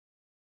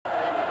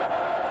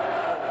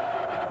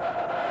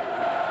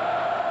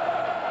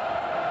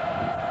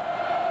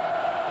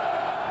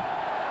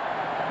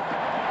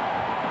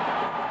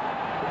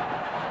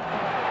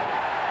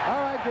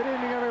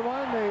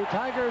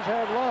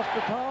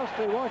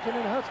the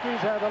Washington Huskies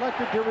have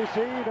elected to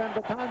receive, and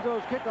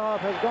Batanzo's kickoff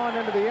has gone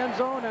into the end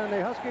zone, and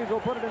the Huskies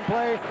will put it in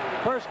play.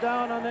 First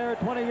down on their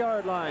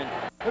 20-yard line.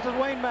 This is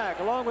Wayne Mack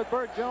along with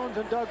Bert Jones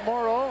and Doug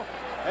Morrow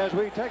as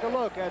we take a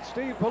look at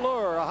Steve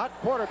Pallure, a hot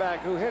quarterback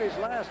who hit his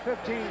last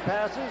 15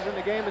 passes in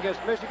the game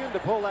against Michigan to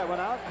pull that one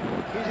out.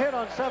 He's hit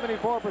on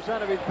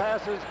 74% of his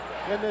passes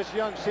in this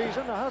young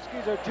season. The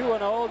Huskies are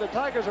 2-0. The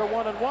Tigers are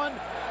 1-1.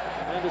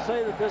 And to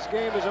say that this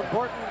game is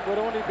important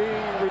would only be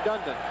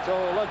redundant. So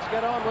let's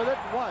get on with it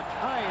and watch.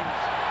 Hines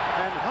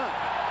and Hunt,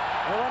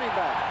 the running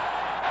back.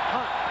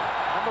 Hunt,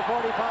 number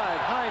 45.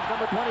 Hines,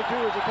 number 22,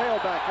 is the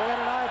tailback. They're in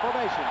an I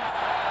formation.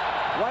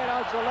 Right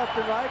out to the left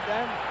and right,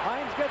 and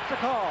Hines gets the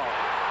call.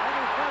 And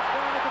he's got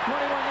down at the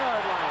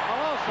 21-yard line.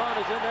 Melanson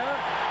is in there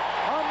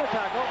on the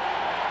tackle.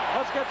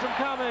 Let's get some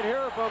comment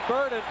here from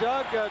Bert and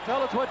Doug.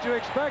 Tell us what you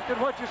expect and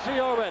what you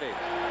see already.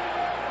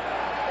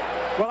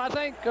 Well, I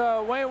think,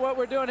 Wayne, what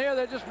we're doing here,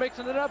 they're just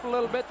mixing it up a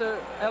little bit. The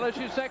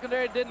LSU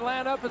secondary didn't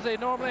line up as they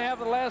normally have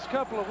the last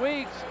couple of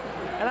weeks.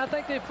 And I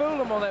think they fooled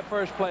them on that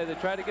first play. They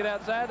tried to get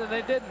outside, and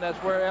they didn't. That's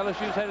where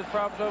LSU's had its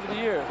problems over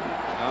the years.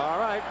 All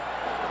right.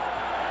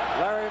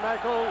 Larry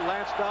Michael,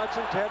 Lance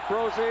Dodson, Ted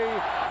Brosey,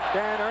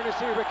 Dan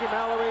Ernestine, Ricky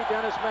Mallory,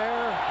 Dennis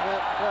Mayer.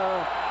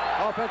 That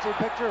offensive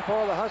picture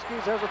for the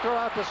Huskies. There's a throw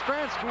out to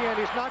Stransky, and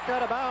he's knocked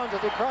out of bounds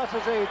as he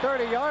crosses the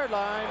 30-yard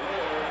line.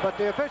 But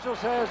the official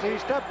says he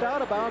stepped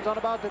out of bounds on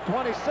about the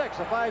 26,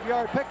 a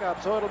 5-yard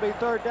pickup. So it'll be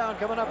third down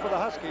coming up for the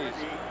Huskies.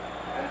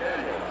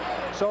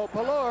 So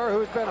Pallure,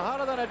 who's been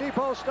hotter than a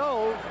depot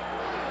stove,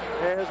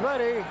 is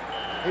ready.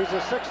 He's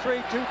a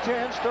 6'3",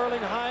 210.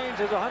 Sterling Hines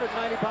is a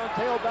 190-pound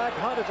tailback.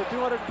 Hunt is a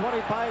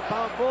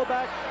 225-pound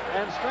fullback.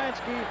 And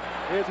Stransky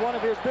is one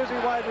of his busy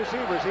wide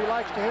receivers. He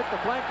likes to hit the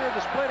flanker,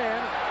 the split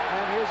end,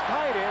 and his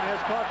tight end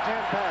has caught 10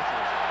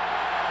 passes.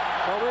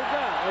 So we've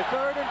got a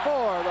 3rd and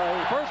 4, the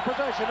first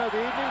possession of the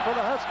evening for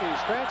the Huskies.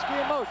 Stransky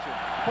in motion.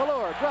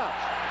 Pallure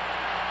drops.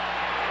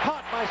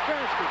 Caught by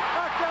Stransky.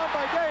 Knocked down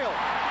by Dale.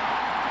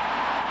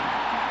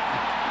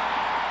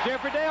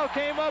 Jeffrey Dale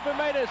came up and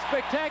made a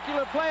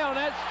spectacular play on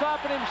that,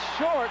 stopping him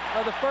short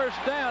of the first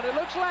down. It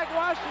looks like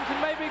Washington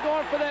may be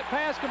going for that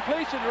pass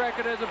completion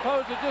record as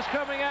opposed to just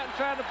coming out and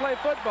trying to play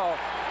football.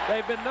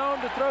 They've been known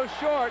to throw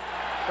short,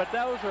 but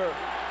those are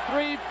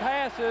 3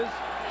 passes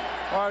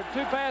or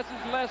 2 passes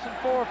less than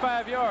 4 or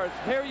 5 yards.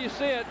 Here you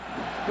see it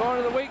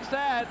going to the weak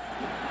side,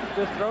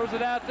 just throws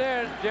it out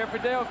there. Jeffrey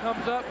Dale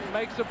comes up and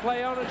makes a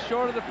play on it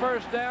short of the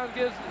first down,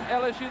 gives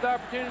LSU the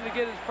opportunity to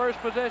get his first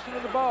possession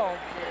of the ball.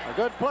 A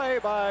good play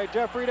by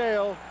Jeffrey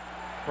Dale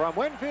from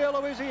Winfield,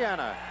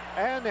 Louisiana.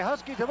 And the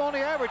Huskies have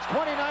only averaged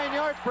 29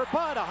 yards per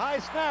punt. A high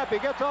snap. He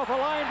gets off a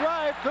line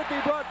drive. Could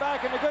be brought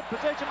back into good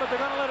position, but they're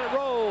going to let it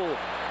roll.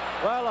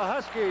 Well, the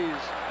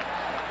Huskies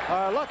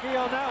are lucky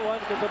on that one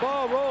because the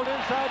ball rolled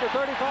inside the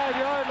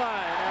 35-yard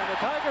line. And the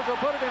Tigers will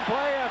put it in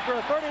play after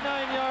a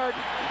 39-yard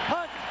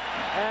punt.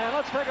 And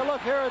let's take a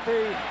look here at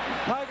the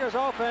Tigers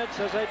offense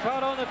as they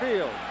trot on the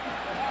field.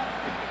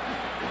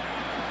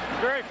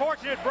 Very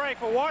fortunate break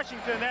for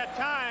Washington that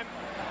time.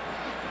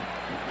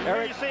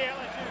 Here you see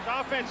LSU's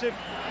offensive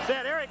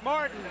set. Eric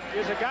Martin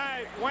is a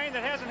guy, Wayne,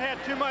 that hasn't had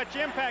too much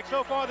impact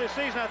so far this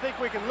season. I think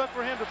we can look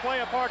for him to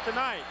play a part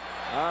tonight.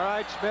 All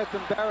right, Smith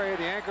and Barry,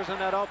 the anchors in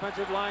that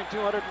offensive line,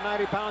 290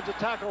 pounds of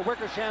tackle.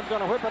 Wickersham's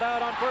going to whip it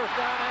out on first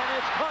down, and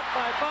it's caught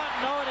by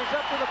Fontenot, and he's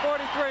up to the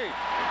 43.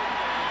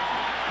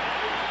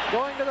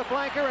 Going to the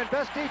flanker, and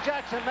Bestie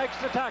Jackson makes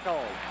the tackle.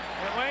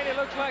 And Wayne, it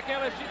looks like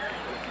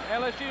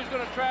LSU is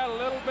going to try a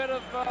little bit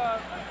of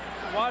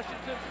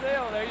Washington's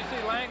deal. There you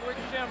see Lang,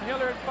 Wickersham,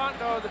 Hiller, and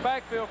Fontenot in the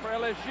backfield for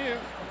LSU.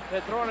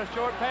 They're throwing a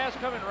short pass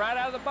coming right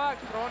out of the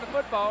box, throwing the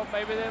football.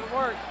 Maybe that'll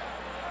work.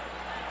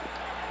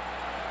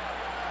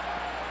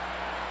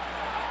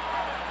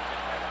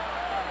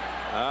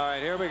 All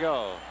right, here we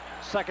go.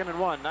 2nd and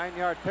 1,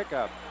 9-yard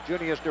pickup.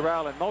 Junius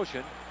Durrell in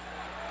motion.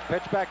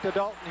 Pitch back to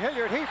Dalton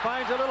Hilliard. He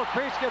finds a little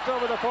crease, gets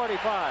over the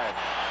 45.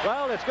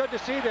 Well, it's good to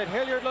see that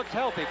Hilliard looks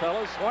healthy,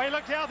 fellas. Well, he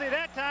looked healthy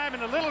that time,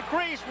 and the little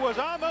crease was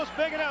almost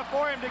big enough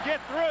for him to get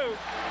through.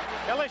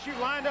 LSU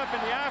lined up in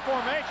the I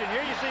formation.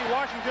 Here you see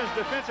Washington's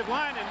defensive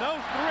line, and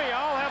those 3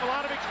 all have a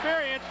lot of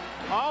experience.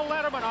 All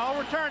lettermen, all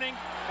returning,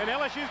 and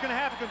LSU's going to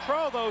have to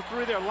control those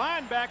 3. Their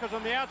linebackers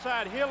on the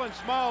outside, Hill and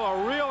Small,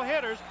 are real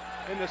hitters.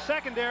 In the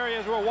secondary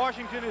is where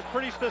Washington is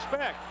pretty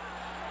suspect.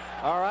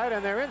 All right,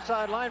 and their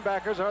inside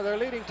linebackers are their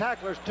leading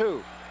tacklers,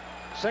 too.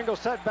 Single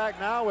setback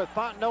now with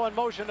Fontenot in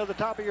motion to the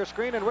top of your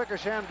screen, and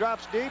Wickersham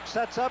drops deep,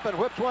 sets up, and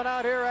whips one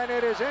out here, and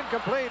it is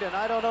incomplete. And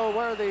I don't know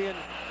where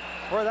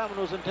that one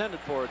was intended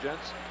for,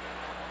 gents.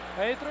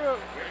 He threw it.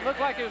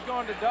 Looked like he was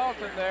going to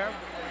Dalton there,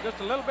 just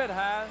a little bit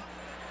high.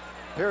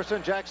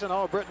 Pearson, Jackson,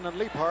 Albritton, and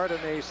Leiphart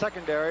in the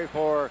secondary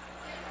for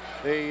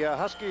the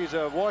Huskies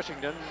of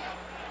Washington.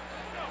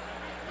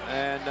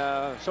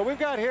 And so we've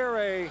got here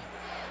a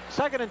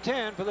 2nd and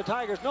 10 for the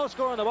Tigers. No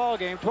score in the ball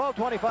game.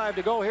 12:25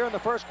 to go here in the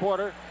first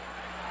quarter.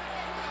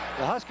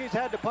 The Huskies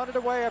had to punt it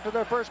away after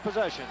their first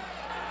possession.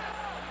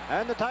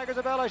 And the Tigers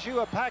of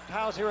LSU, a packed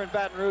house here in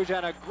Baton Rouge,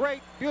 and a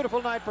great,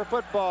 beautiful night for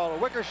football.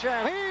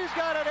 Wickersham, he's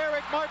got it.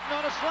 Eric Martin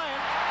on a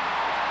slant.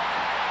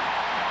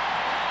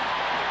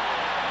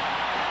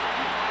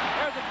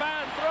 There's a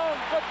fine thrown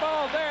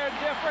football there.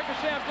 Jeff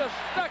Wickersham just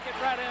stuck it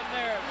right in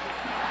there.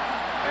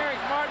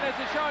 Eric Martin, as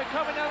he showed,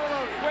 coming down on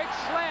a quick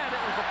slant.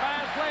 It was a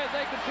fine play as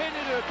they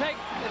continue to take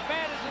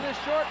advantage of this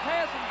short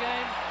passing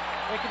game.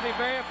 It can be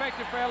very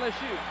effective for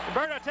LSU.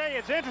 Bert, I tell you,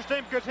 it's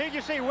interesting because here you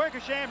see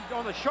Wickersham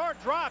on the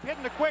short drop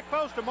hitting the quick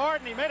post to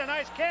Martin. He made a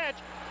nice catch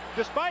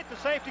despite the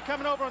safety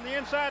coming over on the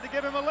inside to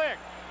give him a lick.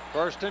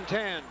 1st and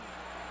 10.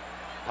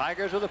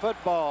 Tigers with the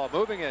football,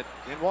 moving it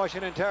in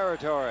Washington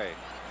territory.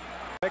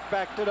 Pick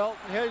back to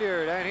Dalton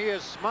Hilliard, and he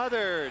is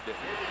smothered.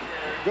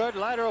 Good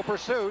lateral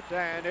pursuit,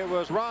 and it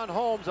was Ron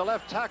Holmes, a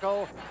left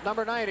tackle,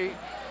 number 90,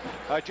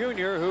 a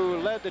junior, who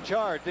led the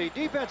charge. The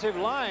defensive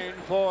line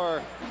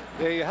for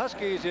the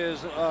Huskies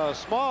is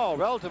small,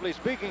 relatively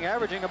speaking,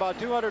 averaging about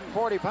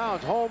 240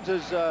 pounds. Holmes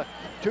is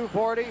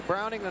 240.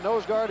 Browning, the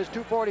nose guard, is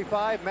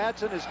 245.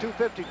 Madsen is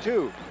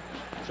 252.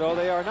 So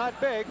they are not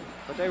big,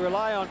 but they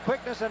rely on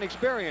quickness and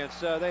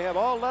experience. They have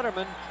all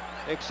lettermen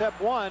except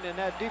one in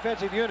that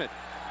defensive unit.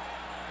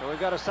 So we've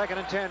got a 2nd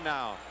and 10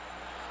 now.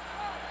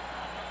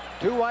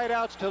 2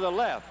 wideouts to the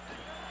left.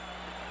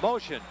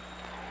 Motion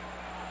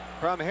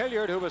from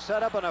Hilliard, who was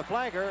set up on a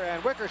flanker,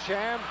 and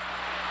Wickersham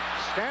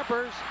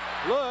scampers,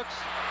 looks,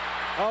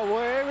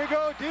 away we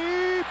go,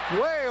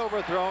 deep, way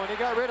overthrown. He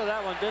got rid of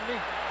that one, didn't he?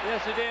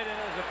 Yes, he did, and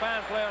it was a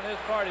fine play on his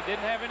part. He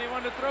didn't have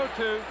anyone to throw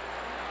to,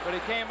 but he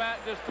came out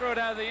and just threw it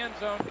out of the end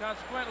zone.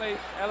 Consequently,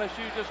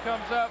 LSU just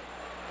comes up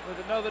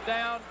with another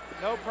down,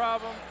 no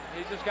problem.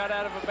 He just got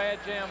out of a bad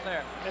jam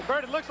there. And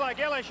Bert, it looks like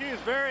LSU is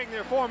varying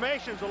their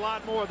formations a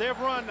lot more. They've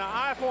run the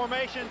I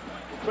formation,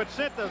 but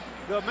sent the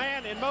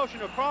man in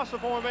motion across the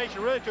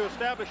formation really to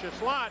establish a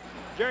slot.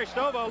 Jerry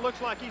Stovall looks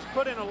like he's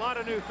put in a lot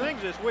of new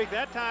things this week.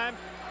 That time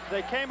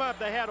they came up,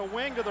 they had a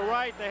wing to the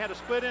right, they had a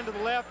split into the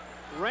left,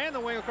 ran the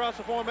wing across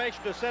the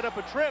formation to set up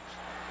a trips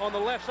on the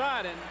left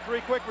side, and 3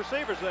 quick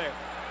receivers there.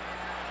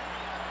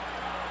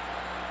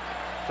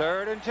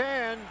 3rd and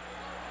 10.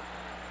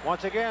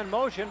 Once again,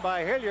 motion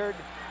by Hilliard.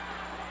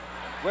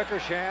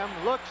 Wickersham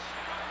looks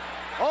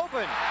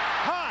open,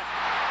 hot,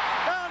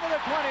 down to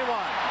the 21.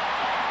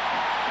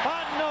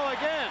 Fontenot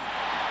again,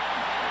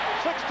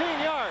 16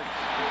 yards.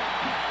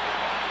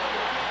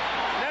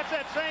 And that's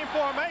that same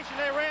formation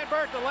they ran,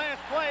 Bert, the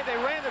last play.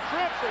 They ran the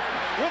trips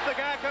with the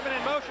guy coming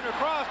in motion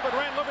across, but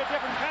ran a little bit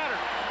different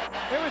pattern.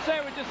 Here we say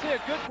we just see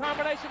a good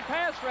combination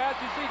pass route.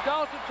 You see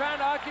Dalton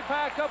trying to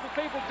occupy a couple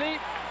people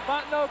deep.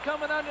 Fontenot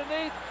coming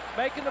underneath,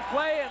 making the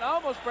play, and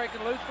almost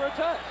breaking loose for a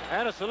touch.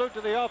 And a salute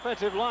to the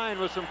offensive line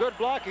with some good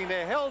blocking.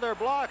 They held their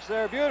blocks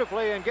there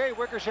beautifully and gave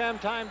Wickersham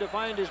time to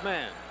find his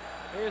man.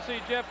 Here you see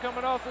Jeff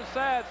coming off the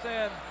side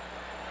saying,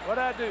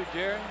 what'd I do,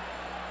 Jerry?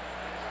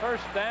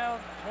 1st down,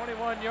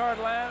 21-yard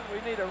line.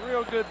 We need a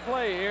real good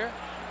play here.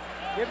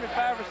 Give me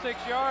 5 or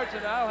 6 yards,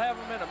 and I'll have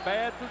them in a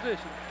bad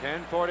position.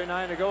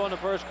 10:49 to go in the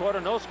 1st quarter.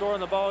 No score in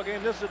the ball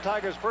game. This is the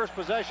Tigers' first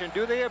possession.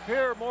 Do they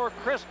appear more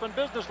crisp and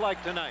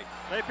businesslike tonight?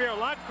 They appear a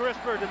lot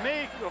crisper to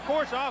me. Of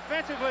course,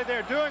 offensively,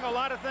 they're doing a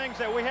lot of things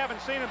that we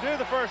haven't seen them do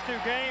the first 2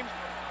 games.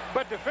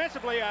 But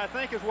defensively, I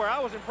think, is where I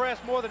was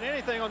impressed more than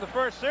anything on the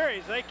first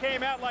series. They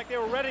came out like they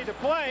were ready to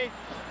play,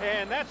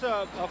 and that's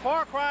a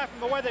far cry from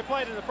the way they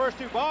played in the first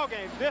 2 ball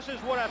games. This is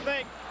what I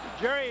think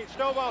Jerry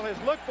Stovall has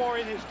looked for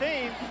in his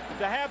team,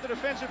 to have the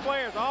defensive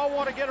players all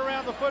want to get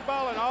around the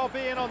football and all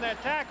be in on that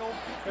tackle.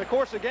 And of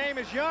course, the game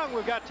is young.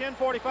 We've got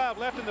 10:45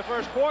 left in the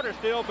 1st quarter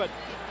still, but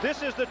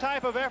this is the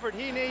type of effort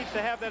he needs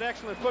to have that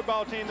excellent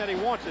football team that he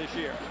wants this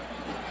year.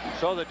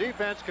 So the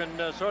defense can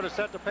sort of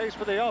set the pace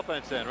for the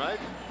offense then, right?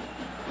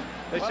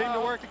 They seem to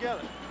work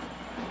together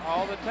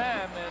all the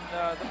time,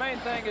 and the main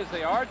thing is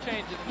they are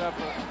changing it up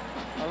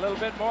a little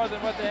bit more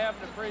than what they have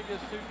in the previous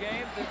 2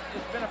 games.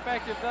 It's been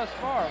effective thus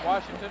far.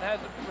 Washington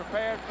hasn't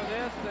prepared for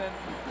this,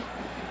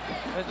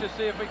 and let's just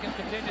see if we can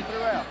continue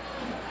throughout.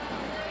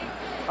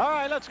 All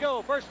right, let's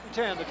go. 1st and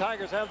 10. The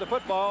Tigers have the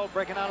football,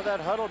 breaking out of that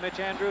huddle.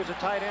 Mitch Andrews, a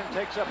tight end,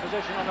 takes up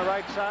position on the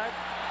right side.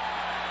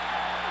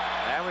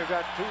 And we've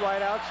got 2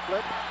 wideouts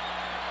split.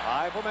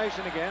 High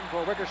formation again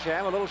for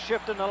Wickersham. A little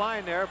shift in the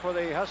line there for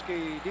the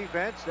Husky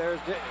defense. There's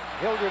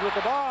Hilliard with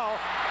the ball.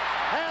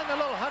 And the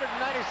little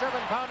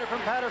 197-pounder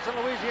from Patterson,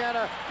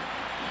 Louisiana,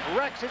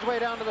 wrecks his way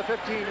down to the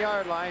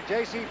 15-yard line.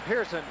 J.C.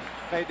 Pearson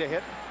made the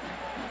hit.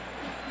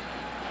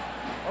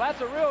 Well,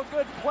 that's a real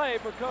good play,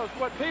 because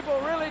what people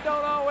really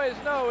don't always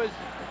know is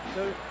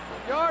the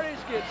yardage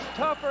gets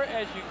tougher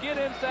as you get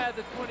inside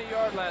the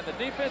 20-yard line. The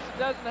defense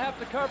doesn't have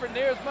to cover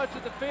near as much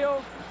of the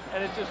field,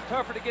 and it's just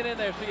tougher to get in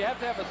there. So you have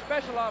to have a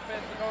special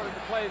offense in order to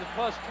play the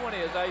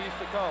 +20, as I used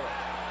to call it.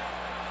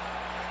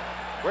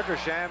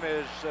 Wickersham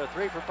is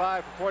 3 for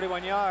 5 for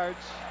 41 yards.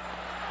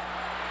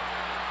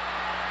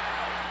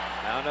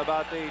 Down to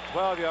about the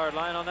 12-yard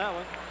line on that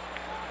one.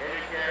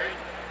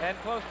 And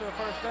close to a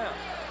 1st down.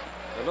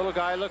 The little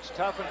guy looks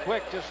tough and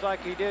quick, just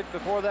like he did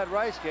before that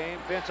Rice game.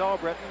 Vince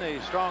Albritton,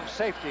 the strong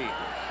safety,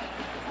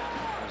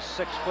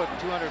 6-foot,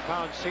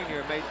 200-pound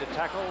senior made the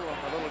tackle on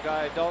the little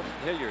guy, Dalton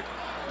Hilliard.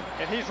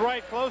 And he's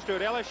right close to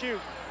it. LSU,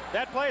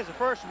 that play is the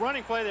first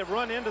running play they've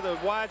run into the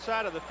wide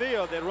side of the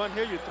field. They run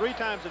Hilliard 3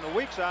 times in the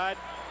weak side,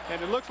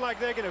 and it looks like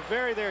they're going to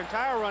vary their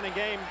entire running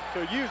game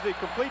to use the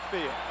complete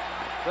field.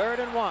 3rd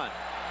and 1.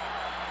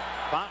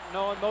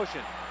 Fontenot in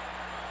motion.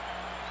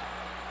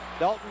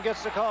 Dalton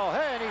gets the call.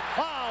 Hey, and he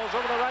plows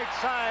over the right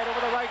side,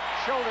 over the right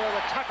shoulder of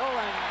the tackle,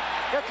 and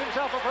gets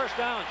himself a first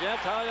down.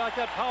 Jets, how do you like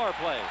that power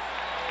play?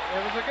 It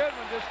was a good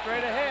one, just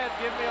straight ahead.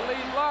 Give me a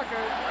lead blocker.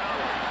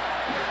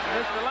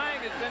 Mr. Lang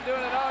has been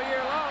doing it all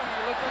year long.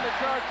 You look on the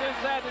charts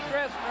inside the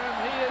dressing room,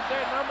 he is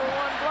their #1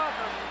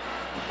 blocker.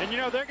 And you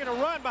know, they're going to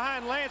run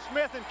behind Lance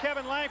Smith and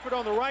Kevin Langford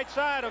on the right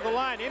side of the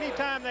line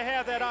anytime they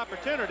have that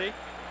opportunity.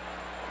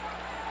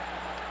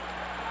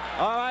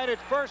 All right,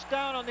 it's first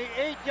down on the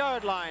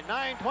 8-yard line.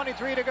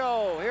 9:23 to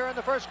go. Here in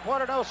the first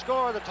quarter, no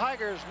score. The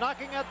Tigers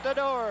knocking at the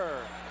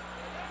door.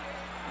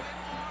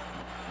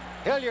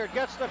 Hilliard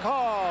gets the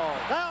call.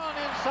 Down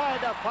inside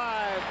the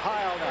 5,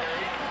 piled up.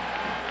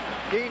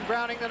 Dean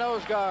Browning, the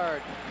nose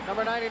guard.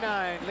 Number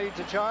 99 leads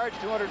the charge,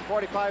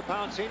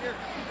 245-pound senior.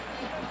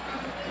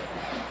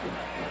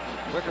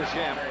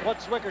 Wickersham.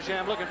 What's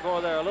Wickersham looking for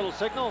there? A little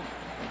signal?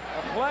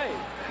 A play.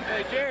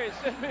 Hey, Jerry,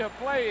 send me a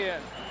play in.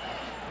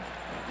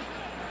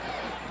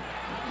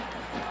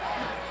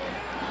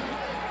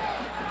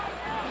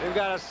 We've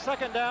got a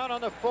second down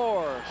on the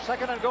 4.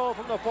 Second and goal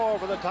from the 4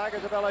 for the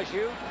Tigers of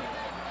LSU.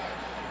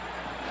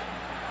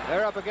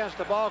 They're up against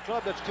a ball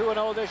club that's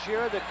 2-0 this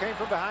year, that came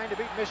from behind to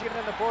beat Michigan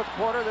in the 4th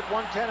quarter, that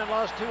won 10 and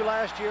lost 2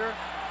 last year.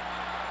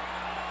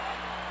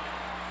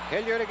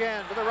 Hilliard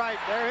again to the right.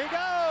 There he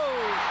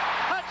goes.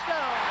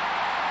 Touchdown.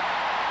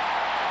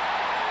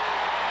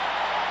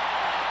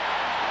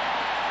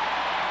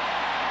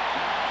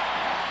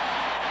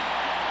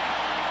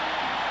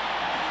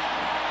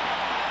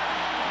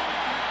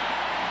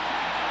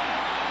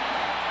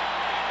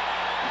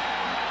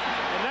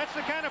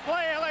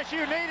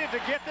 LSU needed to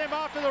get them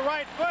off to the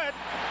right foot.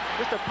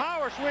 Just a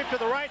power sweep to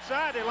the right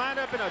side. They lined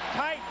up in a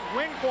tight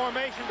wing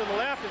formation to the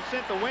left and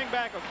sent the wing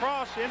back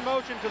across in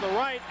motion to the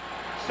right.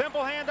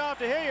 Simple handoff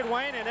to Hilliard,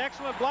 Wayne, and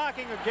excellent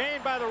blocking, a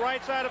gain by the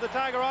right side of the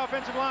Tiger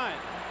offensive line.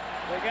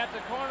 They got the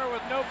corner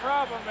with no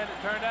problem, and it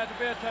turned out to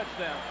be a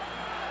touchdown.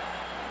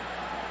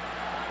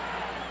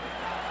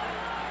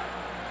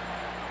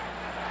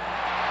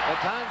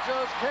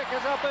 Betanzo's kick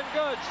is up and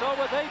good. So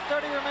with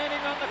 8:30 remaining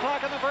on the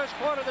clock in the first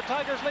quarter, the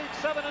Tigers lead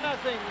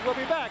 7-0. We'll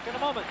be back in a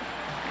moment.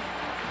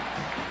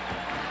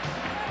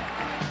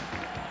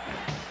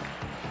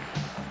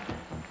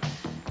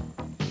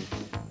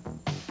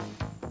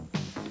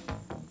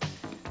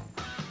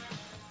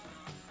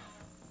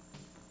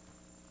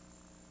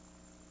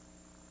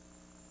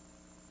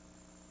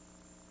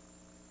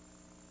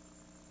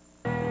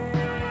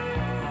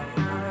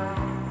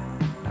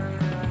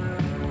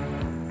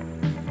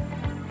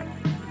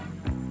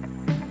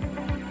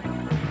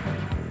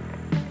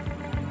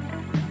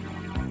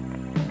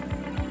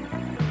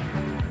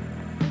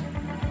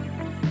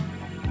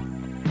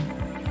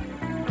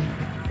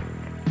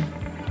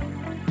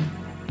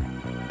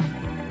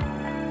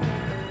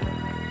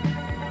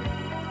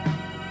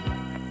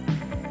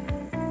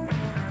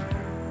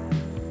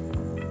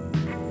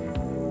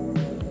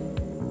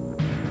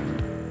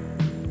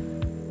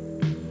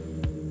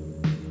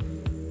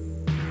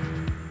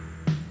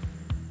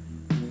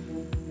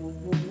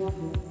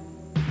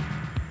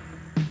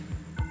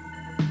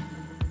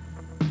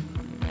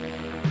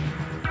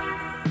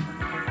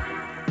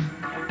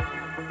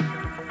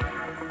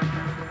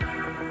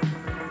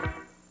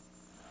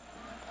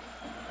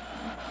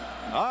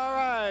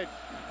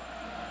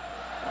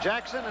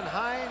 Jackson and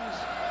Hines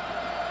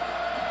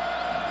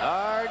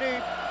are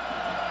deep.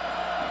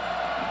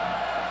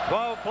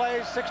 12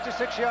 plays,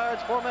 66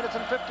 yards, 4 minutes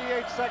and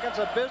 58 seconds.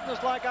 A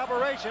business-like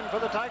operation for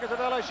the Tigers of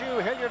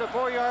LSU. Hilliard, a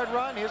 4-yard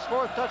run, his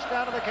 4th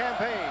touchdown of the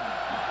campaign.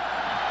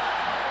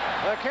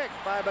 The kick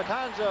by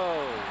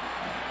Betanzo.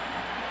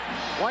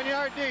 1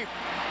 yard deep.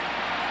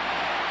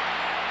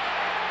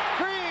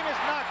 Green is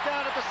knocked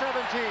down at the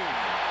 17.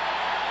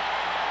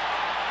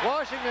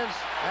 Washington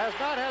has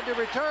not had to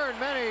return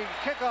many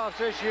kickoffs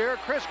this year.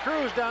 Chris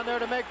Cruz down there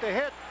to make the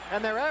hit,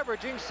 and they're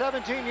averaging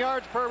 17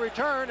 yards per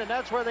return, and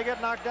that's where they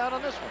get knocked down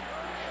on this one.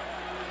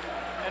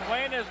 And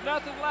Wayne, there's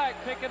nothing like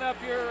picking up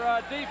your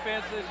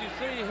defense, as you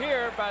see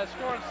here, by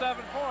scoring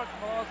 7 points.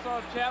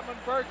 Melissa, Chapman,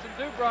 Burks, and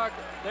Dubrock,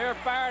 they're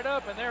fired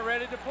up and they're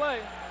ready to play.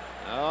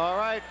 All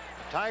right,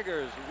 the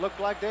Tigers look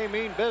like they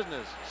mean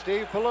business.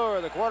 Steve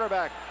Pallure, the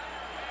quarterback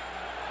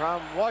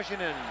from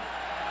Washington,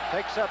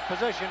 takes up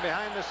position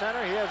behind the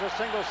center. He has a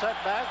single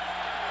setback.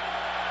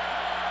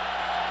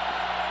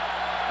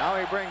 Now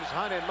he brings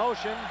Hunt in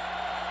motion.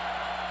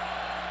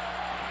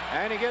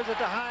 And he gives it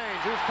to Hines,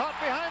 who's caught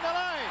behind the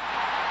line.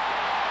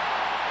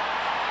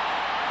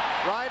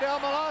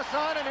 Rydell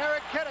Malasan and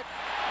Eric Kiddick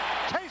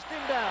chased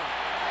him down.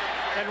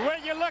 And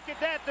when you look at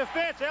that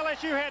defense,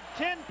 LSU had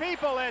 10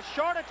 people. As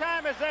short a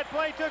time as that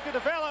play took to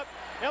develop,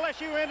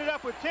 LSU ended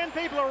up with 10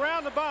 people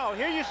around the ball.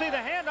 Here you see the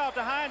handoff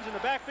to Hines in the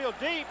backfield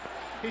deep.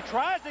 He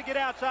tries to get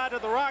outside to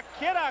the rock.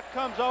 Kiddock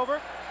comes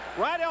over.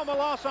 Rydell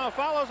Melanson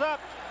follows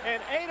up,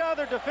 and 8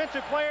 other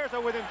defensive players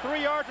are within 3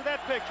 yards of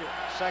that picture.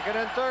 2nd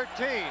and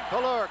 13.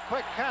 Pallur,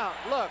 quick count,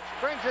 looks,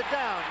 brings it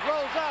down,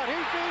 rolls out.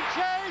 He's being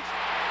chased.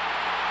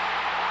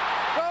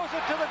 Throws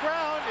it to the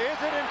ground.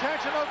 Is it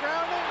intentional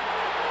grounding?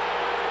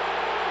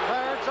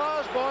 Clarence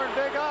Osborne,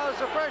 Big Oz,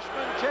 a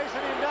freshman,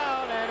 chasing him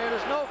down, and it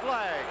is no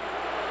flag.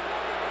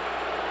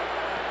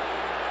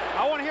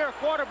 I want to hear a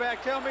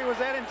quarterback tell me, was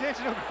that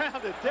intentional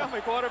grounded? Tell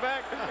me,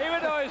 quarterback.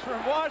 Even though he's from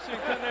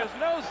Washington, there's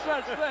no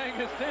such thing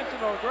as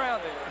intentional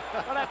grounding.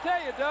 But I tell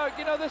you, Doug,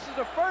 you know, this is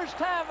the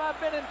first time I've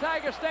been in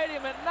Tiger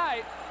Stadium at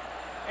night,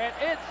 and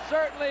it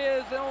certainly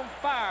is on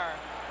fire.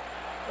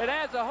 It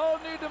adds a whole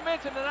new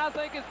dimension, and I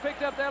think it's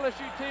picked up the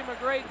LSU team a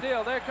great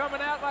deal. They're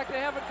coming out like they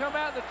haven't come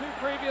out in the 2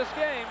 previous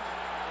games.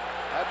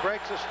 That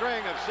breaks a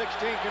string of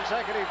 16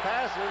 consecutive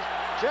passes.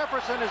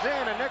 Jefferson is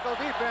in a nickel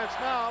defense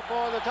now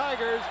for the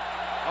Tigers.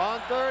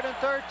 On 3rd and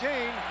 13,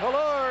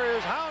 Pallur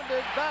is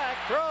hounded back,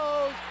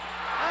 throws,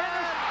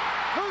 and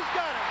who's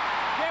got it?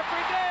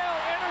 Jeffrey Dale,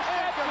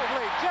 interception.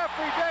 Incomplete.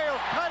 Jeffrey Dale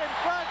cut in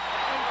front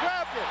and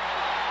grabbed it.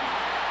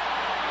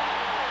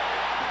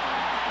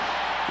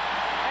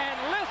 And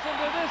listen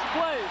to this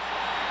place.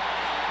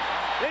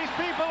 These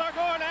people are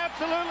going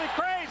absolutely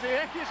crazy.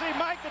 You see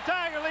Mike the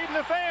Tiger leading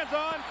the fans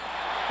on,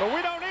 but we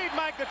don't need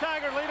Mike the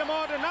Tiger to lead them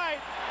on tonight.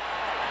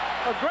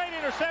 A great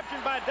interception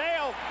by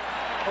Dale.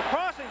 A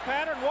crossing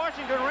pattern,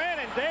 Washington ran,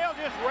 and Dale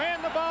just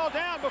ran the ball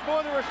down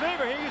before the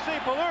receiver. Here you see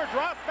Pallur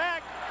drop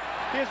back.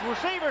 His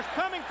receiver's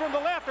coming from the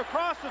left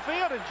across the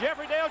field, and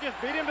Jeffrey Dale just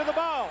beat him to the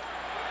ball.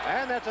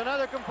 And that's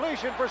another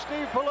completion for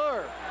Steve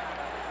Pallur.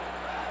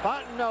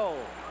 Fontenot,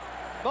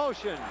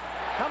 motion,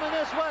 coming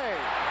this way.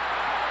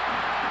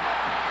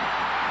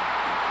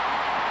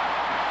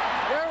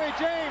 Gary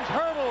James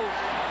hurdles,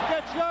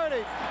 gets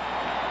yardage.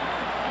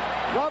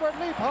 Robert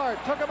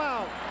Leaphart took him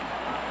out.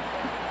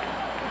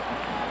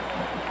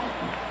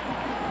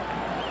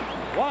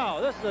 Wow,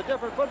 this is a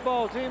different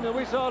football team than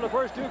we saw the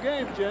first 2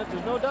 games, gents.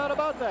 There's no doubt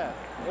about that.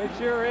 It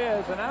sure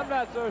is, and I'm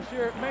not so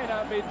sure it may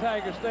not be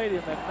Tiger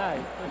Stadium at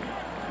night.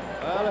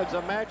 Well, it's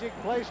a magic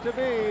place to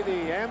be.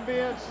 The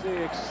ambience,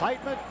 the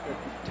excitement,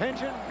 the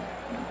tension.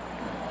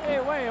 Hey,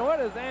 Wayne, what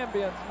does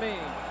ambience mean?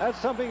 That's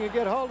something you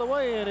get hauled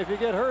away in if you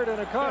get hurt in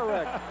a car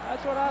wreck.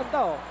 That's what I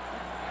thought.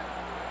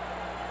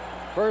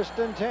 1st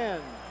and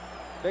 10.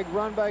 Big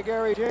run by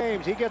Gary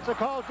James. He gets a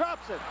call,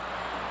 drops it.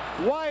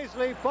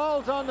 Wisely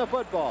falls on the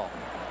football.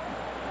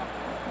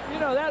 You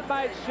know, that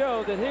might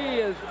show that he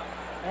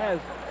has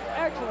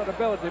excellent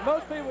ability.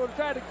 Most people would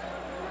try to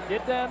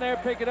get down there,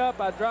 pick it up.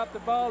 I dropped the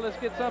ball, let's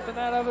get something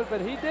out of it.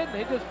 But he didn't.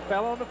 He just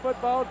fell on the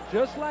football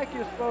just like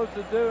you're supposed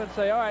to do and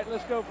say, all right,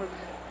 let's go for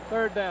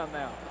 3rd down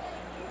now.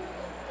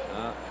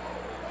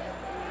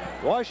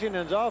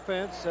 Washington's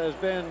offense has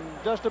been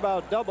just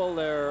about double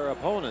their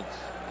opponents.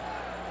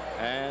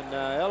 And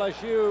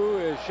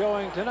LSU is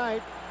showing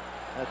tonight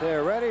that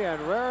they're ready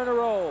and raring to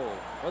roll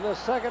with a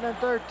 2nd and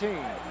 13.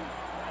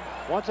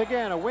 Once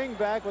again, a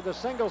wingback with a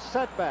single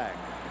setback.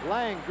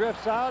 Lang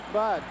drifts out,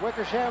 but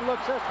Wickersham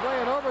looks this way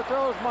and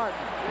overthrows Martin.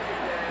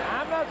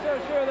 I'm not so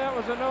sure that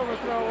was an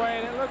overthrow,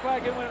 Wayne. It looked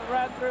like it went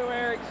right through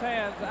Eric's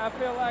hands. I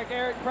feel like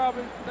Eric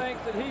probably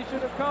thinks that he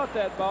should have caught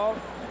that ball,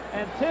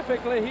 and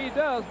typically he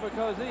does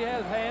because he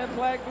has hands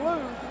like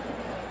glue.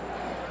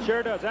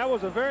 Sure does. That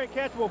was a very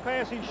catchable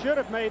pass. He should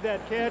have made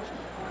that catch.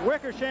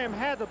 Wickersham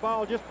had the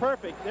ball just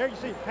perfect. There you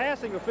see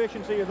passing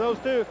efficiency of those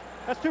two.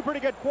 That's 2 pretty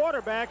good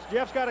quarterbacks.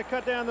 Jeff's got to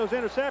cut down those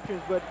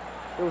interceptions, but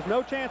there was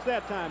no chance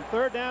that time.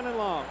 3rd down and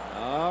long.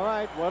 All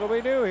right, what do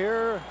we do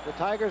here? The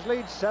Tigers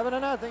lead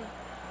 7-0.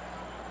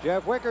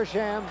 Jeff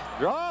Wickersham,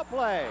 draw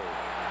play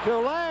to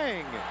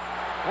Lang,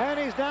 and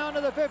he's down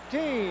to the 15,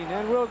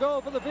 and we'll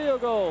go for the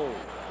field goal.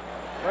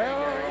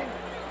 Well,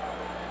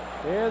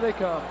 here they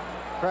come.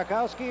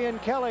 Krakowski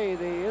and Kelly,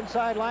 the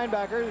inside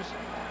linebackers,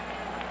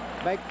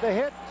 make the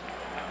hit,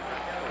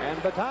 and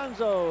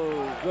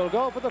Betanzo will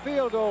go for the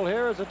field goal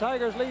here as the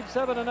Tigers lead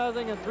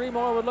 7-0, and 3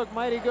 more would look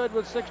mighty good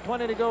with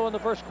 6:20 to go in the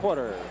 1st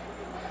quarter.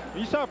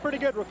 You saw a pretty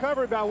good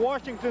recovery by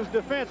Washington's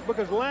defense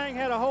because Lang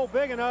had a hole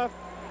big enough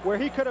where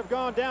he could have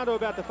gone down to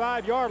about the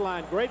 5-yard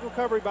line. Great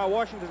recovery by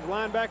Washington's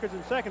linebackers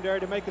and secondary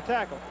to make the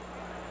tackle.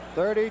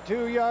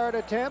 32-yard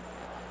attempt.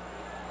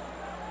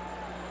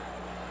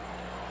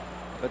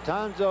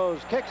 Betanzos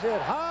kicks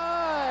it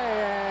high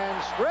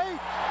and straight.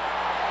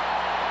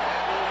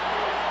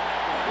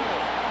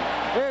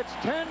 It's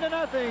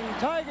 10-0.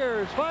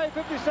 Tigers,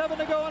 5:57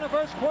 to go in the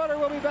 1st quarter.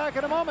 We'll be back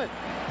in a moment.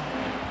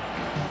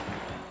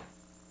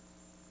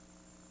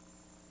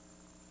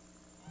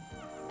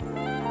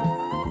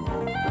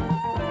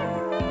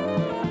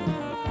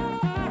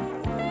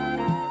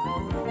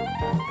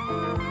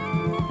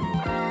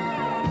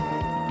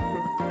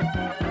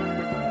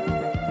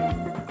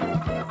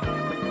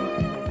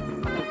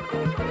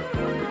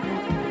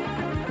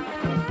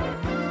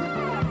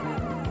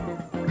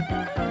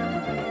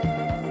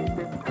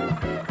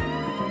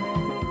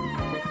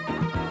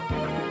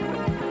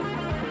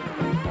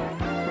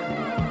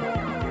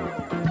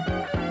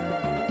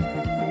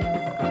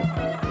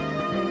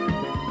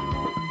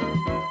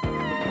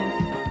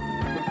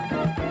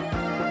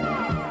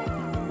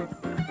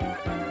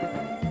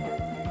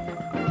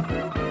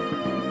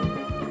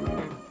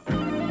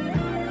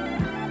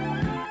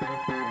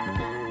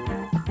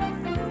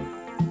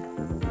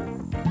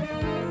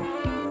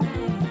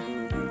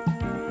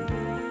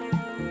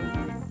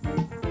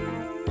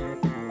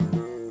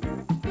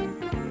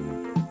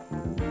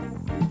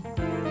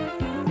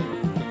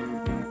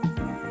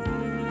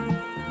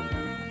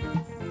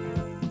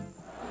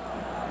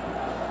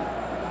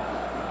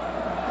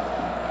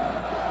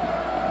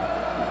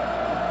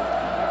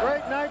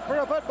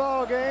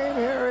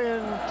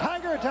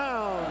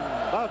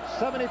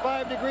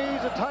 75 degrees.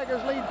 The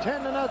Tigers lead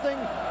 10-0.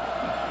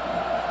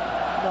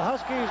 The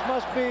Huskies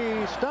must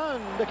be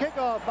stunned. The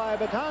kickoff by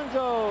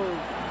Betanzo.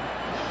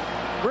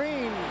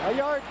 Green, a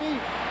yard deep.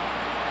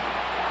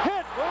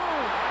 Hit.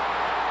 Boom.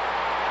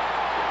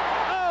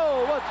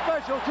 Oh, what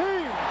special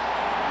teams.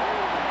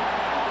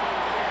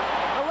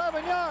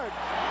 11 yards.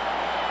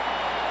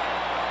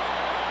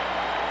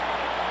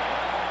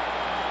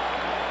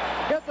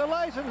 Get the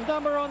license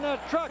number on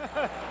that truck.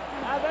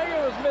 I think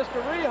it was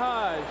Mr.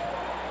 Rehaj.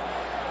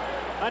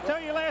 I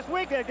tell you last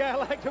week that guy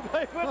liked to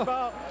play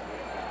football.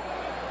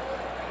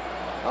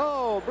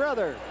 Oh,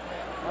 brother.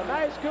 A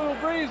nice cool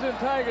breeze in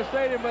Tiger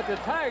Stadium, but the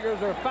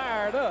Tigers are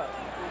fired up.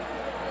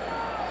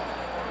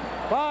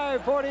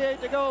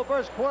 5:48 to go,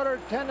 first quarter,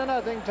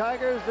 10-0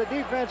 Tigers. The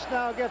defense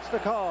now gets the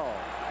call.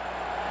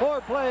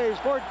 4 plays,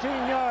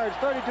 14 yards,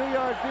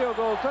 32-yard field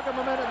goal. Took him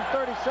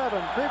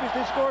 1:37.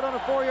 Previously scored on a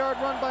 4-yard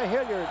run by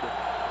Hilliard.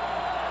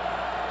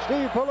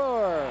 Steve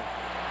Pallure.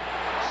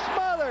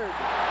 Smothered.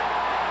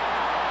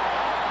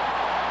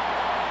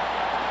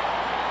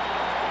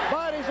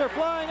 Bodies are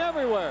flying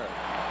everywhere.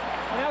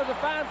 And that was a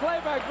fine play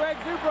by Greg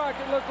Dubrock,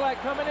 it looked like,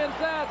 coming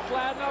inside,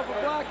 sliding off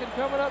a block and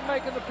coming up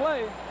making the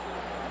play.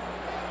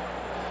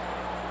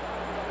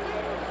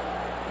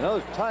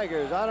 Those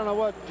Tigers, I don't know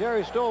what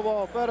Jerry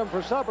Stovall fed them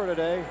for supper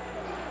today.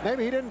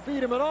 Maybe he didn't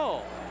feed them at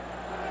all.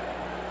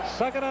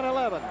 2nd and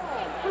 11.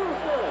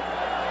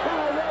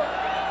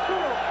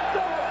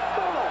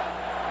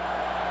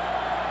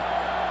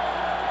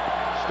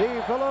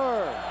 Steve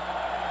Pallure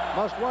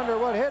must wonder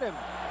what hit him.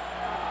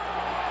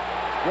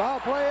 Draw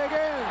play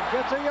again.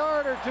 Gets a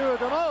yard or two at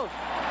the most.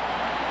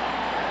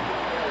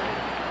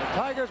 The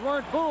Tigers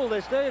weren't fooled.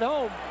 They stayed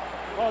home.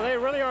 Well, they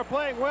really are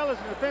playing well as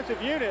a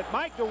defensive unit.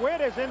 Mike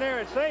DeWitt is in there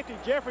at safety.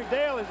 Jeffrey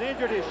Dale has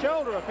injured his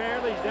shoulder,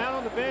 apparently. He's down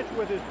on the bench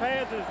with his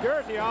pads and his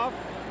jersey off.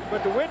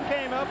 But DeWitt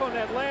came up on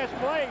that last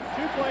play.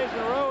 2 plays in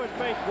a row, has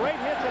made great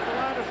hits at the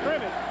line of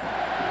scrimmage.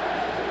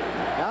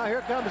 Now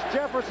here comes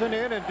Jefferson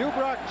in, and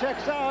Dubrock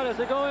checks out as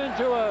they go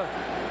into a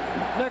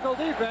nickel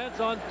defense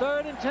on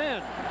 3rd and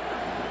 10.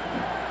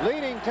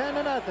 Leading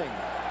 10-0.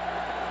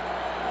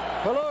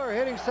 Pallure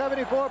hitting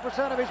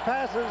 74% of his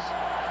passes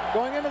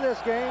going into this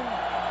game.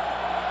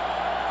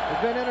 Has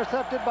been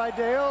intercepted by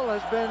Dale,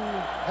 has been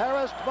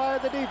harassed by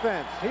the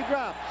defense. He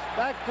drops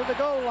back to the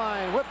goal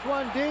line, whips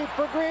one deep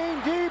for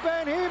Green, deep,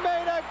 and he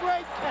made a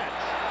great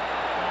catch.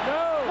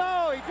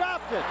 No, he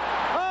dropped it.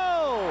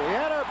 Oh, he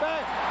had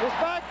his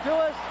back to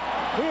us.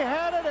 He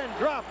had it and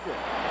dropped it.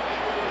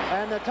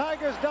 And the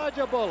Tigers dodge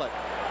a bullet.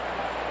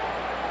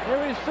 Here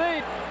we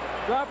see,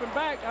 dropping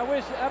back.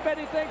 I bet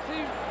he thinks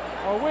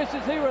or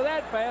wishes he were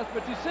that fast,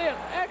 but you see an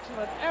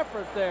excellent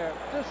effort there.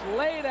 Just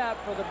laid out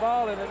for the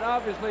ball, and it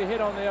obviously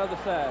hit on the other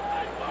side.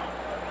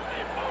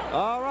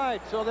 All right,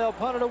 so they'll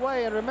punt it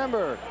away. And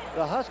remember,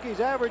 the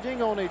Huskies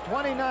averaging only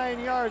 29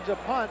 yards a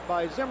punt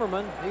by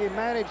Zimmerman. He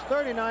managed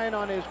 39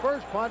 on his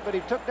first punt, but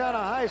he took down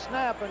a high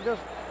snap and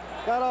just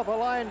got off a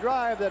line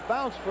drive that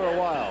bounced for a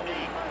while.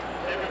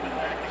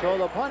 So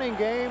the punting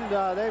game,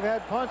 they've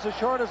had punts as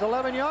short as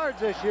 11 yards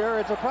this year.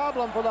 It's a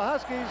problem for the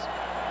Huskies.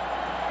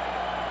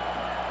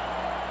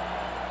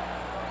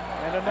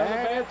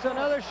 And it's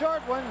another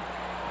short one.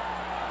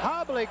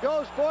 Hobley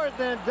goes for it,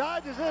 then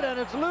dodges it, and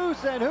it's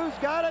loose, and who's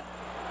got it?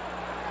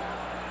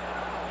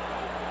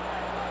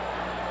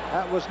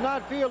 That was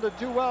not fielded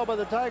too well by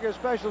the Tigers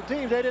special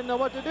teams. They didn't know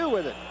what to do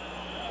with it.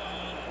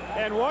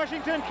 And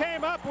Washington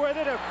came up with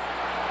it. A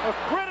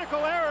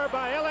critical error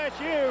by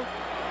LSU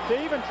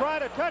to even try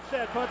to touch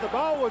that punt. The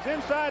ball was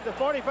inside the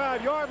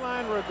 45-yard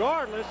line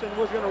regardless and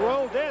was going to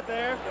roll dead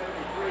there.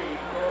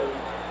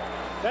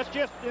 That's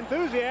just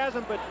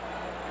enthusiasm, but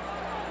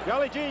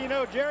golly gee, you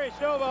know, Jerry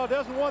Stovall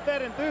doesn't want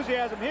that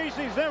enthusiasm. Here you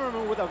see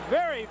Zimmerman with a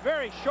very,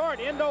 very short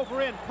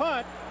end-over-end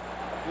punt.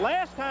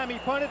 Last time he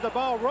punted, the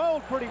ball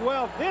rolled pretty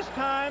well. This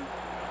time,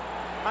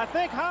 I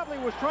think Hobley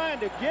was trying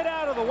to get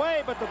out of the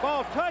way, but the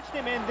ball touched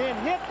him and then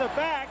hit the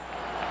back.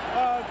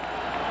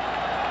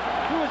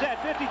 Who was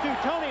that? 52.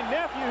 Tony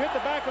Nephew hit the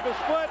back of his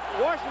foot.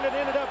 Washington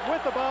ended up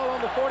with the ball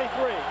on the 43.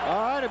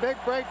 All right, a big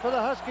break for the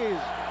Huskies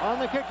on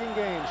the kicking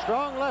game.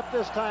 Strong left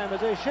this time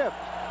as they shift.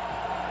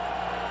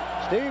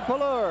 Steve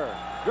Pallure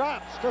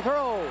drops to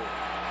throw.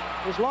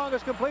 His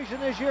longest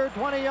completion this year,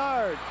 20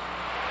 yards.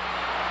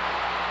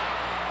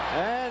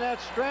 And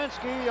that's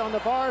Stransky on the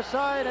far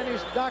side, and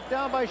he's knocked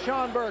down by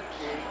Sean Burks.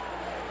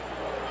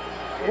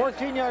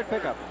 14-yard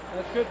pickup.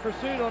 That's good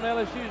pursuit on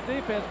LSU's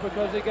defense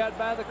because he got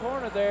by the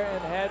corner there,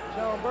 and had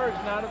Sean Burks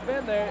not have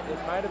been there,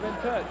 it might have been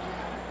touched.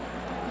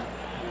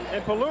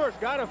 And Pallure's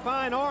got a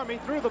fine arm. He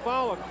threw the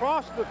ball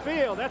across the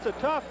field. That's a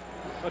tough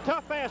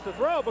pass to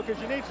throw because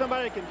you need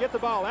somebody that can get the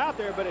ball out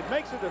there, but it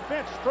makes the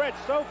defense stretch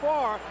so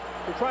far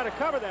to try to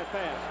cover that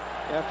pass.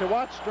 You have to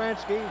watch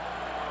Stransky.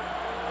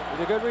 He's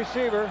a good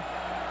receiver.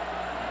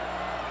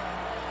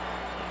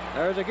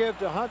 There's a give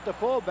to Hunt, the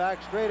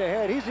fullback, straight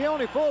ahead. He's the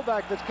only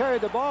fullback that's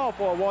carried the ball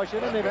for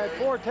Washington. They've had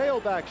 4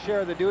 tailbacks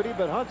share the duty,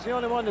 but Hunt's the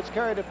only one that's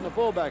carried it from the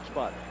fullback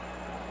spot.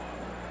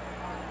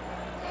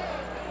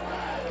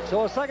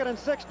 So a 2nd and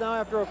 6 now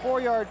after a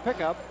 4-yard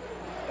pickup.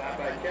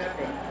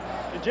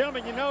 And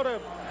gentlemen, you know,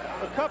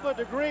 a couple of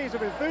degrees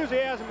of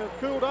enthusiasm have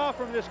cooled off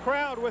from this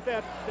crowd with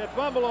that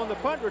fumble on the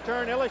punt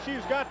return.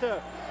 LSU's got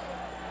to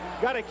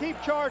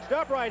keep charged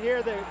up right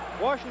here.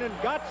 Washington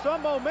got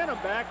some momentum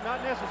back,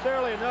 not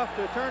necessarily enough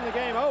to turn the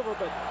game over,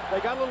 but they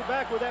got a little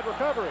back with that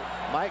recovery.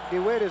 Mike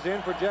DeWitt is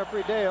in for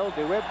Jeffrey Dale.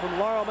 DeWitt from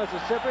Laurel,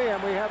 Mississippi,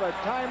 and we have a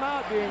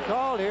timeout being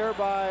called here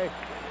by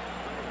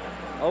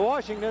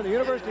Washington. The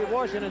University of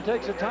Washington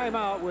takes a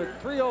timeout with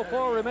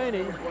 3:04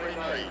 remaining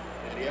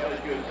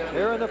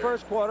here in the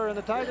first quarter, and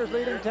the Tigers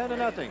leading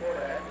 10-0.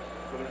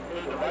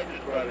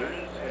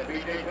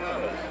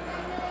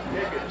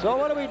 So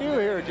what do we do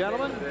here,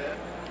 gentlemen?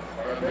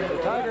 The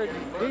Tiger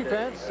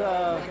defense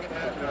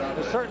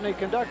has certainly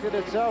conducted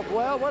itself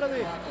well.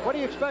 What do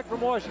you expect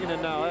from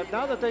Washington now?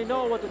 Now that they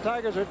know what the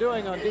Tigers are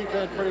doing on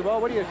defense pretty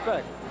well, what do you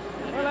expect?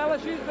 Well,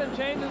 LSU's been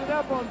changing it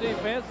up on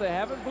defense. They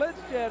haven't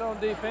blitzed yet on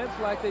defense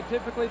like they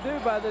typically do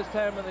by this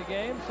time of the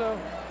game. So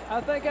I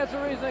think that's the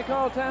reason they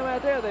called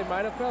timeout there. They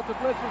might have felt the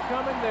blitz was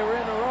coming. They were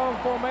in the wrong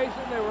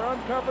formation. They were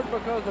uncovered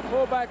because the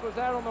fullback was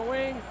out on the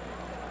wing,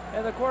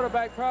 and the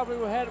quarterback probably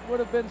would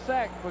have been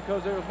sacked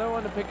because there was no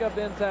one to pick up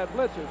the inside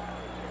blitzers.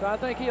 So I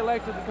think he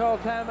elected to call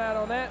timeout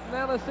on that.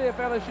 Now let's see if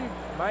LSU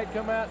might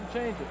come out and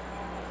change it.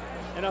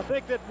 And I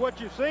think that what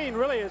you've seen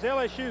really is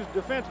LSU's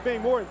defense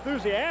being more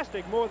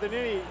enthusiastic more than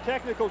any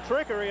technical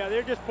trickery.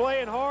 They're just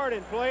playing hard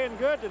and playing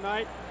good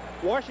tonight.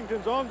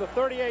 Washington's on the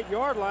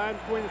 38-yard line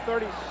between the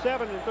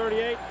 37 and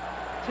 38.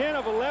 10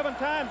 of 11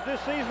 times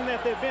this season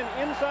that they've been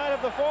inside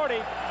of the 40,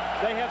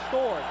 they have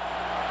scored.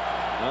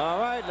 All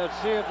right, let's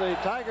see if the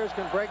Tigers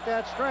can break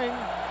that string.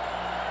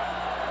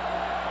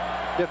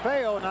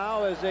 DeFeo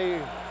now is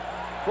a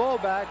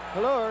fullback.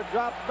 Pelur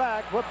drops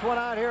back, whips one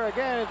out here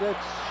again.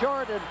 It's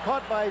short and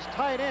caught by his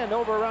tight end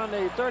over around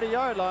the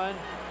 30-yard line.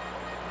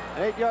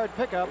 An 8-yard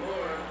pickup.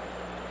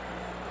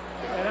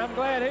 And I'm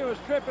glad he was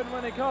tripping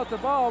when he caught the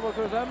ball,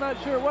 because I'm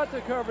not sure what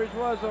the coverage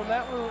was on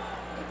that one.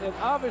 It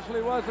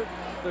obviously wasn't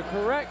the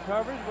correct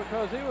coverage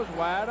because he was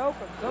wide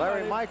open.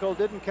 Larry Michael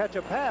didn't catch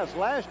a pass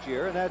last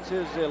year, and that's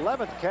his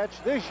 11th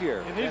catch this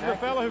year. And he's the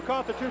fellow who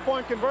caught the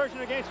 2-point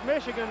conversion against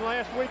Michigan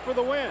last week for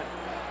the win.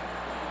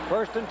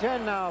 1st and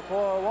 10 now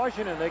for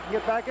Washington. They can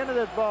get back into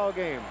this ball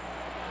game.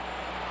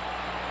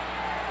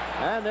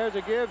 And there's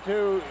a give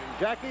to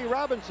Jackie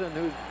Robinson,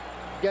 who's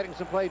getting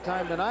some play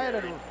time tonight,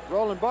 and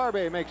Roland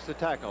Barbie makes the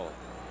tackle.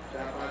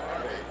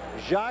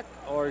 Jacques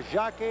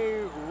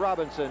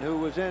Robinson, who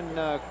was in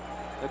the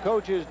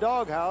coach's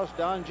doghouse.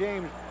 Don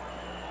James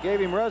gave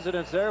him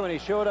residence there when he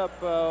showed up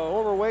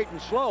overweight and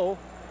slow,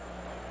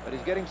 but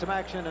he's getting some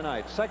action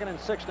tonight. 2nd and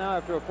 6 now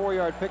after a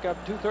 4-yard pickup.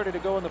 2:30 to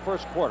go in the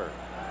first quarter.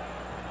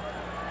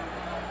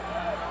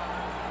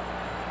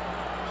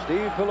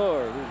 Steve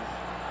Pelur,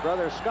 whose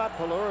brother Scott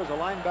Pelur is a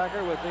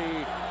linebacker with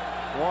the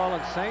New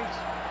Orleans Saints.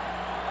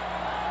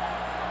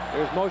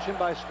 There's motion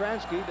by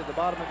Stransky to the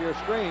bottom of your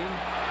screen.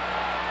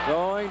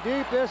 Going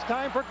deep this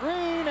time for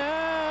Green,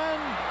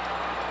 and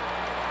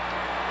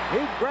he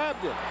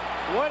grabbed it.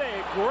 What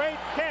a great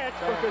catch,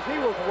 because he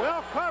was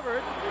well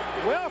covered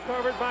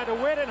by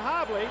DeWitt and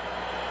Hobley.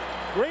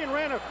 Green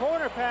ran a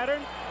corner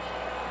pattern,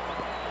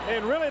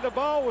 and really the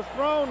ball was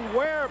thrown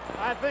where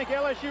I think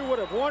LSU would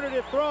have wanted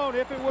it thrown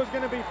if it was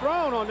going to be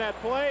thrown on that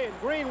play. And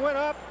Green went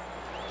up,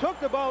 took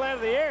the ball out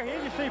of the air.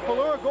 Here you see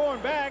Pelur going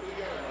back.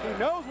 He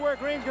knows where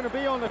Green's going to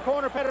be on the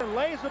corner pattern,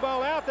 lays the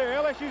ball out there.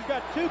 LSU's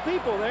got 2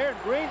 people there,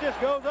 and Green just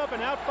goes up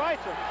and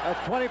outfights him.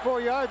 That's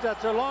 24 yards.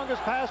 That's their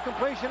longest pass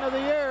completion of the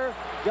year.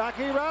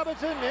 Jackie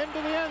Robinson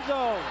into the end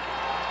zone.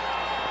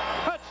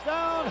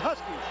 Touchdown,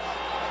 Huskies.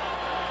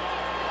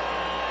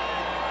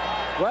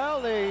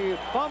 Well, the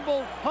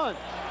fumble punt,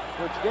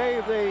 which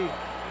gave the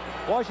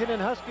Washington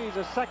Huskies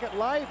a second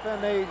life,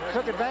 and they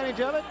took advantage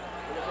of it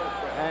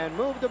and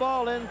moved the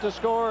ball in to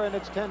score, and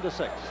it's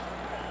 10-6.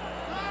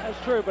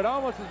 That's true, but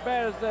almost as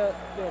bad as the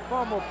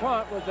fumble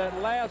punt was that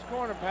last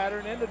corner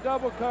pattern. In the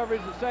double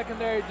coverage, the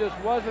secondary just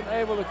wasn't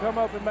able to come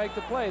up and make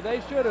the play.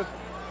 They should have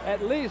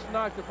at least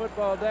knocked the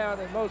football down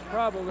and most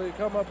probably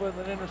come up with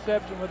an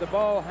interception with the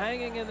ball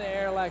hanging in the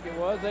air like it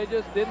was. They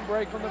just didn't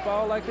break from the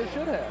ball like they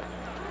should have.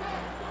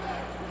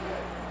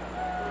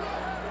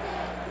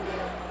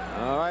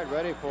 All right,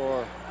 ready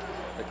for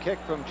the kick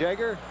from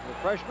Jaeger, the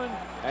freshman,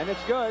 and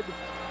it's good.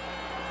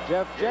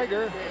 Jeff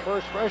Jaeger,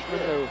 first freshman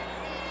to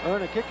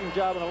earn a kicking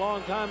job in a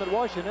long time at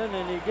Washington,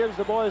 and he gives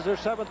the boys their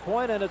 7th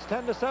point, and it's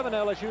 10-7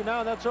 LSU now,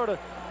 and that sort of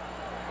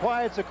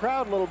quiets the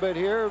crowd a little bit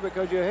here,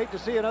 because you hate to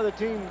see another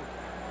team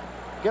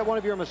get one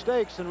of your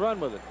mistakes and run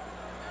with it.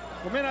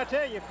 Well, man, I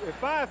tell you, if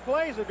 5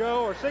 plays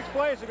ago or 6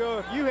 plays ago,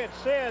 if you had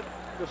said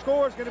the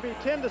score is going to be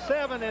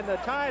 10-7 and the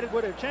tide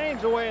would have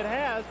changed the way it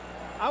has,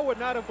 I would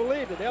not have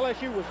believed it.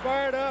 LSU was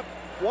fired up.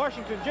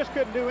 Washington just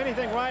couldn't do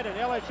anything right, and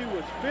LSU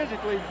was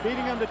physically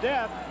beating them to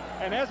death.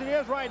 And as it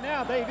is right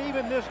now, they've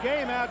evened this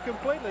game out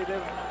completely.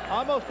 They've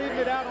almost evened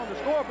it out on the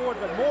scoreboard,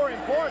 but more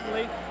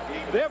importantly,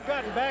 they've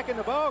gotten back in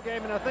the ball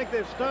game, and I think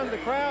they've stunned the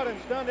crowd and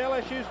stunned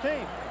LSU's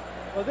team.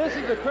 Well, this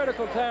is a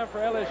critical time for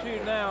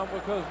LSU now,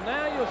 because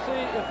now you'll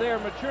see if they're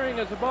maturing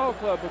as a ball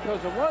club, because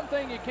the one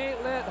thing you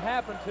can't let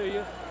happen to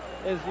you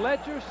is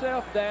let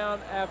yourself down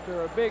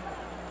after a big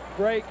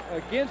break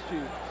against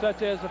you,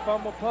 such as a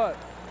fumble punt.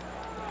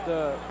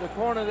 The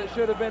corner that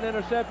should have been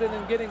intercepted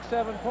and getting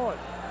 7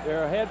 points.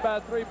 They're ahead by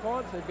 3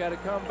 points. They've got to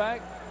come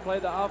back, play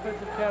the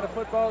offensive kind of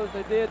football that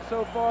they did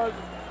so far,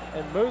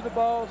 and move the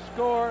ball,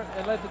 score,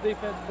 and let the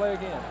defense play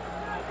again.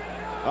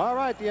 All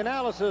right, the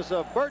analysis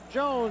of Burt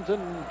Jones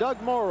and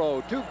Doug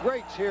Morrow, two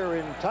greats here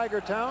in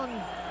Tiger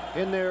Town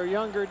in their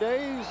younger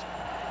days,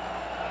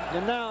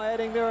 and now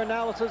adding their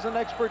analysis and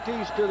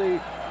expertise to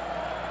the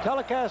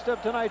telecast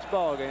of tonight's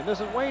ball game. This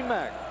is Wayne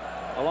Mack,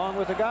 along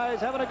with the guys,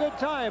 having a good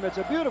time. It's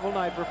a beautiful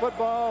night for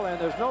football, and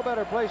there's no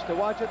better place to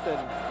watch it than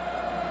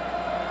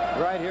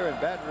right here in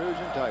Baton Rouge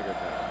and Tiger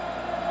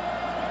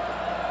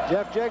Town.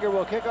 Jeff Jaeger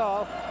will kick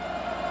off.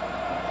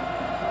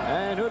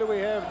 And who do we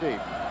have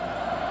deep?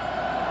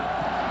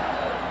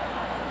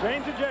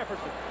 James and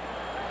Jefferson.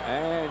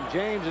 And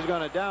James is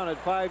going to down it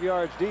 5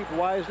 yards deep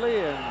wisely,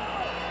 and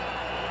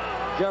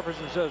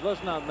Jefferson says,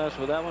 let's not mess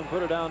with that one.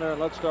 Put it down there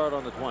and let's start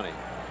on the 20.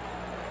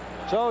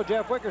 So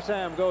Jeff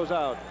Wickersham goes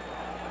out.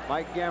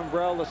 Mike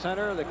Gambrell, the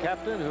center, the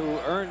captain, who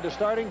earned the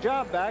starting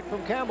job back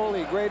from Campbell.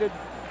 He graded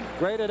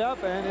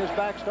up and is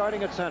back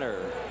starting at center.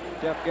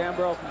 Jeff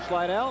Gambrell from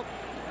Slidell.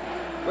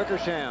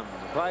 Wickersham,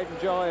 the pride and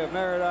joy of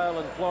Merritt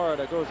Island,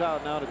 Florida, goes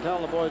out now to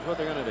tell the boys what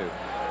they're going to do.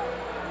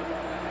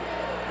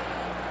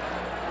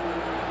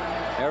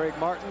 Eric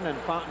Martin and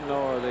Fontenot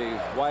are the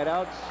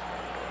wideouts.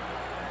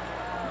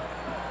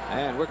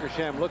 And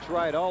Wickersham looks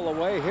right all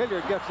the way.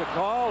 Hilliard gets a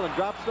call and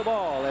drops the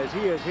ball as he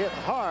is hit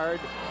hard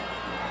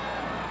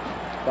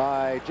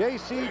by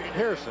J.C.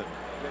 Pearson.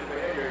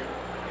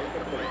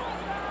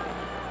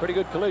 Pretty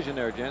good collision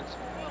there, gents.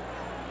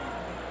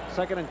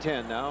 2nd and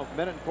 10 now.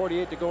 Minute and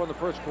 48 to go in the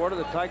first quarter.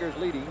 The Tigers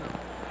leading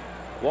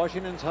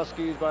Washington's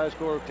Huskies by a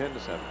score of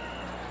 10-7.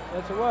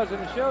 Yes, it was,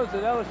 and it shows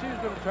that LSU is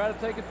going to try to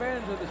take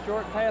advantage of the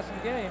short passing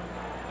game.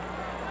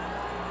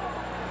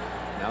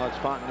 Now it's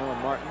Fontenot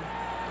and Martin,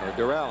 or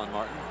Durrell and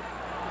Martin.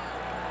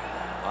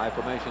 High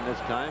formation this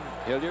time.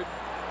 Hilliard.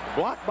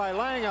 Blocked by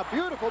Lang. A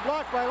beautiful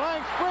block by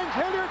Lang. Springs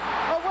Hilliard.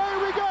 Away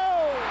we go.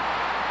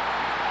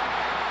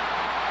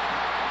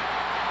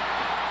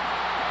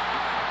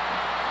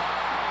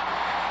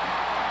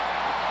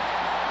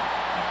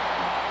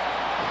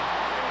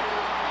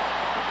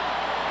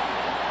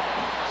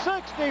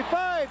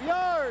 "65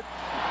 yards.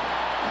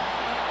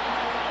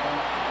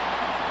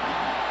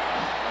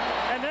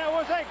 And that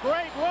was a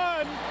great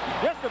run.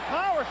 Just a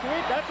power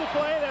sweep. That's a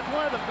play. That's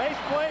one of the base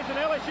plays in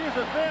LSU's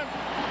offense.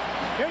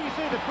 Here you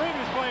see the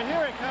previous play.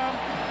 Here it comes.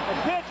 A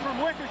pitch from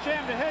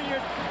Wickersham to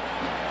Hilliard.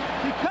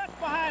 He cuts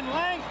behind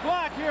Lang's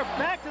block here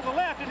back to the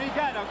left, and he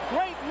got a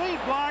great lead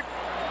block.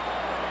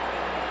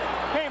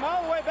 Came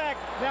all the way back.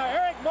 Now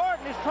Eric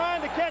Martin is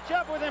trying to catch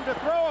up with him to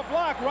throw a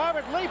block.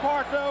 Robert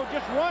Leaphart, though,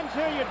 just runs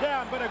Hilliard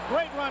down, but a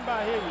great run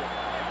by Hilliard.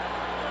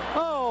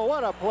 Oh,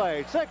 what a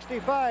play.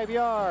 65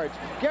 yards.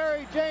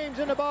 Gary James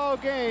in the ball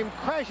game.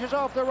 Crashes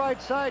off the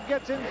right side,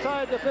 gets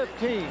inside the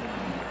 15.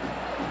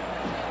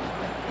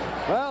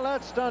 Well,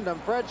 that stunned him.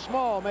 Fred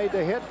Small made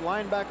the hit.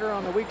 Linebacker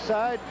on the weak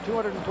side.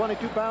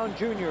 222-pound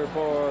junior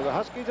for the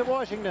Huskies of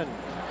Washington.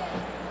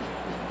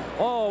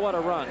 Oh, what a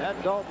run.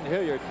 That Dalton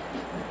Hilliard.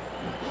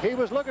 He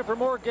was looking for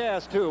more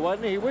gas, too,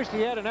 wasn't he? He wished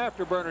he had an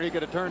afterburner he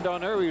could have turned on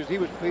there. He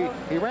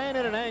ran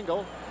at an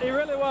angle. He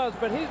really was,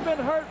 but he's been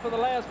hurt for the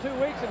last 2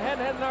 weeks and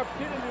hadn't had an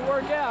opportunity to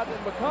work out,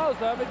 and because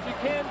of it, you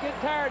can get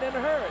tired in a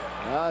hurry.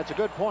 That's a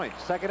good point.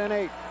 2nd and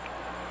 8.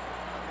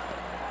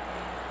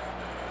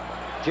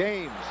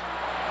 James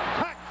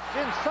cuts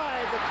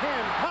inside the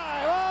 10.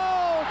 High,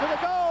 oh, to the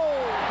goal.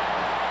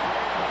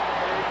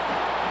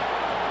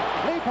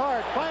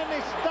 Leaphart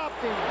finally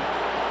stopped him.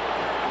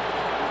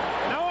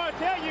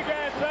 Tell you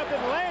guys something.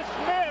 Lance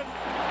Smith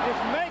is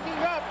making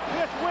up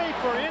this week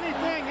for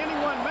anything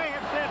anyone may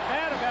have said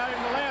bad about him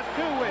in the last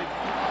 2 weeks.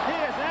 He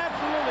is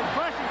absolutely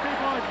crushing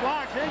people on his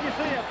blocks. Here you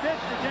see a pitch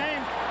to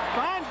James,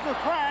 finds the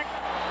crack,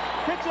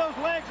 picks those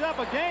legs up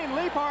again.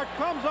 Leaphart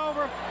comes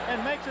over and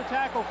makes a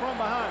tackle from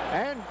behind.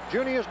 And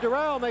Junius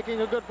Durrell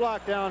making a good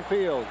block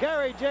downfield.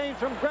 Gary James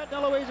from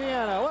Gretna,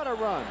 Louisiana. What a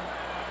run.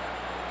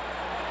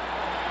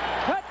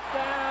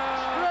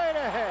 Touchdown. Straight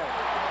ahead.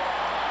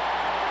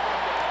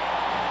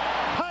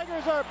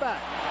 Are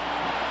back.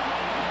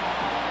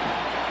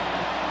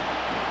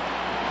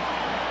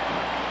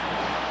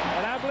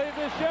 And I believe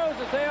this shows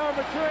that they are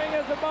maturing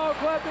as a ball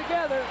club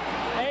together.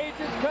 Age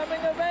is coming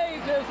of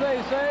age, as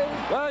they say.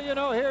 Well, you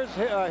know, here's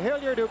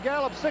Hilliard, who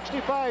gallops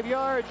 65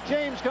 yards.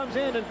 James comes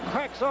in and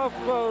cracks off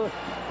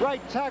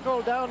right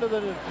tackle down to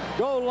the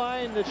goal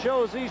line. That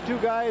shows these two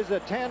guys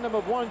a tandem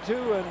of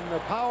 1-2, and the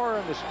power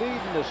and the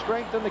speed and the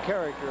strength and the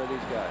character of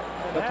these guys.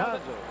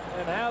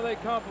 And how they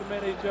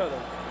complement each other.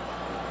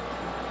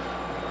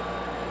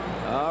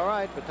 All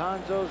right,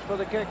 Batanzo's for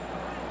the kick.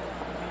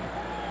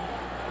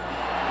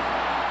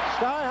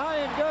 Sky high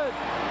and good.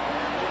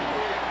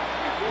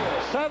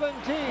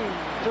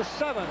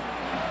 17-7.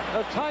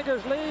 The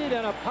Tigers lead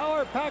in a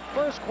power-packed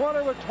first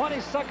quarter with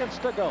 20 seconds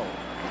to go.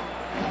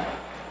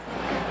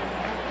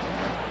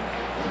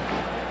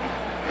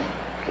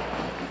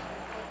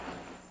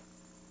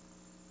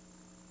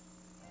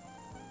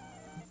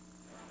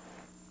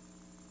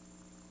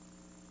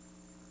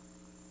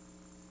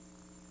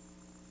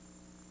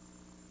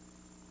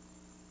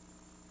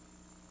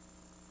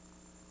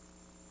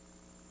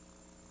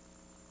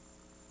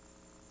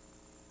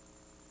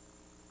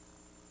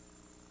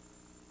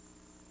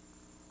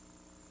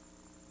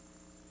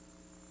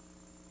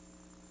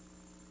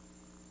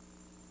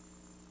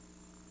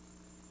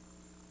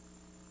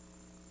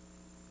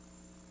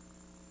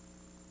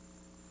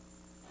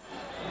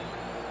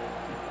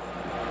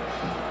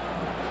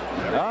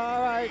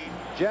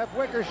 Jeff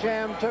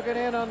Wickersham took it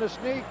in on the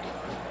sneak.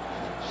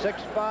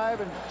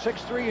 6'5" and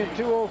 6'3" and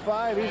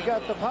 205. He's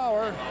got the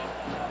power.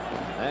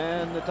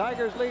 And the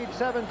Tigers lead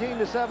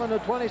 17-7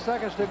 with 20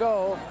 seconds to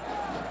go.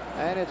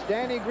 And it's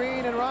Danny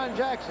Green and Ron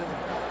Jackson.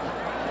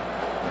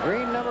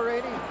 Green number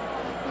 80.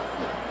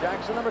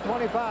 Jackson number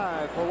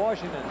 25 for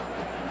Washington.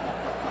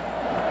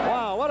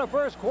 Wow, what a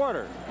first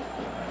quarter.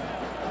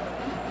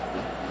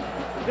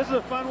 This is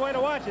a fun way to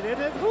watch it, isn't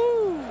it?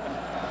 Woo!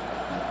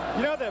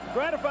 You know, the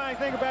gratifying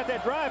thing about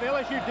that drive,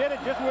 LSU did it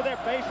just with their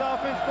base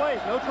offense plays,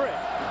 no tricks.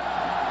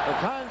 The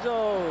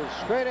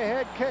Conzo straight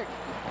ahead kick.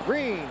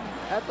 Green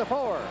at the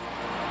 4.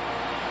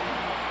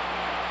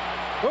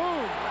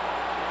 Boom!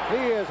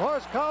 He is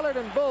horse-collared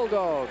and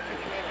bulldog.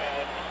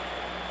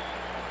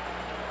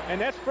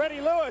 And that's Freddie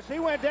Lewis. He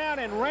went down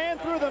and ran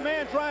through the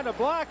man trying to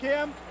block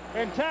him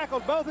and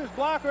tackled both his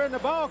blocker and the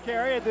ball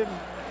carrier, then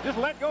just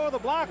let go of the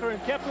blocker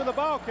and kept with the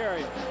ball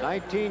carrier.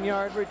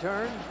 19-yard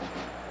return.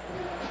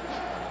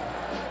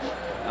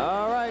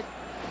 All right.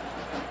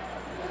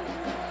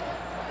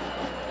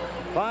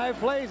 5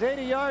 plays,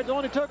 80 yards.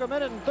 Only took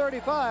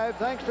 1:35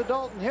 thanks to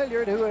Dalton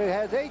Hilliard, who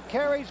has 8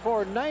 carries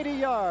for 90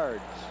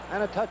 yards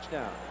and a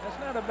touchdown. That's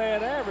not a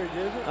bad average,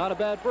 is it? Not a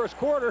bad first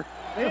quarter.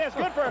 He has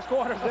good first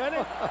quarters, doesn't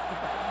he?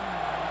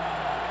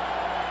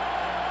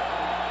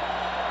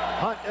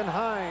 Hunt and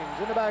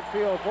Hines in the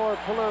backfield for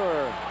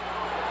Pelure.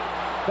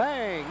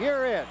 Bang,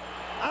 you're it.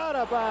 Out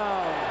of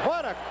bounds.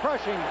 What a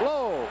crushing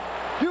blow.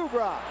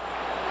 Dubrock.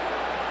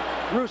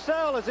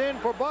 Roussel is in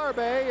for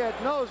Barbay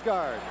at nose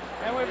guard.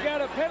 And we've got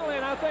a penalty,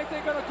 and I think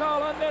they're going to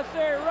call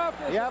unnecessary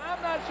roughness. Yep.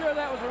 I'm not sure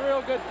that was a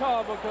real good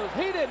call because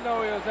he didn't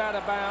know he was out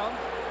of bounds.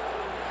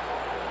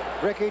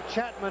 Ricky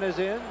Chapman is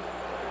in.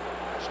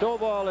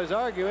 Stovall is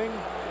arguing,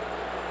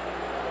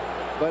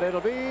 but it'll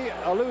be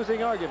a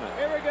losing argument.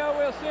 Here we go.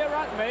 We'll see it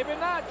right. Maybe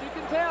not. You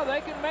can tell. They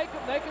can make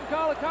them. They can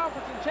call a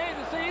conference and change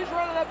it. See, he's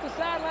running up the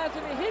sidelines,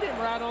 and he hit him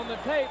right on the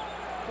tape.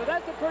 So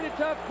that's a pretty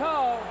tough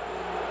call.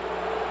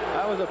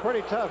 That was a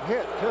pretty tough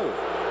hit, too.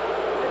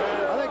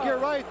 I think you're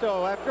right,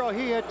 though. After all,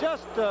 he had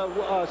just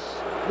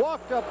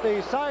walked up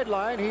the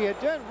sideline. He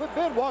had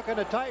been walking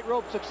a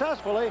tightrope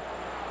successfully.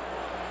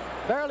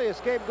 Barely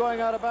escaped going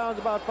out of bounds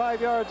about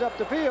 5 yards up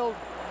the field.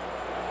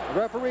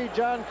 Referee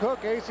John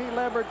Cook, A.C.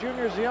 Lambert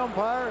Jr. is the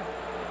umpire.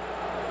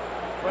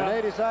 Well, and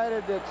they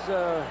decided it's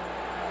a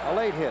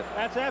late hit.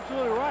 That's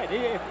absolutely right.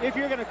 If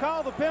you're going to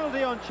call the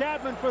penalty on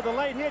Chapman for the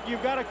late hit,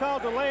 you've got to call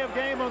delay of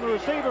game on the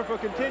receiver for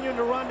continuing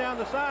to run down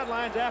the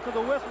sidelines after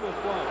the whistle is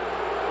blown.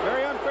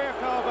 Very unfair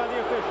call by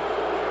the official.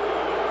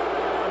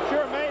 I'm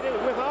sure made it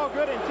with all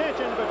good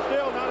intention, but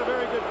still not a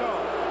very good call.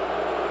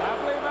 I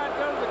believe I'd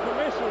go to the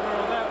commissioner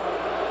on that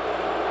one.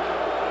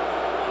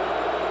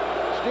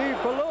 Steve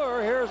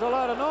Pelure hears a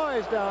lot of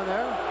noise down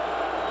there.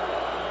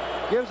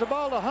 Gives the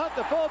ball to Hunt,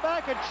 the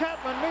fullback, and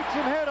Chapman meets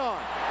him head on.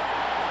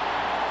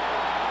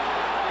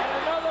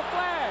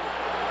 Flag.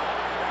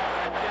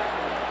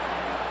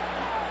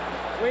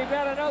 We've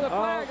got another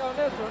flag on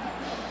this one.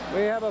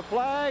 We have a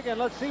flag, and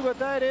let's see what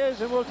that is,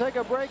 and we'll take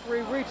a break.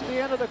 We've reached the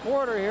end of the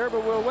quarter here,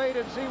 but we'll wait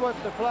and see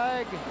what the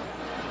flag.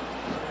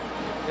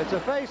 It's a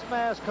face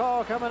mask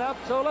call coming up,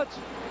 so let's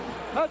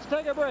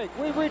take a break.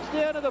 We've reached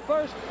the end of the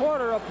first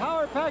quarter. A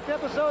power-packed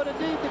episode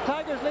indeed. The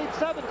Tigers lead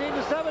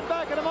 17-7.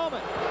 Back in a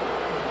moment.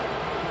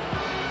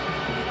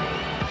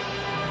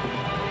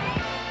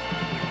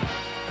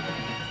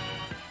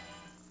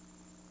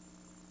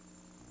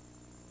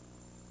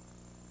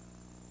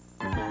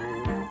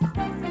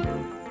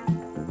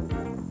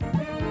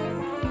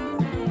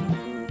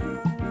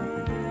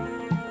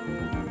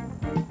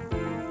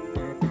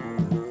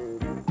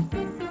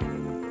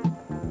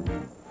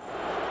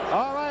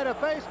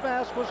 Face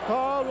mask was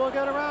called. We'll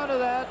get around to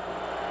that.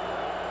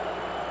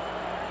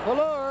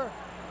 Pelure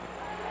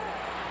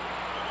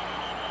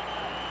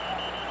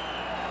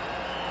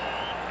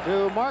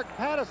to Mark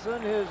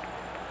Pattison, his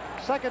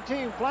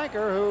second-team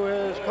flanker, who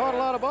has caught a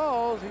lot of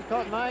balls. He's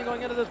caught 9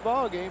 going into this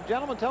ball game.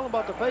 Gentlemen, tell them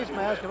about the face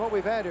mask and what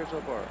we've had here so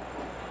far.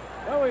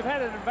 Well, we've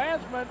had an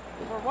advancement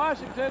for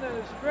Washington, and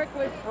it's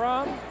strictly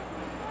from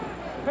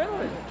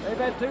penalties. They've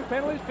had 2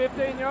 penalties,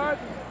 15 yards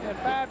and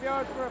 5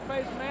 yards for a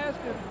face mask,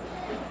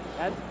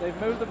 and they've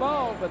moved the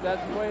ball, but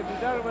that's the way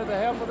they've done it with the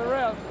help of the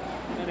refs.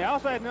 And they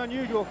also had an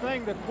unusual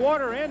thing. The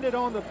quarter ended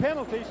on the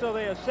penalty, so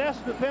they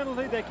assessed the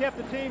penalty. They kept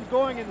the teams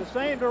going in the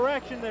same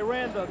direction. They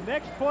ran the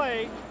next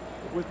play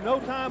with no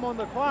time on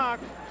the clock.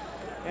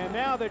 And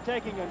now they're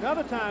taking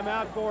another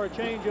timeout for a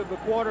change of the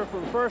quarter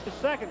from first to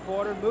second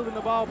quarter, moving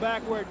the ball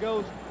back where it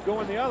goes,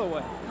 going the other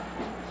way.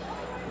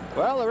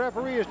 Well, the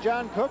referee is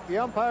John Cook. The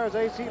umpire is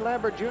A.C.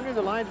 Lambert Jr.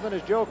 The linesman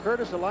is Joe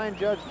Curtis. The line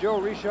judge, Joe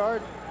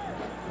Richard.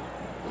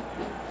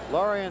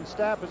 Lorian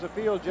Stapp is a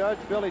field judge.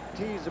 Billy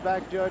T is the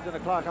back judge, and the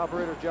clock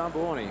operator, John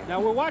Buoni. Now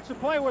we'll watch the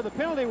play where the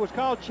penalty was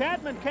called.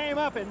 Chapman came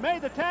up and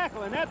made the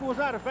tackle, and that was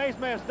not a face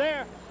mask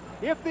there.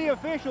 If the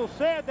official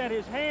said that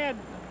his hand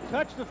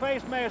touched the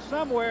face mask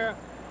somewhere,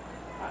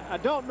 I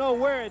don't know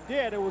where it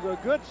did. It was a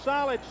good,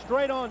 solid,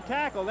 straight-on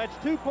tackle. That's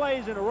 2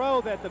 plays in a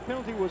row that the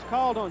penalty was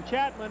called on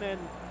Chapman, and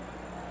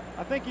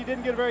I think he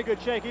didn't get a very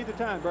good shake either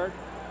time, Bert.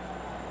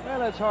 Well,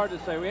 that's hard to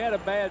say. We had a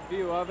bad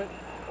view of it.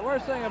 The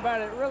worst thing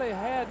about it really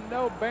had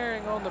no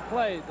bearing on the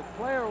play. The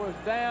player was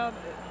down.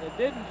 It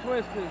didn't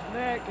twist his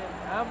neck,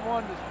 and I'm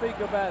one to speak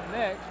about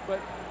necks, but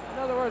in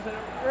other words, it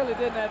really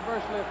didn't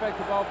adversely affect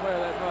the ball player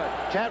that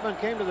much. Chapman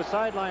came to the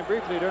sideline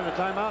briefly during the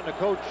timeout, and the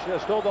coach,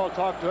 Stovall,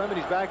 talked to him, and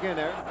he's back in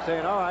there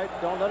saying, all right,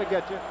 don't let it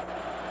get you.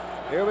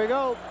 Here we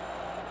go.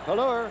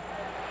 Allure.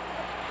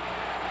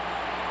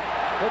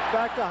 Pitch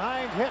back to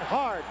Hines, hit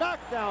hard,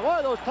 knocked down.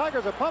 Boy, those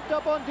Tigers are pumped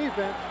up on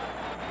defense.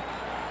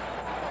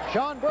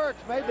 Sean Burks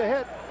made the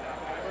hit.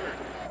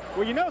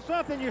 Well, you know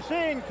something you're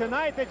seeing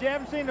tonight that you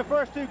haven't seen the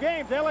first 2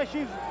 games.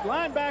 LSU's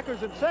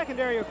linebackers and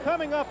secondary are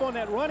coming up on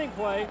that running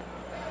play.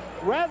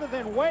 Rather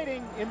than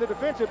waiting in the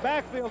defensive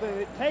backfield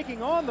and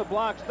taking on the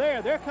blocks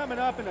there, they're coming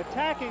up and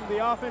attacking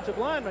the offensive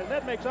lineman.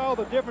 That makes all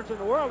the difference in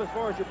the world as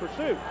far as your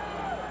pursuit.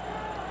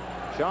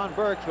 Sean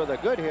Burks with a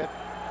good hit.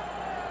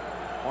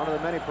 One of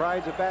the many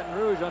prides of Baton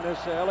Rouge on this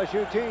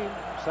LSU team.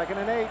 2nd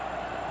and 8.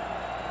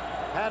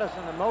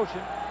 Patterson in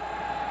motion.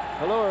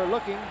 Allure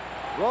looking,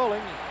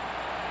 rolling.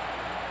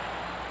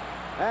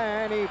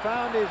 And he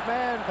found his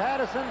man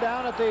Patterson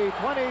down at the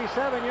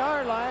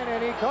 27-yard line,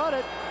 and he caught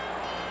it.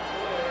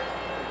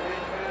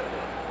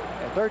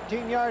 A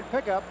 13-yard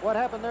pickup. What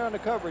happened there on the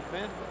coverage,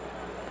 man?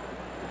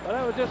 Well,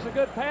 that was just a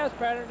good pass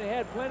pattern. He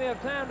had plenty of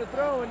time to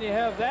throw. When you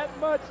have that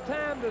much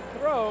time to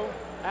throw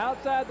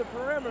outside the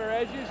perimeter,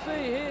 as you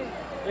see,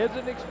 he is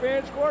an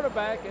experienced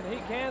quarterback, and he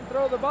can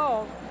throw the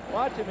ball.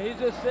 Watch him. He's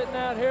just sitting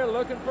out here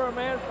looking for a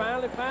man,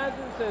 finally finds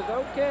him and says,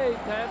 okay,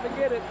 time to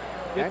get it.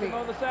 Gets him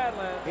on the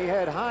sideline. He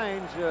had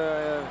Hines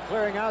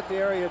clearing out the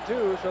area,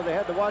 too, so they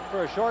had to watch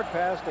for a short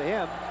pass to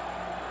him.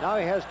 Now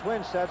he has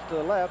twin sets to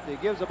the left. He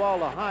gives the ball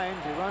to Hines.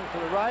 He runs to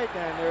the right,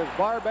 and there's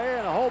Barbay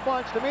and a whole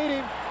bunch to meet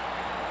him.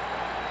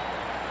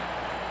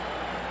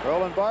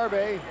 Roland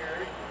Barbay,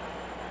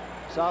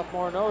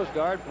 sophomore nose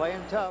guard,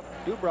 playing tough.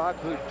 Dubrock,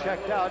 who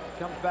checked out,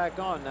 comes back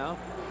on now.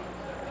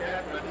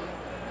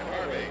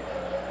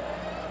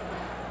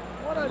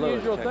 One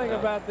unusual thing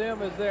about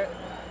them is that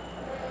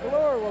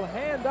Allure will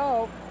hand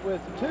off with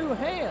 2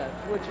 hands,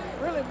 which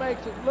really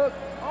makes it look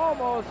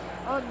almost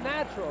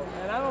unnatural.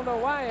 And I don't know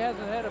why he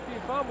hasn't had a few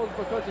fumbles,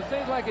 because it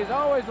seems like he's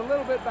always a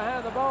little bit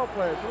behind the ball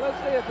player. So let's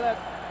see if that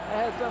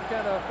has some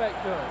kind of effect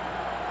to him.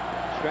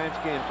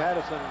 Stransky and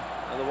Patterson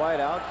are the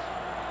wideouts.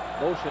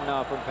 Motion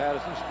now from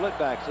Patterson. Split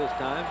backs this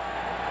time.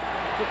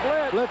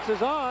 The blitz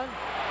is on.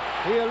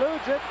 He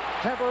eludes it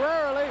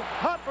temporarily.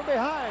 Caught from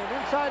behind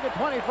inside the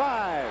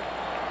 25.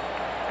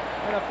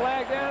 And a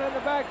flag down in the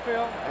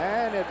backfield.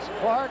 And it's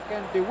Clark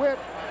and DeWitt.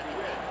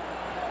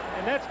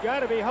 And that's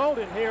got to be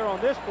holding here on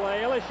this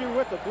play. LSU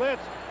with the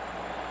blitz.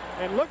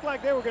 And looked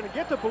like they were going to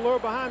get to Allure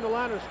behind the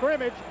line of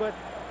scrimmage, but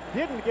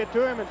didn't get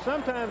to him. And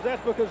sometimes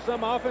that's because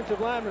some offensive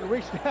lineman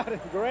reached out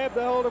and grabbed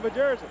the hold of a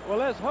jersey. Well,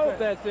 let's hope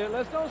that's it.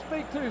 Let's don't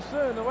speak too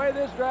soon. The way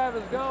this drive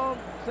has gone,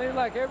 seems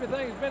like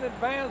everything's been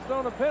advanced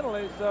on a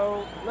penalty.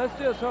 So let's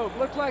just hope.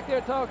 Looks like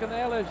they're talking to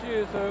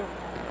LSU. So.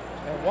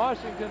 And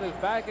Washington is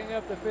backing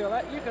up the field.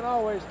 You can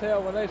always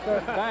tell when they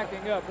start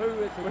backing up who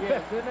it's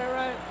against, isn't that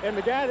right? And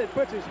the guy that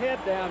puts his head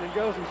down and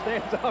goes and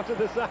stands off to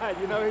the side,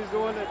 you know he's the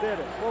one that did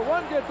it. Well,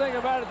 one good thing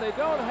about it, they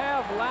don't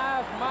have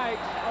live mics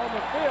on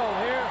the field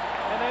here,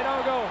 and they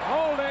don't go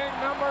holding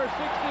number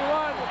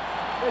 61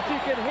 that you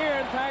can hear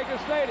in Tiger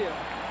Stadium.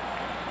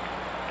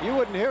 You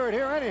wouldn't hear it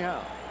here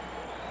anyhow.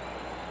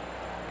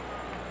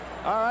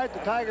 All right, the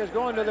Tigers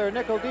going to their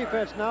nickel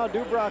defense now.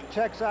 Dubrock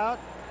checks out,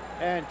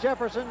 and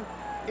Jefferson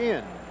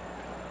in.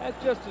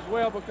 That's just as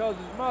well, because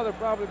his mother,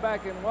 probably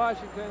back in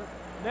Washington,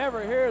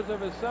 never hears of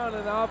his son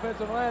in the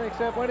offensive line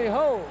except when he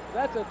holds.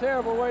 That's a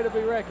terrible way to be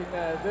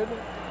recognized, isn't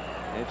it?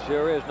 It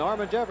sure is.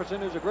 Norman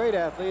Jefferson, who's a great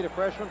athlete, a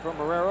freshman from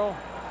Marrero,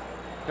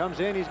 comes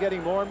in. He's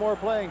getting more and more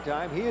playing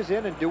time. He is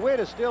in, and DeWitt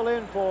is still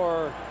in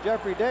for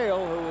Jeffrey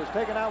Dale, who was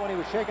taken out when he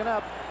was shaken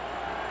up.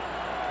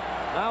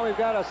 Now we've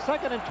got a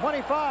 2nd and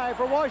 25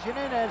 for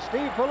Washington, and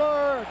Steve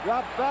Allure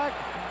drops back.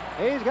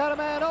 He's got a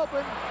man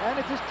open, and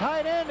it's his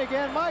tight end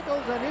again,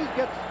 Michaels, and he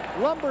gets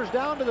lumbers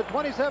down to the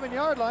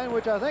 27-yard line,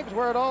 which I think is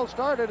where it all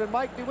started, and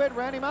Mike DeWitt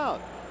ran him out.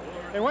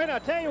 And Wayne, I'll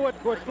tell you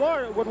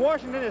what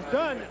Washington has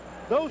done.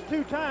 those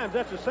 2 times,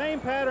 that's the same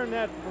pattern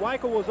that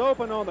Weichel was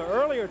open on the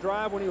earlier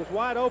drive when he was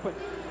wide open.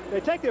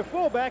 They take their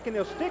fullback and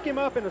they'll stick him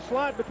up in a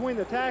slot between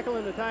the tackle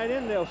and the tight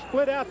end. They'll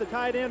split out the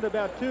tight end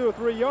about 2 or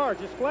 3 yards,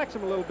 just flex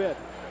him a little bit.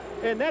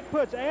 And that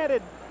puts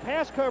added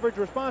pass coverage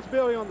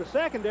responsibility on the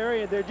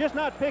secondary, and they're just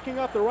not picking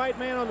up the right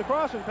man on the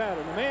crossing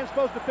pattern. The man's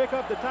supposed to pick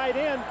up the tight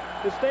end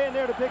is staying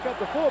there to pick up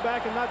the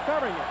fullback and not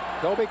covering it.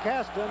 Toby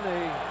Caston,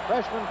 the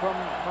freshman from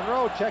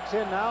Monroe, checks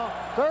in now.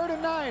 3rd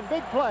and 9,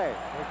 big play.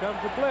 Here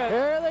comes the blitz.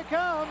 Here they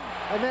come,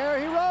 and there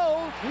he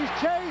rolls. He's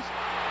chased.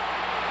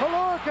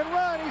 Pelluer can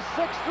run. He's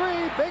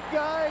 6'3", big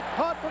guy,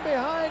 caught from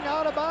behind,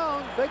 out of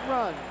bounds, big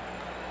run.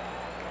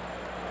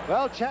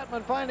 Well,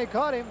 Chapman finally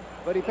caught him,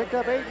 but he picked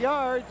up 8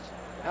 yards.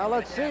 Now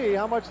let's see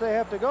how much they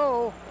have to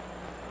go.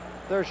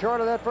 They're short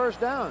of that first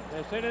down.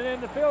 They're sending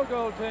in the field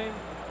goal team.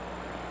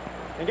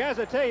 And guys,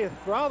 I tell you,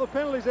 for all the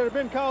penalties that have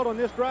been called on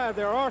this drive,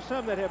 there are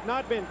some that have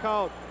not been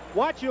called.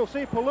 Watch, you'll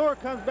see Pelluer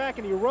comes back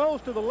and he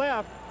rolls to the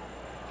left.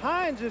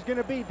 Hines is going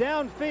to be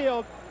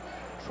downfield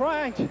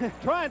trying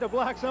to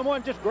block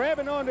someone, just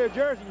grabbing onto a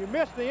jersey. You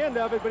missed the end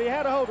of it, but he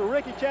had a hold of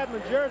Ricky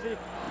Chapman's jersey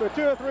for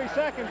 2 or 3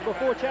 seconds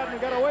before Chapman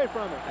got away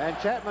from it. And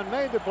Chapman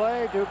made the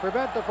play to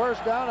prevent the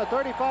first down. A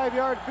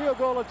 35-yard field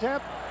goal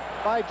attempt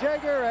by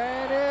Jaeger,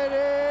 and it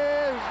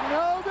is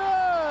no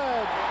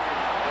good.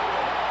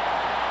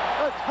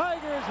 The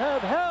Tigers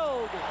have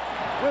held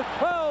with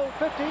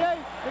 12:58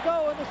 to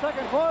go in the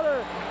second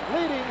quarter,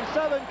 leading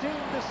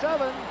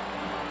 17-7.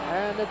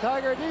 And the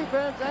Tiger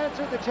defense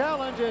answered the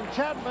challenge, and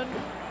Chapman,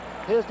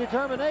 his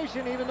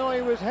determination, even though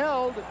he was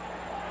held,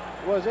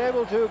 was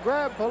able to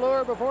grab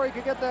Pelluer before he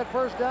could get that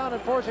first down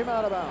and force him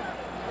out of bounds.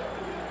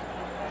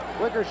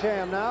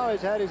 Wickersham now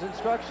has had his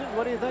instructions.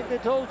 What do you think they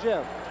told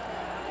Jeff?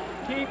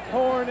 Keep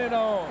pouring it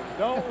on.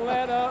 Don't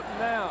let up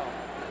now.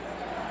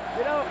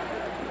 You know,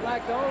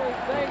 like the only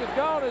thing that's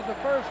gone is the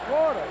first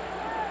quarter.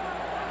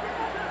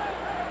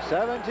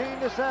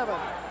 17-7.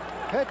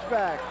 Pitch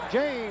back.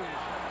 James.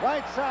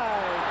 Right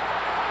side,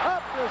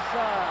 up the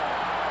side.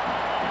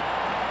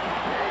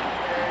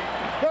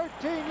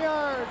 13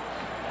 yards.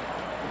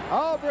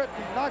 Albritton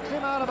knocks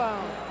him out of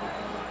bounds.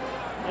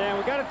 And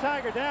we got a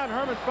Tiger down.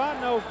 Herman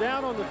Fontenot's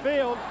down on the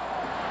field.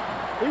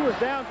 He was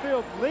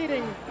downfield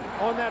leading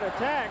on that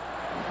attack.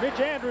 Mitch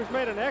Andrews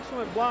made an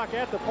excellent block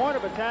at the point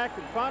of attack,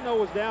 and Fontenot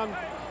was down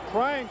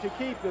trying to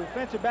keep the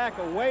defensive back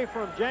away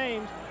from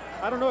James.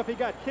 I don't know if he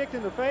got kicked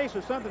in the face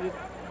or something.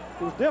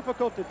 It was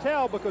difficult to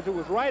tell because it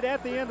was right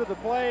at the end of the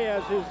play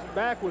as his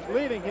back was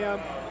leaving him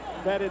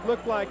that it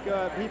looked like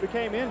he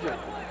became injured.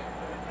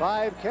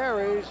 5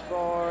 carries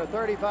for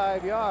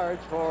 35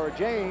 yards for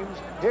James.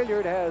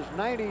 Hilliard has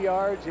 90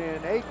 yards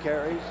in 8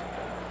 carries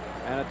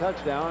and a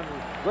touchdown.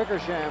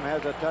 Wickersham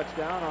has a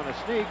touchdown on a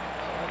sneak.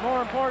 And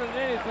more important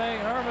than anything,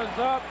 Herman's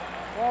up,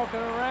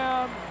 walking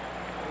around.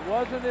 It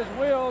wasn't his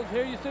wheels.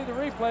 Here you see the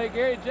replay.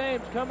 Gary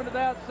James coming to the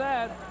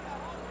outside.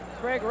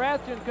 Craig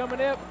Rathjen coming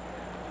up,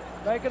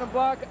 making a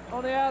block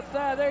on the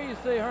outside. There you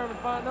see Herman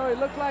Fontenot. He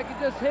looked like he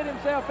just hit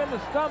himself in the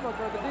stomach,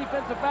 or the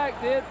defensive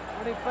back did,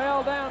 when he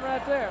fell down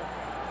right there.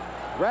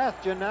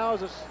 Rathjen now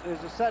is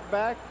a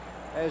setback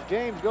as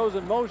James goes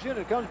in motion.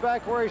 It comes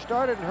back where he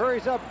started and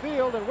hurries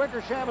upfield, and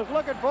Wickersham is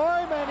looking for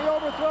him, and he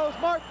overthrows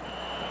Martin.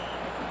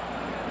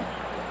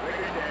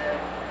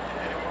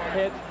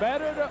 It's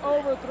better to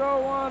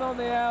overthrow one on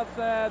the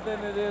outside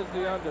than it is to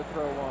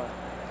underthrow one.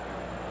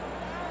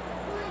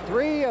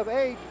 3 of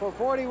 8 for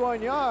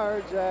 41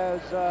 yards,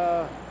 as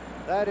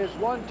that is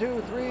 1,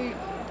 2, 3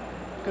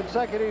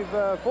 consecutive,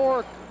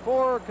 four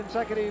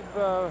consecutive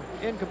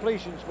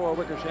incompletions for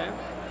Wickersham.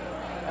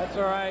 That's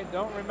all right.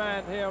 Don't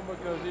remind him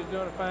because he's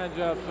doing a fine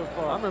job so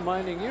far. I'm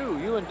reminding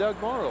you and Doug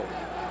Morrow.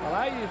 Well,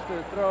 I used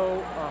to throw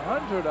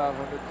 100 of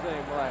them, it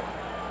seemed like.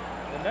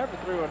 I never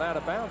threw an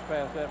out-of-bounds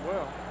pass that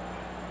well.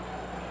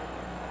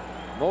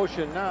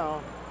 Motion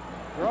now.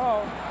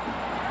 Draw.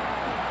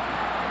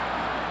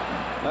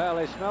 Well,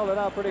 they smelled it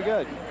out pretty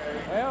good.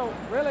 Well,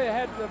 really,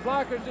 had the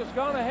blockers just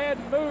gone ahead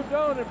and moved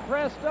on and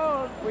pressed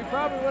on, we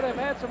probably would have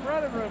had some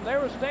running room. They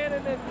were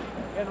standing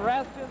in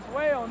Rathjen's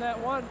way on that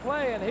one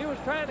play, and he was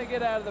trying to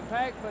get out of the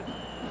pack, but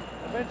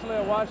eventually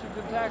a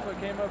Washington tackler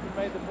came up and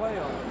made the play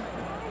on him.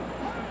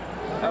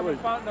 That was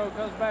Fontenot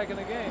comes back in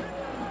the game.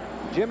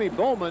 Jimmy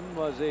Bowman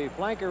was a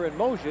flanker in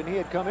motion. He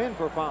had come in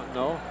for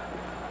Fontenot.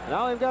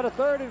 Now they've got a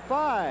 3rd and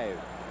 5.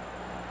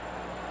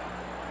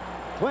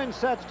 Twin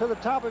sets to the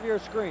top of your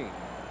screen.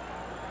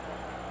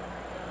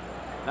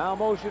 Now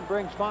motion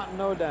brings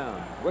Fontenot down.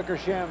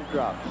 Wickersham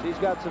drops. He's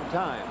got some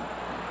time.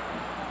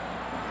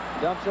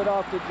 Dumps it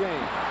off to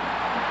James.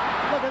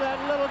 Look at that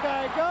little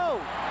guy go.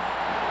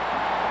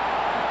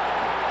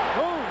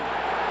 Boom.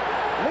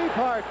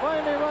 Leapart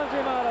finally runs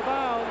him out of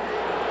bounds.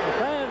 The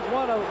fans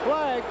want a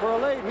flag for a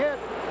late hit.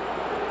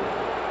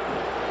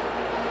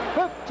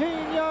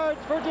 15 yards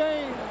for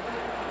James.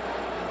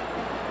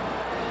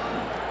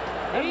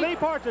 And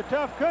Leapart's a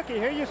tough cookie.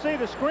 Here you see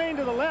the screen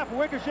to the left.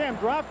 Wickersham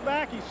drops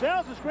back. He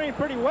sells the screen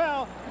pretty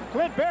well.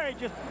 Clint Berry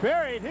just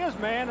buried his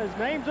man. His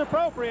name's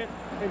appropriate.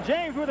 And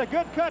James with a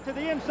good cut to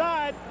the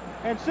inside.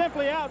 and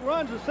simply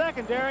outruns the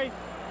secondary.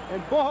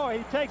 And boy,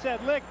 he takes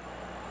that lick,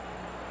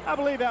 I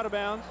believe, out of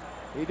bounds.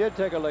 He did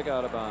take a lick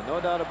out of bounds, no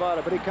doubt about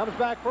it, but he comes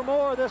back for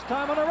more, this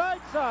time on the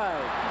right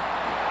side.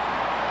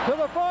 To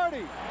the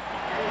 40.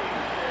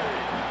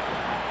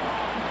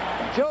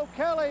 Joe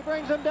Kelly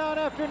brings him down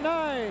after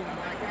 9.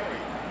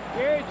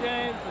 Gary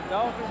James and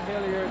Dalton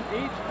Hilliard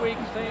each week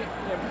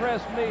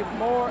impress me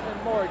more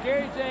and more.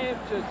 Gary James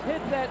just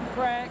hit that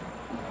crack,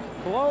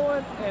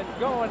 blowing and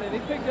going, and he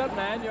picked up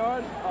 9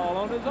 yards all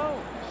on his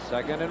own.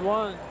 2nd and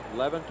 1.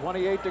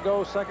 11:28 to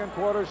go, second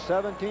quarter,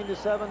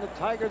 17-7. The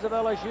Tigers of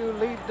LSU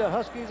lead the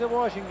Huskies of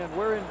Washington.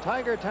 We're in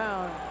Tiger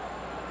Town.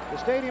 The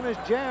stadium is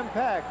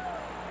jam-packed.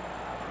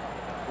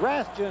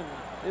 Rastjen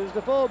is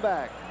the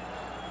fullback.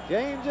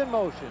 James in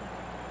motion.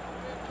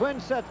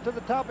 Twin sets to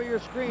the top of your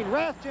screen.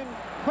 Rastjen,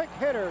 quick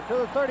hitter to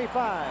the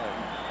 35.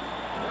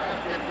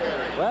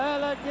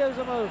 Well, that gives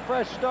them a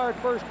fresh start,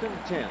 1st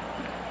and 10.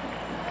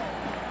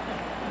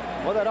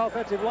 Well, that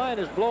offensive line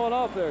is blowing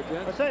off there,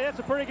 gents. I say that's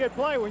a pretty good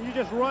play when you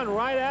just run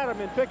right at them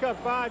and pick up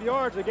 5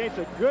 yards against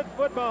a good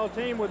football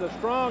team with a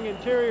strong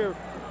interior,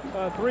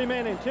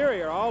 3-man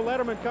interior. All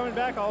lettermen coming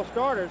back, all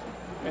starters.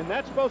 And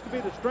that's supposed to be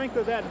the strength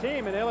of that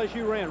team, and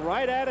LSU ran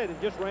right at it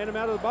and just ran them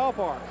out of the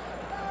ballpark.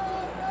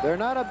 They're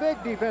not a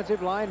big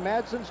defensive line.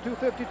 Madsen's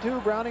 252,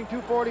 Browning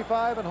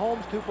 245, and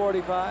Holmes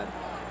 245.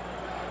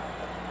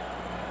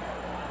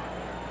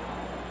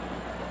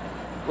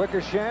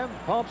 Wickersham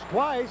pumps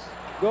twice.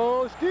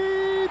 Goes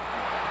deep.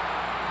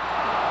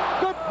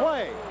 Good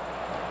play.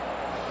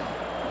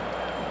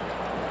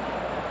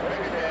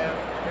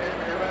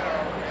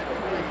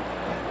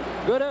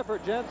 Good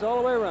effort, gents, all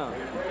the way around.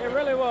 It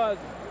really was.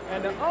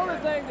 And the only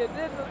thing that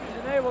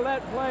didn't enable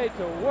that play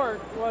to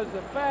work was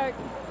the fact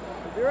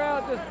that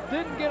Durrell just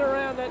didn't get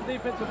around that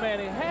defensive man.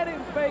 He had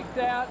him faked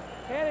out.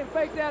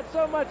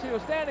 So much he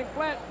was standing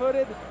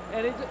flat-footed,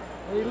 and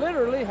he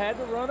literally had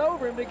to run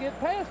over him to get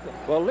past him.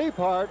 Well,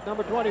 Leaphart,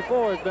 number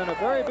 24, has been a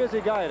very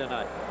busy guy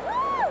tonight.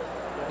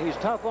 He's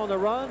tough on the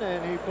run,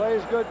 and he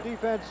plays good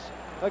defense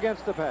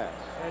against the pass.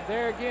 And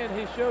there again,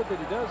 he showed that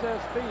he does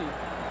have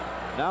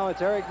speed. Now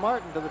it's Eric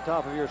Martin to the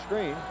top of your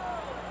screen.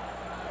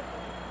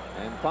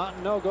 And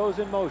Fontenot goes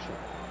in motion.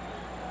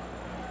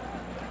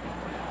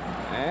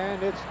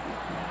 And it's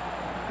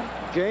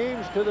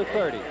James to the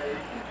 30.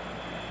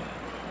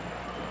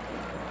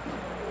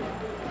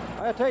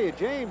 I tell you,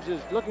 James is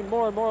looking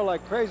more and more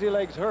like Crazy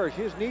Legs Hirsch.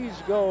 His knees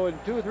go in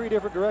 2 or 3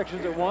 different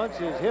directions at once.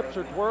 His hips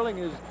are twirling.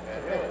 His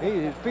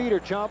feet are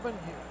chomping.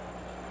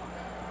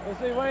 Well,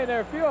 see, Wayne, there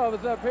are a few of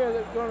us up here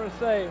that are going to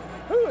say,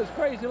 who is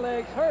Crazy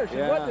Legs Hirsch,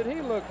 and what did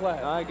he look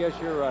like? I guess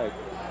you're right.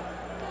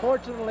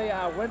 Fortunately,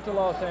 I went to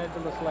Los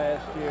Angeles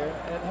last year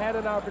and had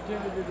an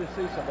opportunity to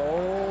see some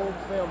old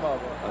film of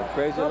him.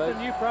 Crazy Legs?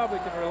 Something you probably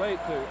can relate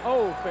to.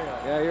 Old film.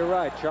 Yeah, you're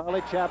right.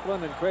 Charlie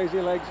Chaplin and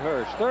Crazy Legs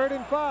Hirsch. 3rd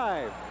and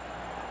 5.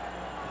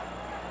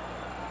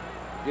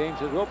 James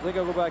says, well, think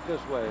I'll go back this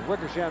way.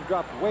 Wickersham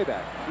dropped way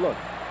back. Look.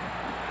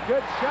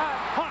 Good shot.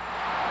 Hot.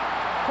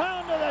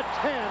 Down to the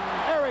 10.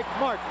 Eric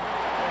Martin.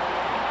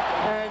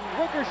 And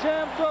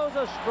Wickersham throws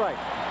a strike.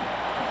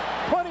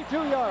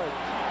 22 yards.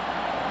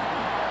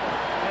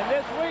 And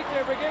this week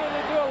they're beginning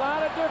to do a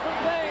lot of different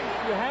things.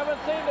 You haven't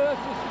seen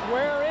us to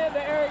swear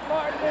into Eric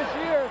Martin this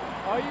year.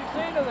 All you've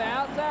seen are the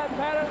outside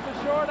patterns, the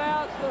short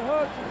outs, the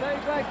hooks, and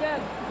things like that.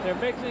 They're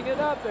mixing it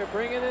up. They're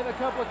bringing in a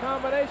couple of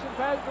combination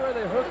patterns where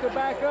they hook the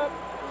back up,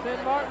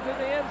 send Martin to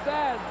the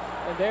inside.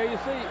 And there you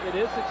see, it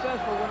is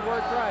successful when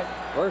worked right.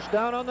 1st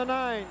down on the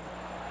 9.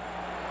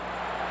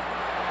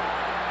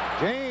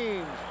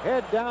 James,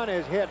 head down,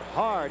 is hit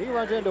hard. He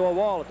runs into a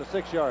wall at the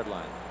 6-yard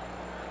line.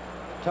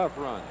 Tough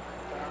run.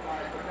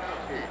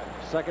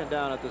 2nd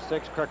down at the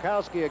 6.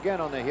 Krakowski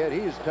again on the hit.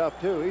 He's tough,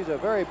 too. He's a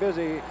very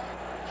busy,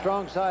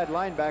 strong side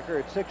linebacker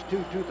at 6'2",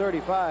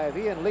 235.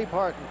 He and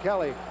Leaphart and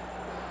Kelly,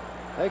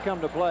 they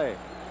come to play.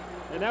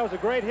 And that was a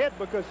great hit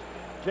because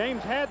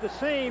James had the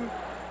seam,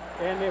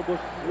 and it was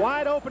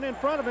wide open in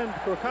front of him.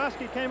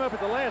 Krakowski came up at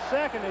the last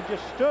second and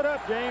just stood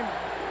up James,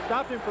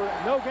 stopped him for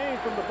no gain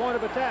from the point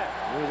of attack.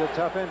 He's a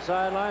tough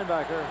inside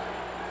linebacker.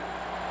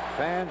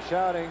 Fans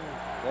shouting,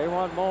 they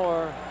want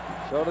more.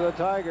 So do the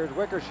Tigers.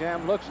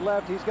 Wickersham looks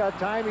left. He's got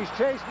time. He's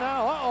chased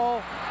now.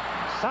 Uh-oh.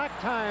 Sack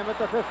time at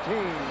the 15.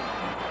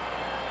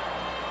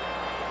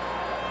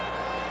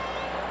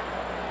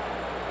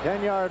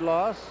 10-yard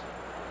loss.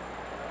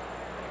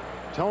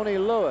 Tony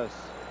Lewis,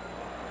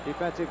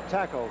 defensive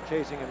tackle,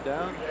 chasing him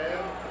down.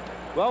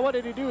 Well, what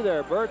did he do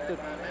there, Bert?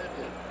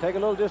 Take a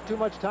little, just too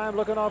much time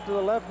looking off to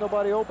the left,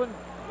 nobody open?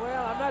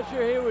 Well, I'm not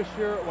sure he was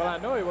sure. Well, I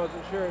know he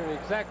wasn't sure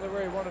exactly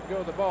where he wanted to go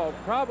with the ball,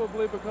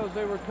 probably because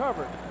they were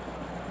covered.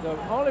 The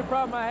only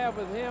problem I have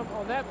with him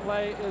on that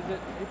play is that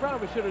he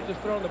probably should have just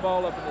thrown the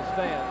ball up in the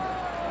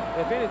stands.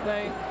 If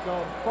anything,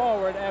 gone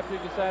forward after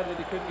he decided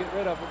he couldn't get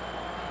rid of it.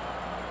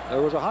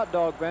 There was a hot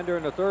dog vendor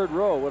in the 3rd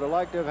row. Would have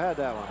liked to have had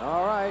that one.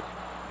 All right.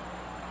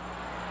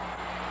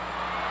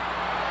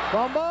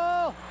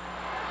 Fumble.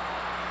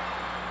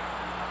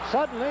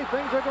 Suddenly,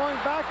 things are going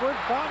backward.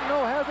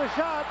 Fontenot has a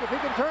shot if he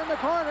can turn the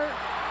corner.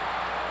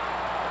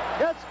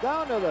 Gets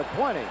down to the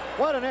 20.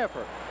 What an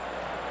effort.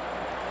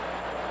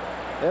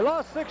 They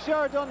lost 6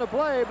 yards on the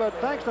play, but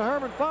thanks to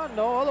Herman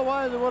Fontenot,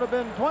 otherwise it would have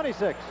been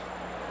 26.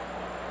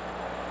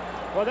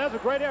 Well, that was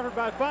a great effort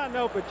by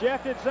Fontenot, but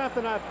Jeff did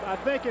something I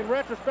think in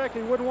retrospect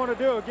he wouldn't want to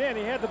do again.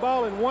 He had the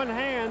ball in one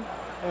hand,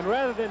 and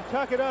rather than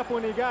tuck it up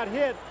when he got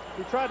hit,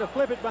 he tried to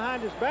flip it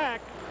behind his back.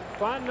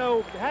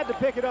 Fontenot had to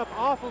pick it up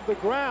off of the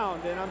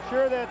ground, and I'm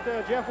sure that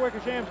Jeff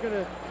Wickersham's going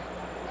to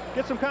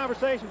get some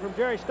conversation from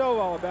Jerry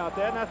Stovall about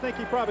that, and I think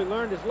he probably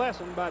learned his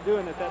lesson by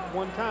doing it that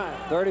one time.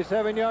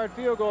 37-yard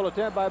field goal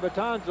attempt by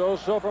Betanzos.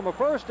 So from a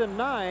 1st and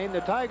 9,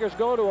 the Tigers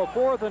go to a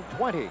 4th and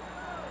 20.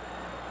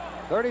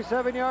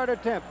 37-yard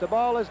attempt. The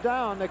ball is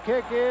down. The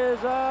kick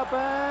is up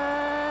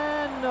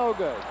and no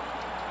good.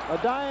 A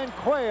dying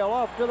Quayle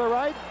off to the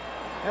right,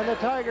 and the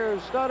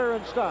Tigers stutter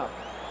and stop.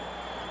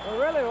 Well,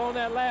 really, on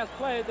that last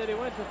play that he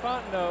went to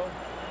Fontenot,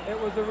 it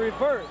was the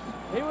reverse.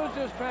 He was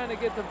just trying to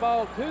get the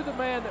ball to the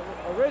man that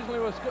originally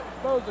was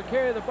supposed to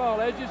carry the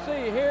ball. As you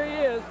see, here he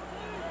is.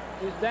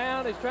 He's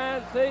down. He's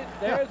trying to see.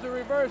 There's the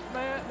reverse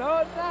man. No,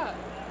 it's not.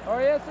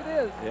 Or yes, it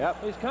is.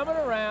 Yep. He's coming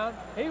around.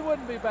 He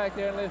wouldn't be back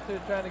there unless he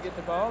was trying to get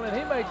the ball, and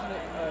he makes an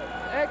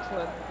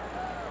excellent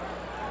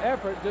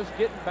effort just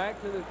getting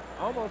back to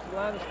almost the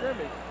line of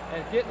scrimmage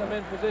and getting them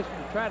in position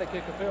to try to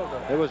kick a field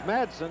goal. It was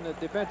Madsen at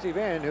defensive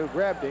end who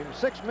grabbed him.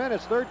 6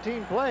 minutes,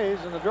 13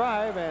 plays in the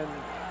drive, and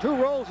 2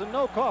 rolls and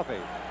no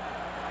coffee.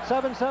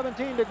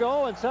 7:17 to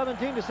go, and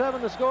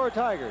 17-7 the score,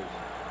 Tigers.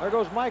 There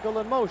goes Michael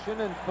in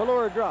motion, and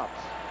Pallure drops.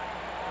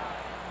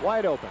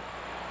 Wide open.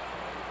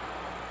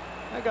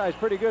 That guy's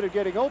pretty good at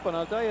getting open,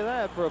 I'll tell you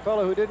that, for a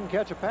fellow who didn't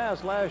catch a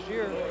pass last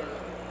year.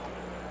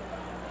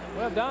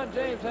 Well, Don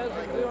James has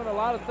been doing a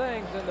lot of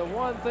things, and the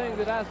one thing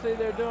that I see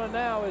they're doing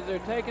now is they're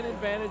taking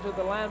advantage of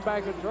the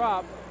linebacker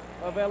drop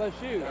of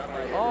LSU.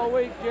 All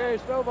week, Jerry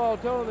Stovall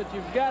told them that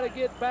you've got to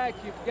get back,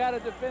 you've got to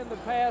defend the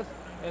pass,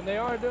 and they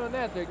aren't doing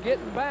that. They're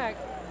getting back,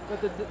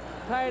 but the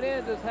tight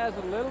end just has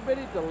a little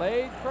bitty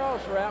delayed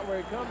cross route where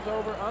he comes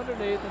over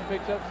underneath and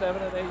picks up 7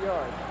 and 8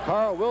 yards.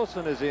 Carl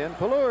Wilson is in.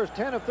 Pallure's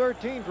 10 of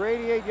 13 for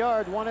 88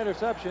 yards, 1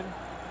 interception.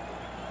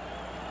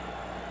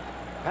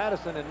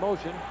 Patterson in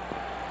motion.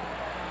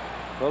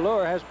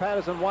 Pallure has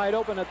Patterson wide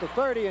open at the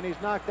 30, and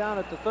he's knocked down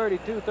at the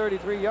 32,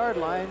 33-yard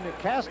line.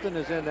 Caston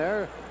is in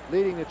there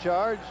leading the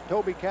charge.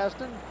 Toby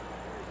Caston.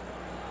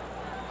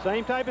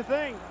 Same type of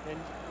thing. And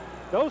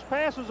those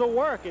passes will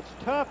work. It's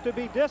tough to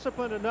be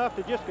disciplined enough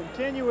to just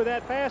continue with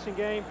that passing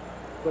game,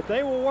 but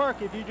they will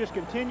work if you just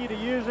continue to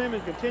use them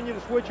and continue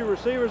to switch your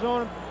receivers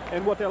on them.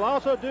 And what they'll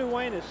also do,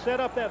 Wayne, is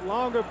set up that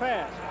longer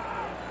pass.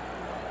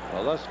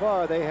 Well, thus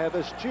far, they have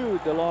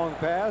eschewed the long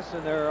pass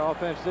in their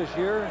offense this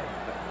year.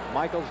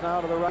 Michaels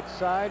now to the right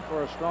side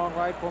for a strong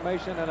right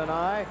formation and an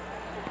eye.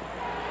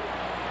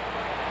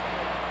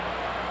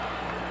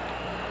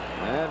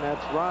 And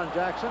that's Ron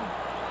Jackson.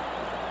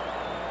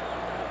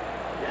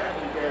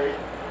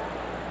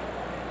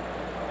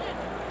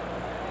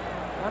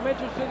 I'm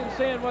interested in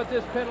seeing what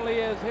this penalty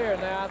is here.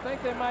 Now, I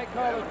think they might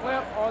call it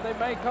clip, or they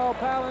may call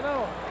piling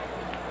on.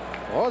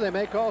 Or they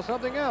may call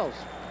something else.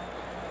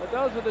 But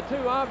those are the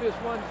 2 obvious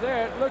ones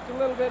there. It looked a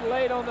little bit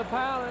late on the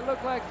pile, and it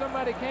looked like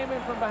somebody came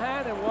in from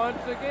behind, and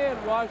once again,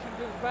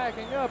 Washington's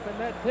backing up, and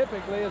that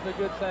typically is a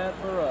good sign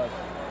for us.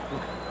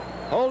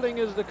 Holding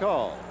is the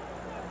call.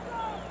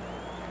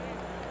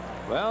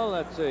 Well,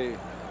 that's a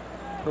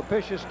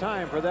propitious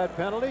time for that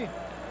penalty,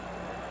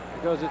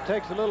 because it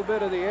takes a little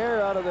bit of the air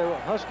out of the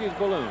Huskies'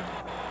 balloon.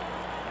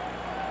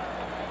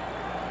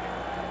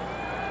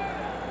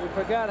 We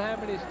forgot how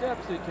many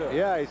steps he took.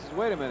 Yeah, he says,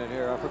 wait a minute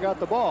here, I forgot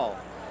the ball.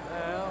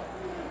 Now,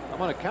 I'm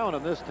going to count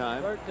him this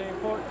time. 13,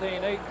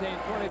 14, 18,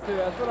 22.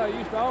 That's what I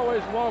used to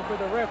always walk with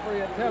the referee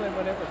and tell him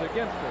when it was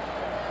against us.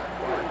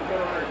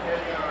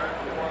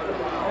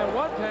 And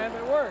one time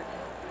it worked.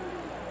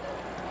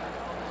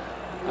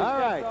 All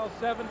right.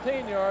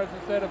 17 yards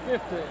instead of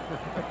 15.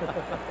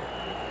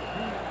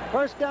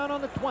 First down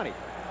on the 20.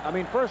 I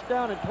mean, first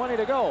down and 20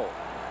 to go.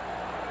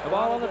 The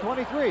ball on the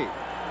 23.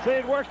 See,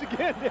 it worked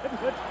again,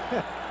 didn't it?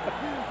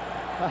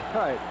 All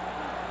right.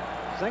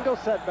 Single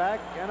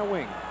setback and a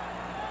wing.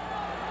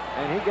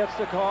 And he gets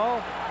the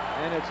call,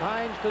 and it's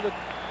Hines to the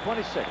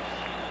 26.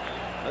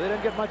 Now, they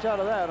didn't get much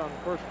out of that on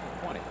first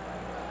and 20.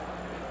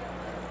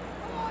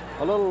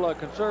 A little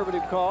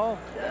conservative call.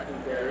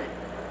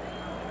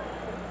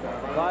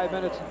 5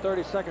 minutes and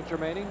 30 seconds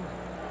remaining.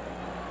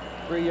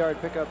 3-yard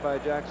pickup by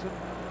Jackson.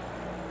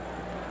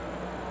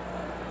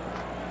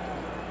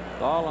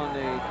 Ball on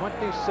the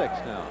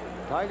 26 now.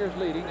 Tigers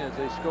leading as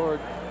they scored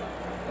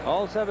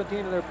all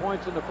 17 of their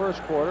points in the first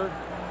quarter.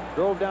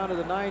 Drove down to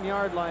the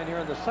 9-yard line here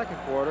in the second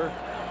quarter,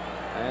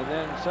 and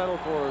then settled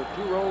for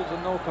 2 rolls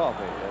and no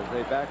coffee as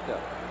they backed up.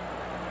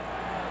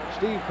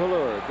 Steve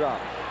Pallure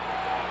drops.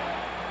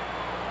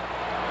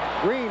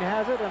 Green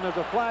has it, and there's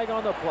a flag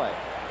on the play.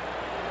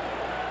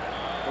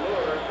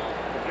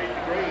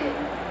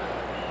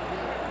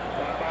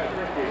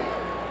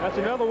 That's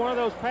another one of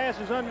those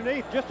passes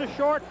underneath. Just a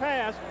short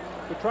pass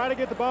to try to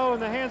get the ball in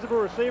the hands of a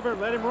receiver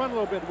and let him run a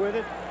little bit with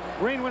it.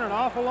 Green went an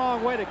awful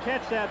long way to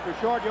catch that for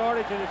short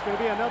yardage, and it's going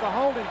to be another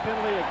holding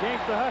penalty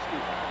against the Huskies.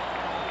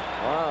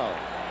 Wow.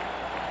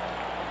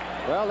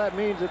 Well, that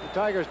means that the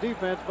Tigers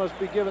defense must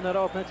be giving that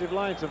offensive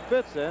line some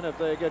fits then if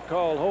they get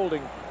called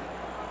holding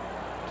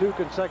 2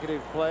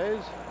 consecutive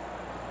plays,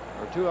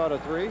 or 2 out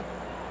of 3.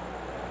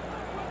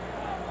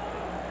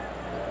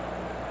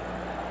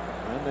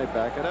 And they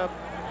back it up.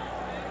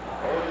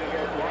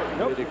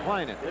 Nope. They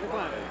decline it. They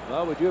decline it.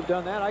 Well, would you have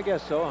done that? I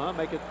guess so, huh?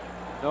 Make it.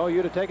 No,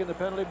 you'd have taken the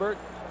penalty, Bert?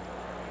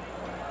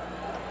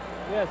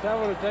 Yes, I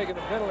would have taken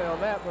a penalty on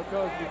that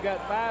because you've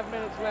got 5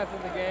 minutes left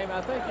in the game.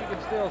 I think you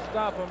can still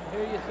stop them.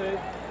 Here you see.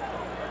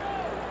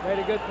 Made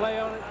a good play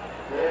on it.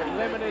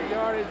 Limited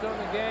yardage on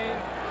the game.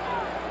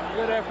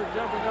 Good effort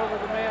jumping over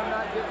the man,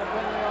 not getting a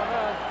penalty on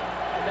us.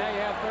 And now you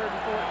have 3rd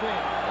and 14.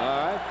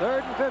 All right,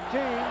 3rd and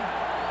 15.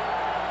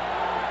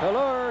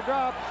 Pelluer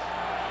drops.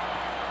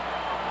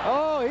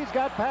 Oh, he's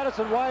got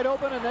Patterson wide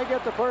open, and they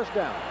get the first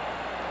down.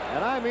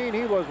 And I mean,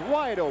 he was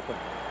wide open.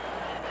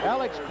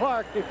 Alex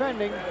Clark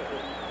defending.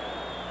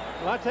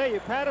 Well, I tell you,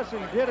 Patterson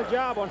did a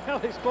job on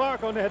Alex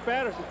Clark on that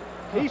Patterson.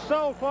 He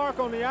sold Clark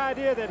on the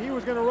idea that he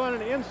was going to run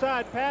an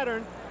inside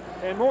pattern,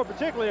 and more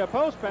particularly a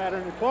post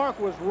pattern, and Clark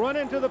was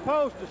running to the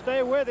post to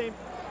stay with him.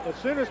 As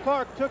soon as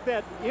Clark took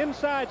that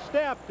inside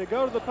step to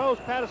go to the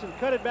post, Patterson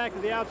cut it back to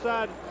the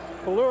outside.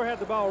 Pelluer had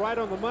the ball right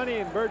on the money,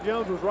 and Bert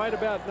Jones was right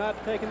about not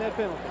taking that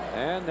penalty.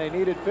 And they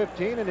needed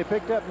 15, and they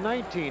picked up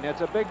 19.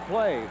 That's a big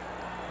play,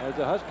 as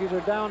the Huskies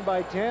are down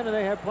by 10, and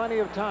they have plenty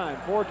of time.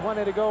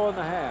 4:20 to go in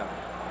the half.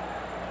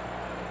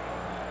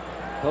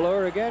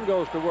 Pelluer again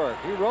goes to work.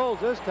 He rolls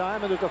this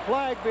time, and there's a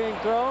flag being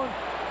thrown.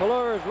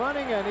 Pelluer is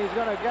running, and he's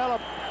going to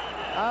gallop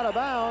out of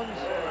bounds,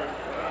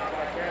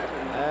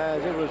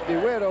 as it was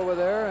DeWitt over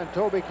there and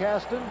Toby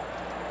Caston.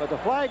 But the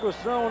flag was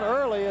thrown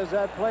early as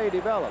that play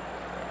developed.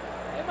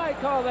 They might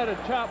call that a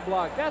chop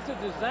block. That's a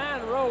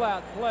design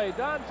rollout play.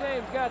 Don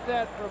James got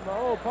that from the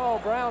old Paul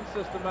Brown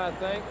system, I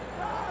think,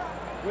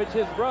 which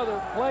his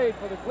brother played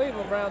for the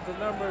Cleveland Browns a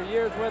number of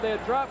years, where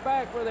they'd drop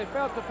back where they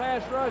felt the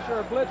pass rush or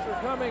a blitz were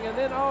coming, and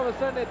then all of a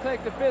sudden they'd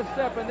take the 5th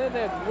step, and then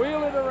they'd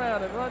wheel it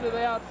around and run to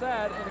the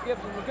outside, and it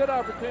gives them a good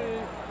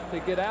opportunity to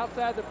get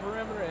outside the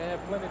perimeter and have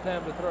plenty of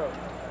time to throw.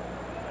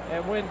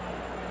 And when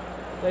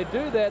they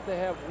do that, they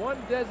have one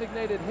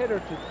designated hitter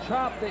to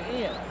chop the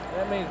end.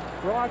 That means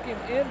block him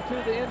into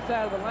the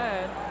inside of the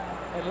line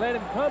and let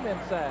him come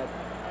inside.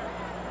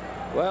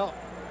 Well,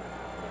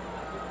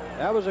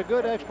 that was a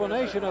good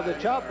explanation of the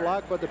chop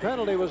block, but the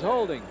penalty was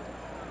holding.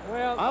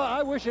 Well,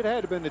 I wish it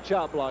had been the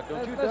chop block,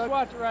 don't you, Doug? Let's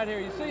watch it right here.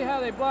 You see how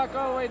they block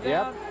all the way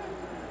down? Yep.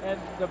 And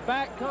the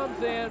back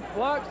comes in,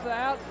 blocks the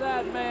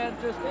outside man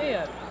just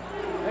in.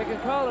 They can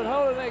call it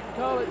holding, they can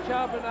call it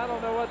chopping. I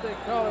don't know what they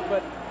can call it,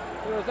 but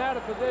it was out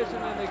of position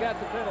and they got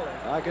the penalty.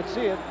 I could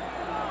see it.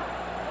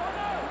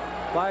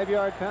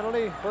 5-yard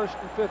penalty, 1st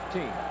and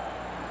 15.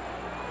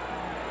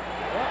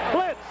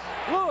 Blitz!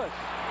 Lewis!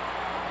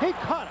 He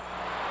caught it.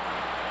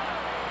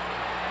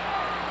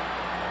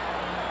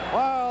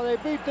 Wow, they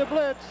beat the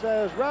blitz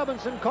as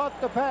Robinson caught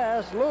the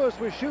pass. Lewis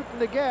was shooting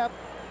the gap,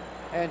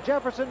 and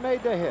Jefferson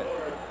made the hit.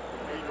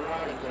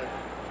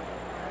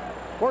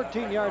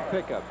 14-yard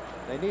pickup.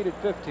 They needed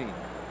 15.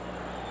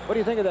 What do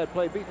you think of that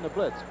play, beating the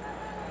blitz?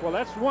 Well,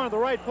 that's one of the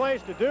right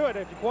plays to do it.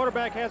 If the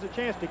quarterback has a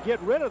chance to get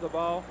rid of the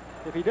ball,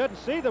 if he doesn't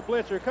see the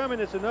blitzer coming,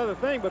 it's another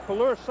thing. But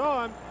Pelluer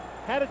saw him,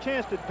 had a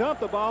chance to dump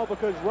the ball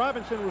because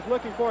Robinson was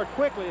looking for it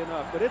quickly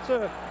enough. But it's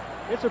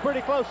a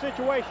pretty close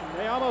situation.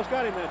 They almost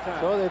got him that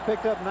time. So they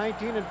picked up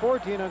 19 and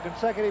 14 on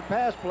consecutive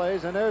pass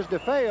plays, and there's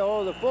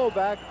DeFeo, the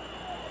fullback,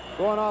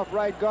 going off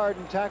right guard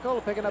and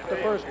tackle, picking up the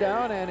first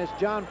down, and it's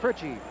John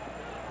Fritchie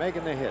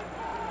making the hit.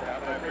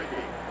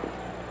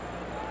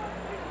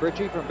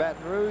 Fritchie from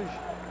Baton Rouge.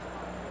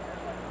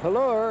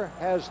 Pelluer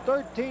has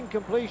 13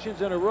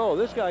 completions in a row.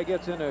 This guy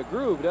gets in a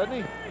groove, doesn't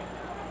he? He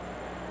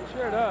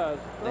sure does.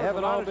 They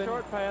haven't all been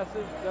short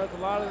passes, does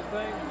a lot of the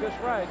things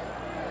just right.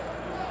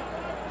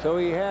 So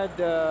he had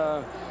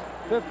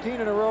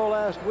 15 in a row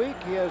last week.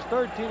 He has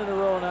 13 in a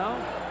row now.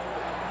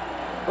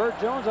 Bert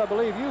Jones, I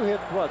believe you hit,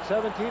 what,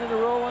 17 in a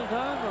row one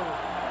time? Or?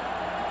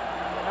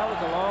 That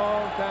was a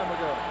long time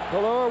ago.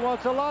 Pelluer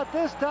wants a lot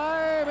this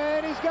time,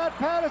 and he's got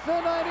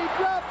Patterson, and he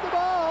dropped the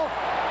ball.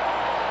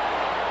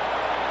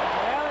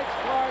 Alex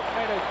Clark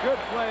made a good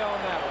play on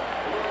that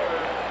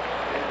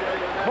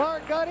one.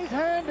 Clark got his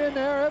hand in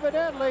there,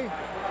 evidently.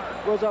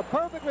 It was a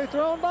perfectly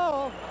thrown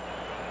ball.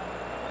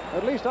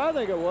 At least I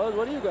think it was.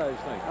 What do you guys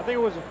think? I think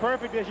it was as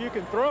perfect as you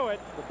can throw it.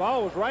 The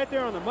ball was right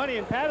there on the money,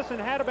 and Patterson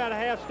had about a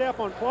half step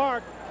on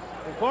Clark,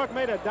 and Clark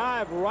made a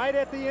dive right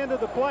at the end of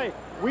the play.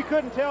 We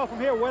couldn't tell from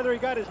here whether he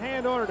got his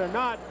hand on it or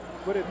not,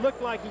 but it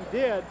looked like he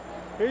did.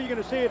 Here you're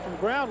going to see it from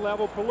ground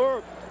level.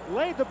 Pelluer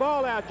laid the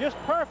ball out just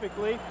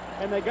perfectly,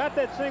 and they got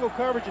that single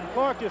coverage, and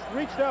Clark just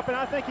reached up, and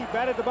I think he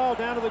batted the ball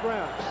down to the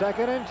ground.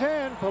 2nd and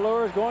 10.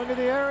 Pelluer is going to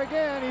the air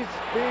again. He's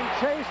being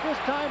chased this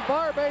time.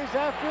 Barbay's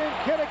after him.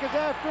 Kiddick is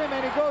after him,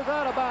 and he goes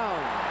out of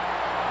bounds.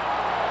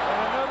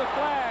 And another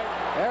flag.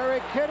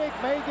 Eric Kiddick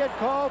may get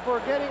called for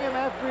getting him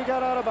after he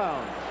got out of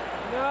bounds.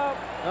 No.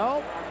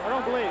 No? I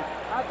don't believe.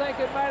 I think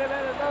it might have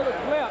been another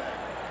clip.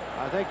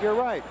 I think you're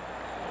right.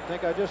 I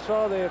think I just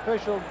saw the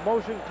official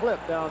motion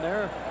clip down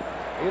there.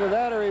 Either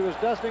that or he was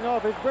dusting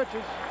off his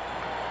britches.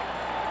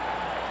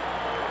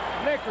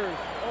 Knickers.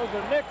 Those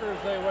are knickers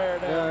they wear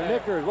down there.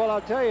 Knickers. Well,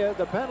 I'll tell you,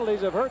 the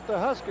penalties have hurt the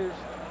Huskers.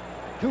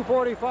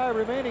 2:45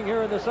 remaining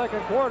here in the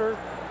second quarter.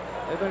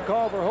 They've been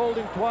called for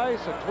holding twice,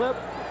 a clip.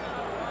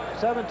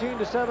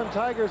 17-7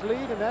 Tigers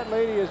lead, and that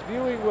lady is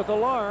viewing with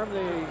alarm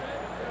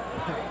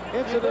the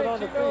incident on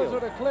the field. She knows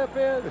what a clip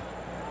is?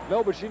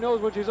 No, but she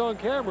knows when she's on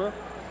camera.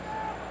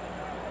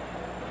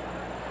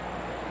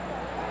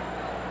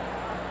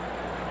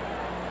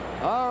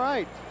 All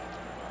right.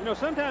 You know,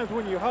 sometimes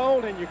when you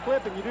hold and you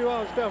clip and you do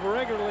all this stuff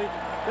regularly,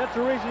 that's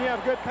the reason you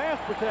have good pass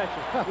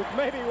protection, which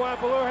may be why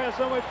Balleur has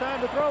so much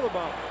time to throw the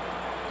ball.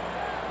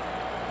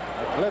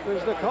 A clip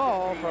is the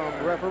call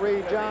from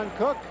referee John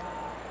Cook.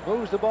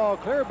 Moves the ball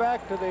clear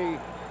back to the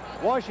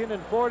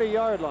Washington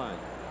 40-yard line.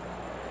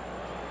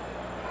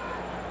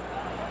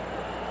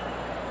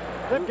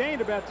 They've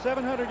gained about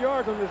 700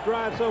 yards on this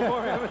drive so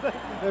far, haven't they?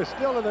 They're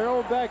still in their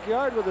own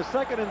backyard with a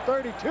 2nd and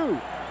 32.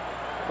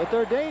 But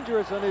they're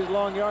dangerous in these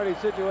long yardage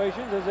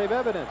situations, as they've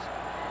evidenced.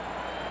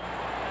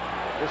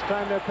 This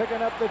time they're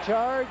picking up the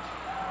charge.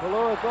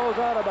 Balleur throws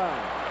out of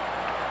bounds.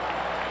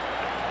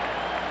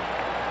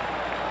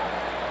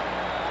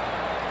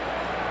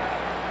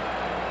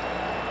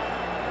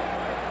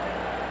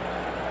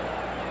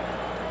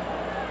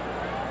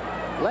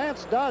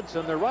 Lance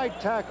Dodson, the right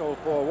tackle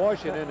for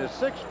Washington, is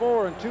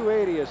 6'4" and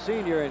 280, a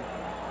senior, and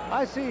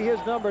I see his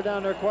number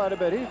down there quite a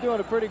bit. He's doing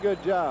a pretty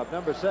good job,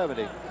 number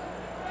 70.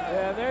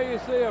 Yeah, and there you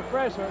see a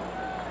freshman,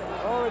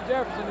 Owen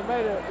Jefferson, who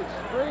made an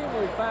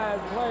extremely fine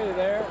play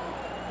there,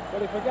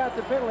 but he forgot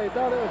the penalty. He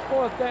thought it was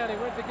 4th down. He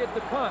went to get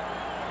the punt.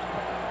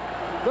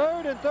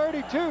 3rd and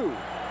 32.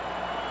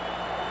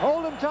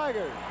 Hold'em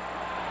Tigers.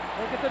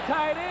 Look at the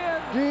tight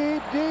end.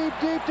 Deep, deep,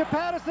 deep to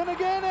Patterson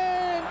again,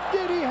 and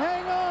did he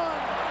hang on?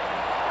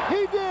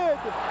 He did.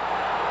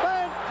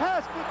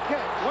 Fantastic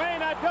catch.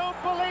 Wayne, I don't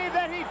believe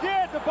that he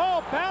did. The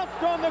ball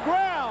bounced on the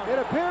ground. It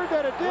appeared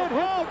that it did hit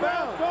the ground.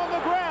 Bounced on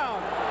the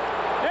ground.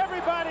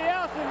 Everybody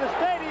else in the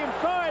stadium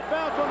saw it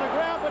bounce on the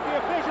ground, but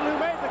the official who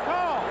made the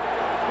call.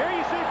 Here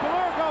you see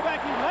Balleur go back.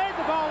 He laid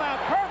the ball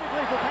out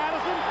perfectly for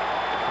Patterson.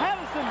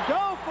 Patterson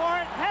dove for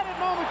it, had it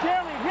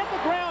momentarily, hit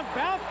the ground,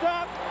 bounced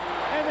up,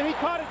 and then he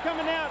caught it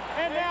coming out,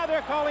 and now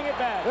they're calling it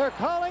back. They're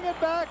calling it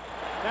back.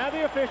 Now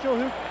the official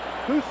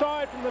who saw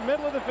it from the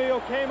middle of the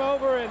field came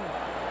over and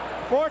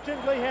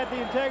fortunately had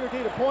the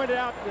integrity to point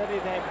out that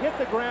it had hit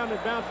the ground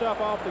and bounced up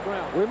off the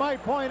ground. We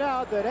might point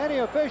out that any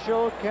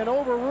official can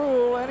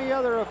overrule any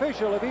other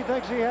official if he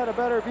thinks he had a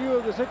better view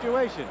of the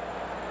situation.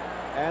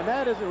 And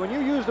that is, when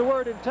you use the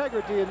word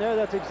integrity in there,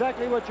 that's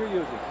exactly what you're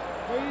using.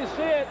 Here you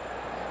see it.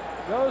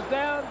 Goes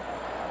down,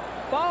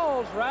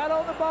 falls right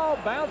on the ball,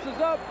 bounces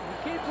up,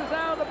 and keeps his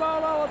eye on the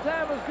ball all the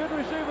time, as good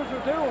receivers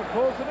are doing,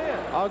 pulls it in.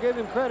 I'll give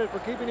him credit for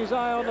keeping his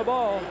eye on the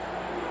ball.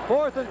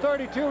 4th and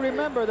 32.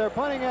 Remember, their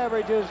punting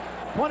average is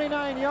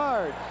 29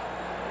 yards.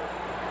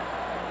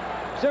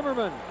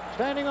 Zimmerman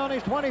standing on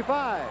his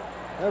 25.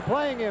 They're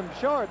playing him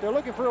short. They're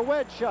looking for a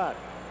wedge shot.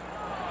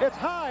 It's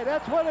high.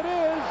 That's what it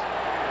is.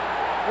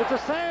 It's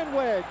a sand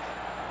wedge.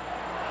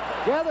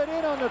 Gathered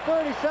in on the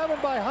 37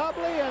 by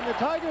Hobley, and the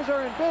Tigers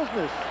are in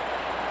business.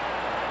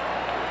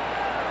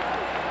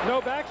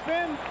 No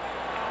backspin?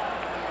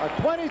 A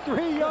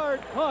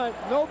 23-yard punt,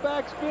 no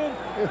backspin.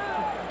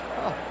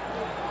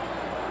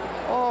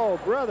 Oh,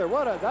 brother,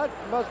 that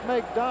must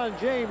make Don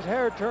James'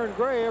 hair turn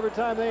gray every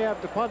time they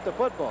have to punt the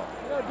football.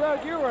 You know,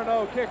 Doug, you were an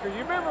old kicker.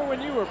 You remember when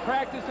you were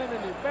practicing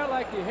and you felt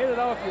like you hit it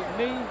off your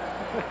knee?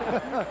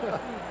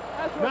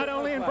 Not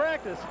only in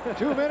practice.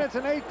 2 minutes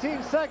and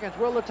 18 seconds.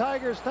 Will the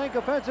Tigers think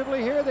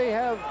offensively here? They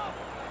have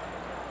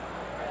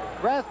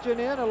Rathjen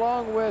in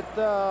along with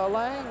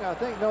Lang. I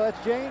think, no,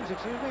 that's James,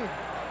 excuse me.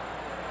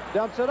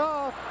 Dumps it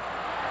off.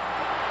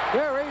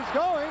 There he's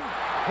going.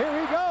 Here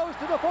he goes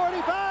to the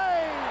 45.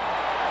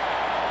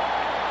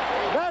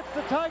 That's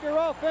the Tiger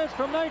offense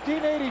from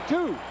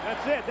 1982.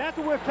 That's it. That's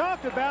what we've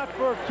talked about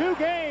for 2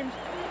 games.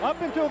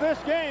 Up until this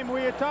game,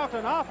 we had talked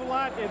an awful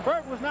lot, and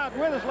Burt was not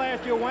with us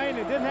last year, Wayne,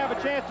 and didn't have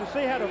a chance to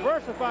see how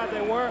diversified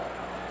they were.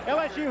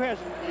 LSU has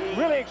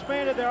really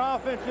expanded their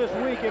offense this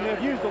week, and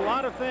they've used a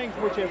lot of things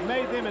which have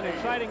made them an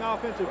exciting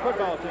offensive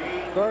football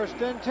team.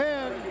 1st and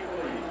 10.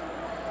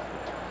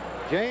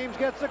 James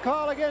gets the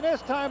call again.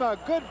 This time a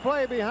good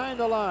play behind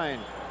the line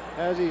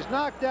as he's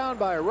knocked down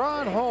by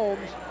Ron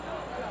Holmes,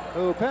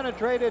 who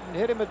penetrated and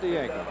hit him at the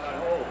ankles.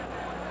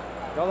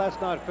 Well,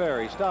 that's not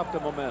fair. He stopped the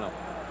momentum.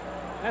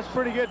 That's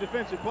pretty good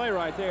defensive play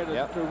right there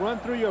to run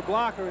through your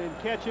blocker and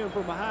catch him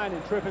from behind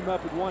and trip him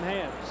up with one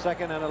hand.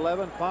 2nd and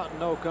 11.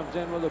 Fontenot comes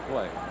in with a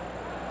play.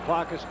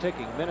 Clock is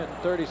ticking. Minute and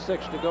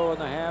 36 to go in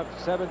the half.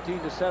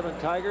 17-7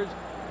 Tigers.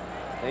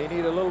 They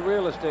need a little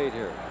real estate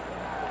here.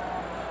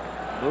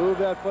 Move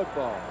that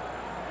football.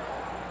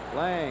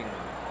 Lang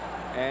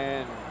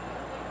and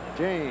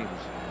James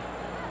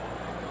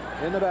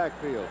in the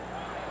backfield.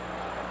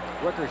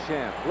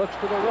 Wickersham looks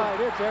to the right.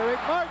 It's Eric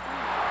Martin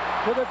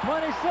to the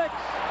 26.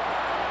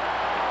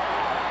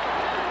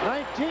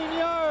 19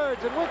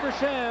 yards, and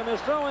Wickersham is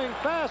throwing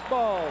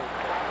fastballs.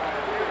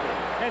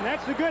 And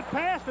that's a good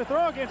pass to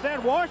throw against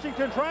that.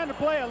 Washington trying to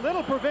play a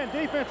little prevent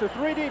defense or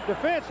three-deep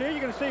defense. Here you're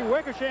going to see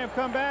Wickersham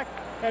come back,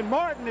 and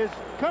Martin is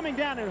coming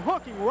down and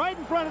hooking right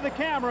in front of the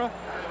camera,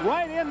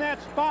 right in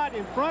that spot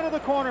in front of the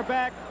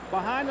cornerback,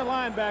 behind the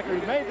linebacker.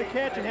 He made the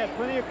catch and had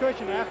plenty of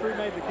cushion after he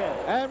made the catch.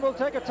 And we'll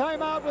take a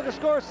timeout with the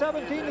score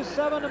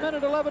 17-7, a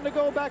minute 11 to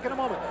go. Back in a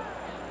moment.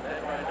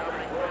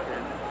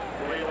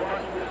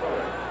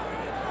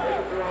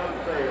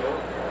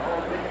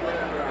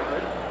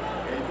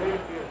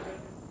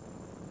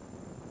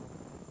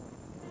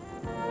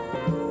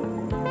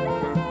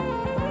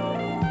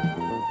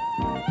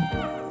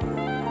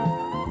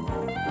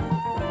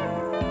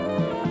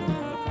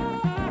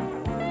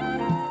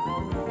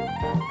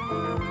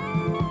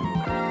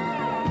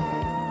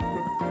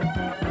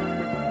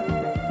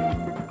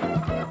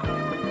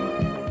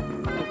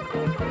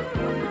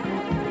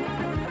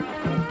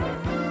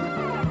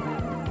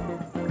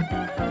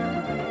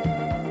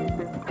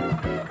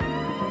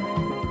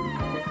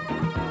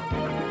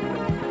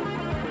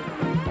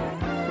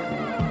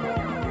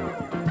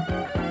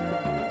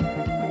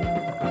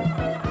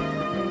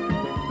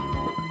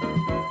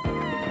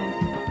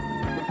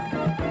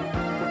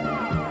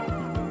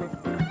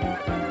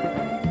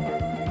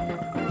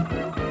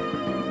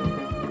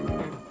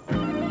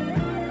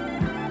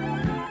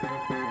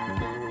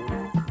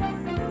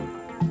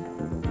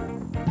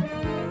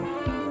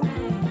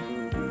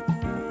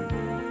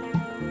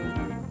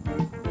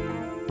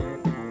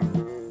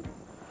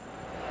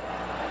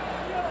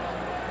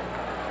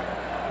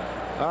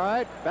 All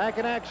right, back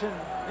in action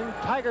in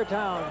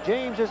Tigertown.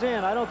 James is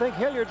in. I don't think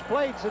Hilliard's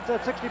played since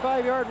that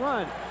 65-yard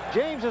run.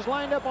 James is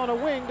lined up on a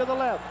wing to the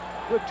left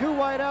with two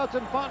wideouts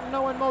and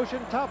Fontenot in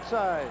motion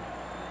topside.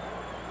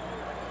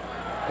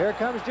 Here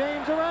comes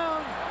James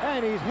around,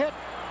 and he's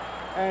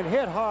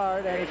hit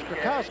hard, and it's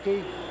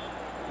Kurkowski,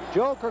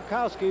 Joe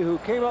Kurkowski, who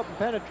came up and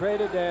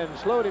penetrated and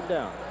slowed him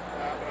down.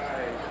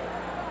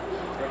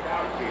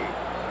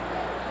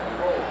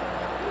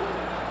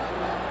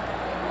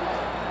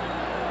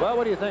 Well,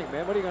 what do you think,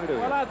 man? What are you going to do?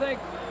 Well, I think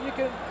you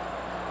can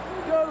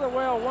go to the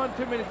well one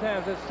too many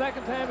times. The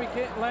second time he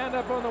can't land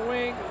up on the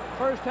wing.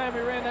 First time he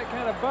ran that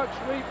kind of buck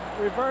sweep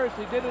reverse.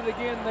 He did it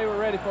again. They were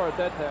ready for it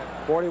that time.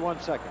 41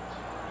 seconds.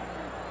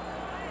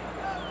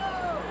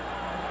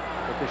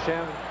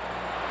 Wickersham.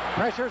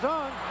 Pressure's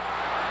on.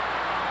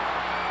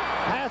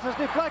 Pass is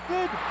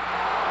deflected.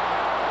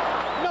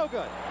 No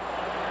good.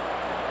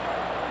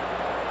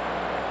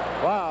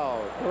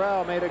 Wow.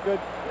 Corral made a good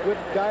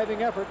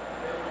diving effort.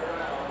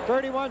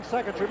 31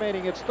 seconds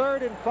remaining. It's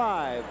 3rd and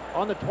 5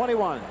 on the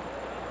 21.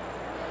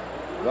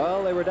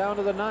 Well, they were down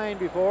to the 9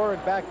 before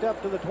and backed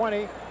up to the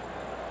 20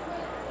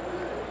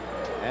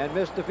 and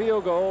missed the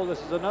field goal.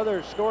 This is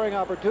another scoring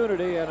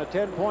opportunity, and a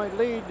 10-point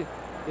lead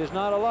is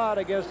not a lot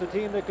against a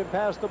team that can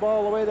pass the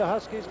ball the way the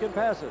Huskies can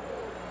pass it.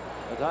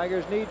 The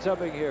Tigers need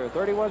something here.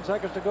 31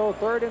 seconds to go.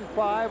 3rd and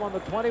 5 on the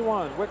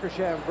 21.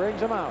 Wickersham brings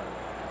them out.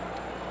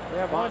 They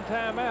have one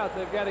timeout.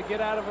 They've got to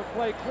get out of a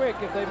play quick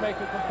if they make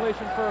a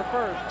completion for a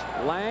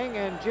first. Lang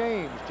and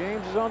James.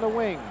 James is on the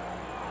wing.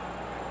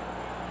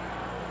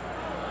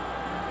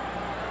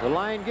 The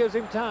line gives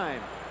him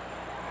time.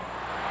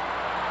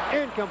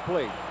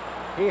 Incomplete.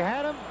 He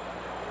had him.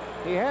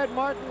 He had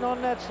Martin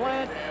on that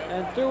slant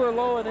and threw her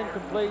low and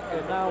incomplete.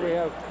 And now we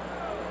have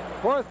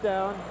 4th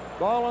down.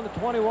 Ball on the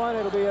 21.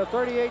 It'll be a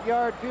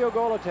 38-yard field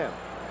goal attempt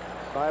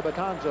by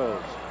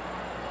Betanzos.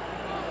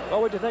 What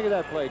would you think of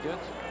that play,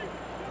 gents?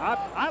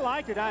 I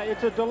liked it.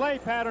 It's a delay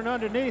pattern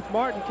underneath.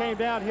 Martin came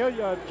down.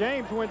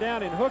 James went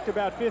down and hooked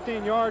about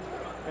 15 yards,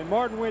 and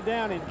Martin went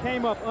down and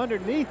came up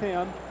underneath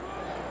him.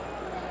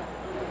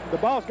 The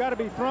ball's got to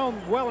be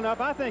thrown well enough.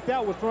 I think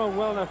that was thrown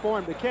well enough for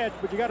him to catch,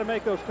 but you got to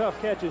make those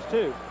tough catches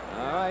too.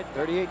 All right,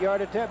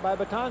 38-yard attempt by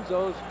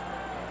Betanzos.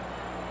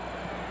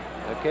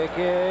 The kick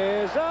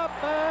is up,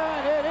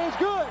 and it is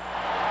good.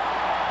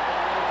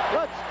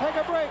 Let's take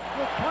a break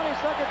with 20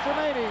 seconds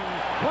remaining.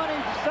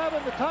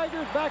 27, the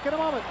Tigers, back in a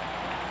moment.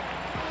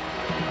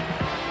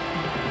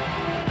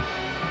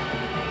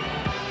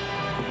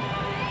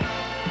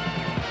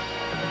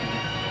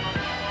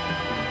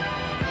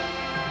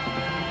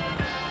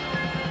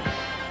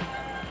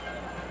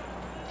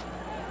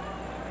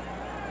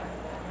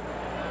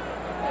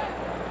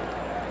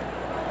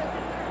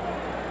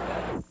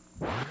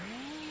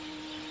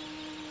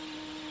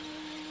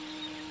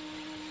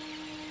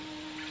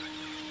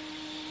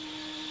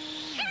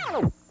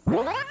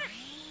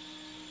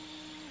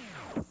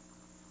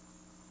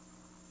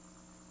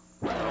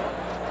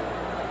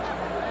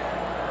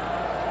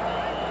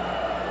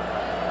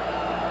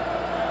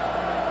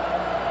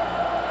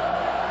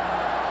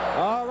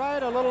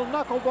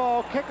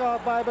 Knuckleball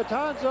kickoff by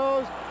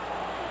Betanzos,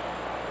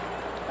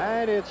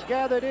 and it's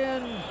gathered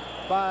in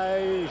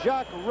by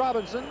Jacques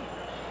Robinson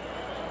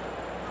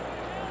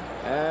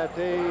at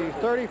the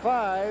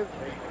 35.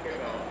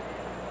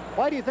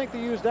 Why do you think they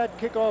used that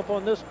kickoff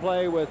on this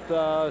play with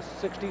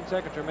 16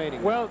 seconds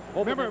remaining? Well,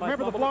 remember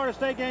the Florida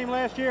State game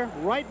last year?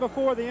 Right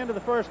before the end of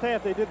the first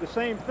half, they did the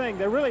same thing.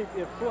 They really,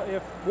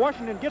 if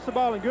Washington gets the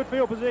ball in good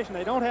field position,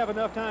 they don't have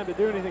enough time to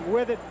do anything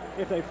with it.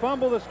 If they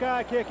fumble the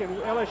sky kick and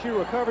LSU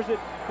recovers it,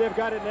 they've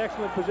got it in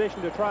excellent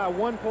position to try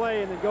one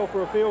play and then go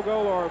for a field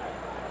goal or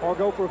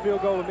go for a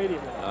field goal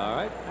immediately. All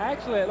right.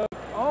 Actually, it looked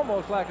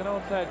almost like an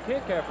onside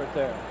kick effort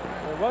there.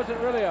 It wasn't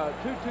really a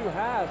too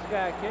high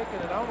sky kick,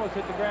 and it almost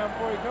hit the ground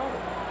before he caught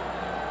it.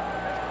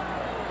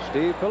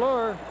 Steve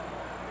Pellure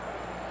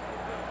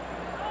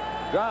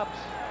drops,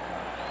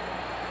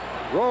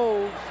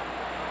 rolls,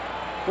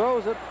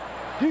 throws it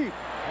deep,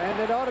 and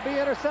it ought to be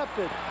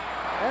intercepted,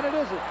 and it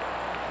isn't.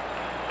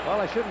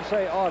 Well, I shouldn't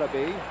say ought to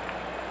be.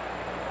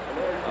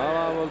 Well,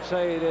 I will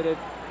say that it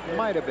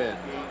might have been.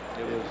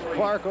 It was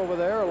Clark over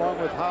there along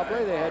with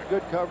Hobley. They had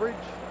good coverage.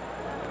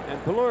 And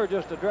Pellure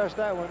just addressed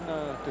that one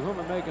to whom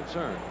it may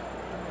concern.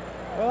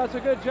 Well, that's a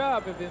good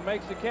job if he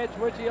makes the catch,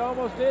 which he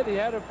almost did. He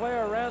had a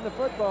player around the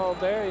football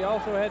there. He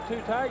also had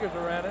 2 Tigers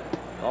around it.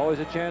 Always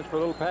a chance for a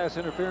little pass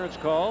interference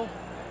call.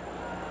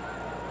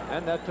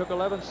 And that took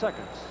 11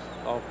 seconds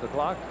off the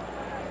clock.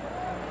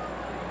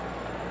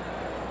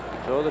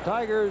 So the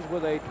Tigers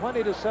with a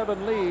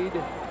 20-7 lead.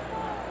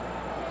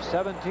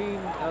 17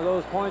 of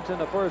those points in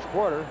the first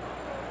quarter.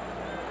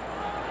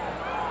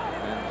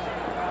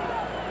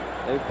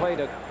 They've played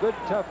a good,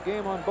 tough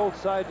game on both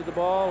sides of the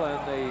ball, and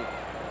the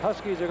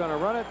Huskies are going to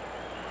run it,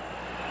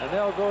 and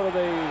they'll go to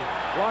the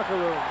locker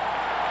room,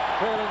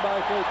 trailing by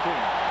 13.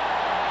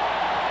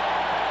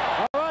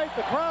 All right,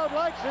 the crowd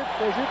likes it.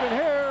 As you can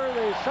hear,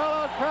 the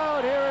sellout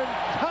crowd here in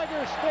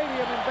Tiger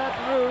Stadium in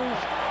Baton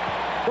Rouge.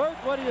 Bert,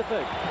 what do you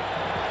think?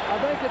 I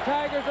think the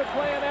Tigers are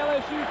playing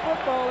LSU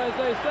football, as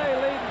they say,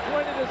 leading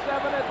 20-7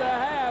 at the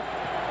half.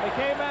 They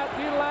came out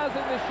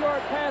utilizing the short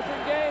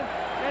passing game,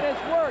 and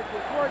it's worked.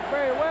 It's worked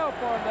very well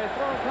for them. They've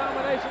thrown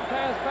combination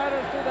pass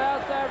patterns to the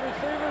outside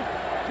receivers.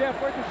 Jeff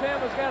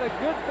Wickersham has got a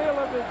good feel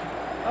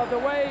of the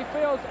way he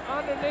feels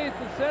underneath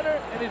the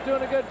center, and he's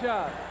doing a good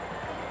job.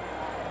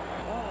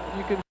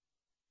 You can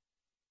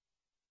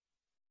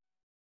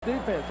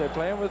defense. They're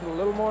playing with a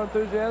little more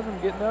enthusiasm,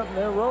 getting up, and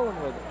they're rolling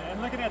with it.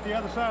 And looking at the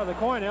other side of the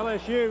coin,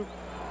 LSU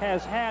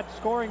has had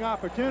scoring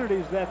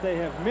opportunities that they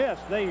have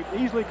missed. They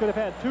easily could have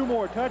had 2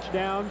 more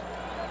touchdowns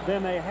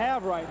than they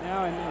have right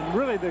now, and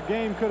really the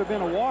game could have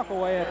been a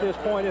walk-away at this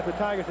point if the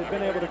Tigers had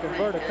been able to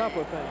convert a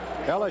couple of things.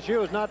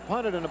 LSU has not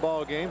punted in the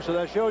ball game, so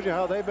that shows you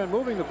how they've been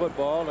moving the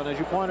football. And as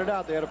you pointed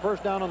out, they had a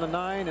first down on the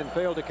 9 and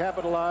failed to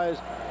capitalize,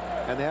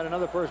 and they had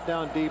another first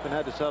down deep and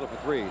had to settle for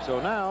 3. So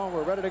now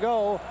we're ready to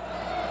go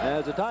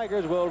as the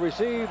Tigers will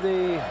receive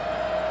the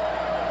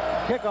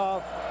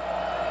kickoff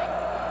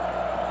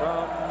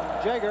from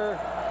Jaeger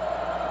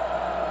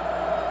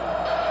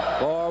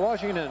for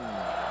Washington.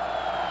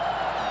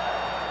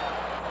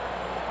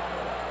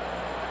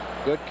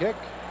 Good kick.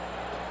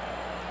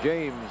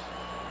 James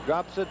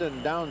drops it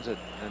and downs it,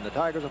 and the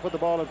Tigers will put the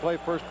ball in play,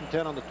 1st and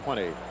 10 on the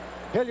 20.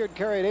 Hilliard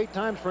carried 8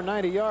 times for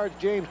 90 yards.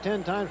 James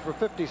 10 times for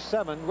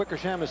 57.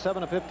 Wickersham is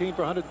 7 of 15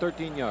 for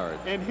 113 yards.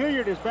 And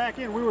Hilliard is back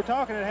in. We were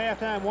talking at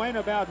halftime, Wayne,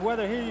 about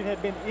whether Hilliard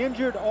had been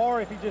injured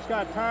or if he just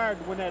got tired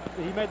when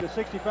he made the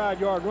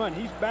 65-yard run.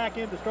 He's back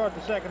in to start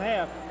the second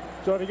half.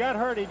 So if he got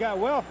hurt, he got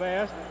well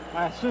fast.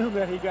 I assume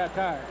that he got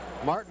tired.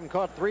 Martin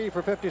caught 3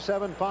 for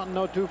 57.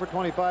 Fontenot 2 for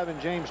 25,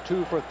 and James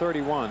 2 for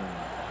 31.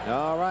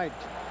 All right.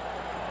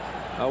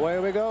 Away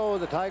we go.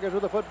 The Tigers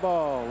with the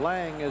football.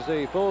 Lang is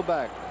the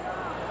fullback.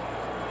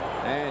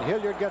 And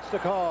Hilliard gets the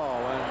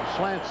call and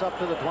slants up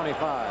to the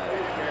 25.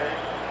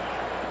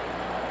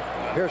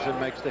 Pearson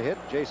makes the hit.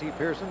 J.C.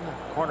 Pearson,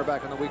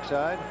 cornerback on the weak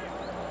side.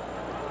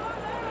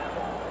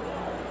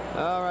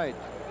 All right.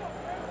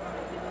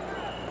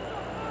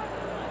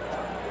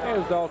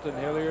 Here's Dalton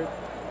Hilliard.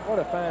 What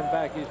a fine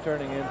back he's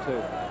turning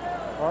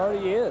into. Or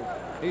he is.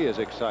 He is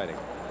exciting.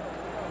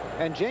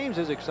 And James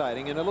is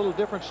exciting in a little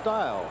different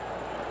style.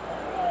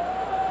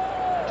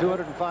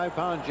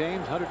 205-pound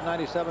James,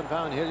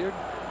 197-pound Hilliard.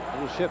 A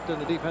little shift in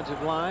the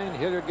defensive line.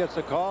 Hilliard gets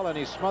the call, and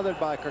he's smothered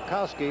by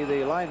Kurkowski,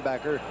 the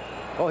linebacker.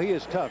 Oh, he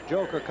is tough.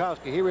 Joe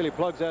Kurkowski, he really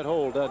plugs that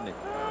hole, doesn't he?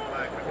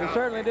 He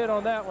certainly did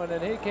on that one,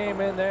 and he came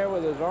in there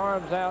with his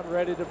arms out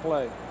ready to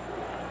play.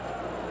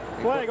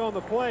 Flag on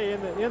the play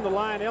in the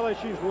line.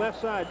 LSU's left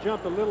side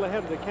jumped a little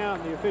ahead of the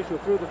count, and the official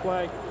threw the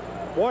flag.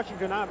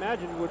 Washington, I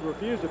imagine, would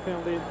refuse the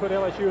penalty and put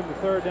LSU in the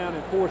 3rd down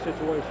and 4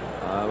 situation.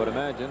 I would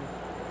imagine.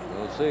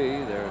 We'll see.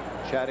 They're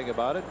chatting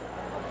about it.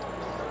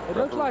 It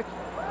looks like,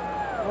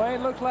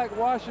 Wayne, looks like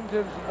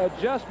Washington's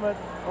adjustment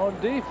on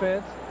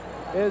defense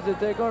is that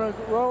they're going to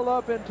roll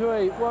up into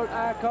what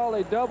I call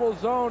a double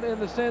zone, in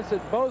the sense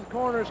that both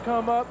corners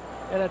come up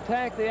and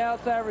attack the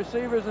outside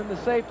receivers, and the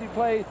safety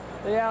play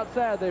the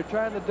outside. They're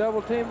trying to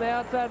double team the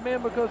outside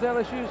men because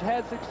LSU's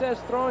had success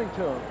throwing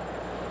to them.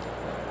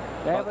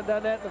 They haven't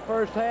done that in the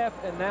first half,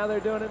 and now they're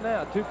doing it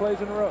now. 2 plays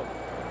in a row.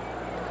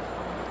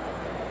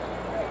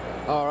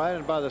 All right,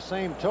 and by the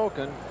same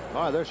token,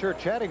 they're sure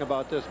chatting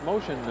about this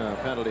motion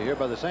penalty here.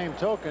 By the same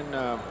token,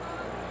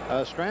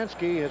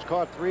 Stransky has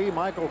caught 3,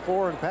 Michael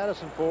 4, and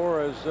Patterson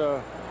 4 as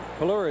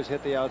Pelur has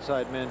hit the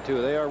outside men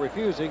too. They are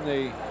refusing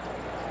the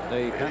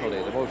penalty,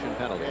 the motion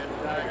penalty.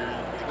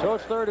 So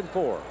it's 3rd and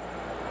 4.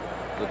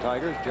 The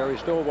Tigers. Jerry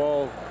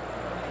Stovall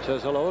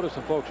says hello to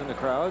some folks in the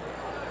crowd.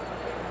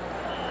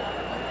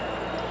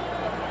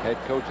 Head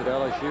coach at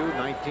LSU,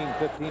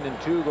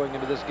 19-15-2 going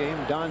into this game.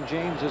 Don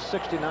James is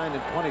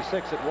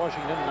 69-26 at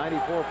Washington,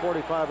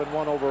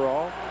 94-45-1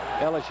 overall.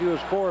 LSU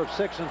is 4 of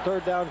 6 in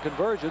third down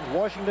conversions.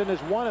 Washington is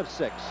 1 of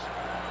 6.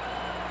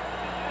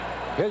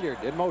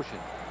 Hilliard in motion.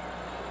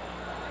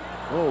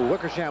 Oh,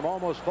 Wickersham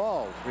almost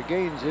falls,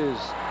 regains his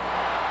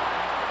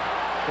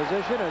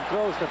position and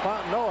throws to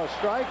Fontenot, a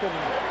strike. And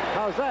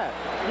how's that?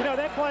 You know,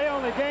 that play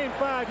only gained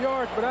 5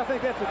 yards, but I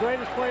think that's the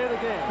greatest play of the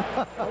game.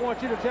 I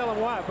want you to tell them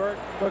why, Bert.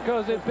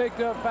 Because it picked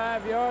up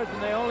 5 yards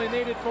and they only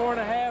needed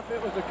 4.5.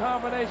 It was a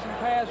combination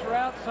pass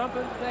route,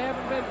 something they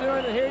haven't been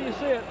doing, and here you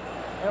see it.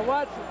 And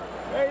watch,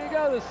 there you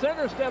go, the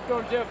center stepped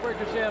on Jeff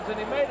Wickersham, and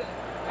he made an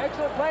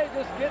excellent play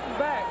just getting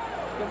back.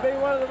 It can be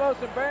one of the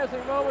most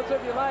embarrassing moments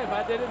of your life.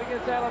 I did it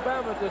against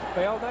Alabama, just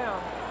fell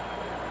down.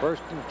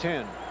 1st and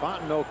 10.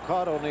 Fontenot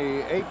caught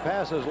only 8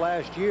 passes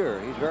last year.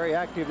 He's very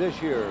active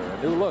this year.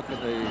 A new look in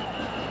the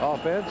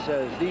offense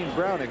as Dean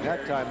Browning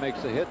that time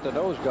makes the hit, the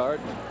nose guard,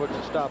 and puts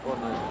a stop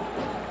on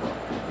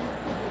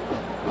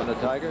the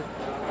Tiger.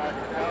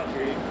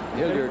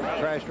 Hilliard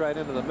crashed right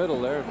into the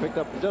middle there and picked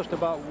up just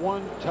about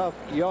 1 tough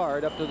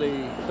yard up to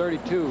the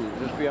 32,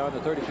 just beyond the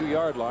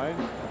 32-yard line.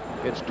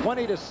 It's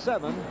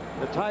 20-7.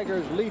 The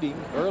Tigers leading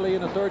early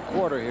in the 3rd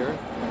quarter here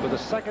with a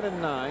 2nd and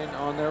 9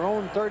 on their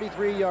own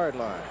 33-yard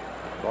line.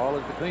 Ball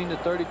is between the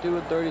 32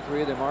 and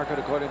 33. They mark it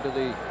according to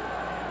the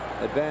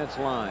advance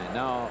line.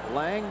 Now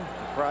Lang,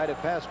 the pride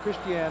of past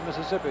Christian,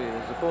 Mississippi,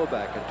 is the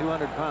fullback at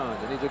 200 pounds,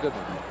 and he's a good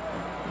one.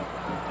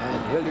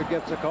 And Hilliard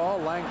gets the call.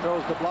 Lang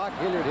throws the block.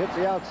 Hilliard hits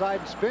the outside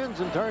and spins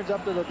and turns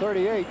up to the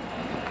 38.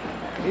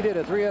 He did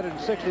a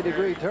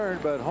 360-degree turn,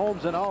 but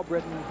Holmes and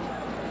Albritton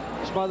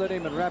smothered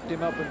him and wrapped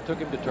him up and took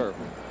him to turf.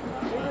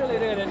 He really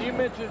did. And you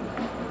mentioned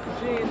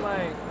Gene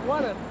Lang.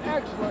 What an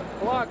excellent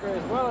blocker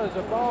as well as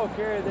a ball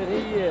carrier that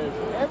he is.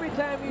 Every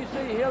time you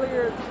see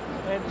Hilliard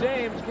and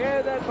James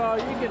carry that ball,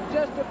 you can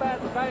just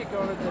about bank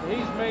on it that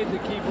he's made the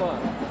key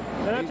block.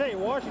 And I tell you,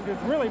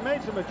 Washington's really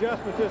made some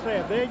adjustments this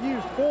half. They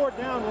used 4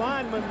 down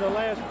linemen the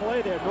last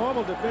play. Their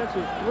normal defense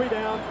is 3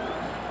 down,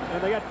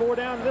 and they got 4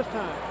 down this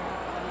time.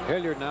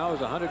 Hilliard now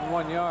is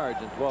 101 yards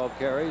and 12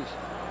 carries.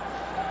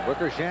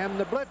 Wickersham,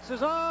 the blitz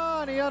is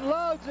on. He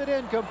unloads it,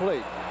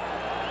 incomplete.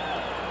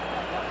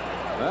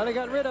 Well, he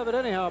got rid of it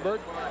anyhow,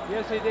 Bert.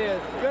 Yes, he did.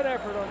 Good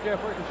effort on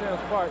Jeff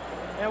Wickersham's part.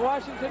 And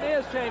Washington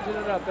is changing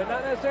it up. They're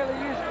not necessarily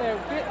using, they're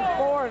getting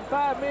 4 and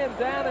 5 men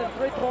down in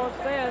 3-point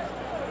stance,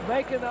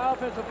 making the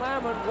offensive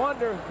lineman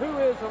wonder who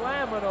is the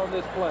lineman on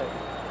this play.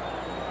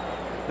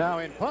 Now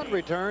in punt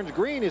returns,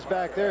 Green is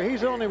back there.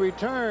 He's only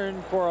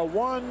returned for a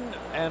 1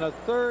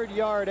 1/3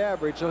 yard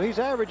average, so he's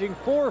averaging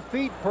 4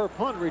 feet per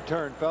punt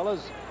return,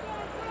 fellas,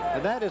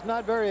 and that is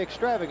not very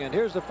extravagant.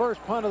 Here's the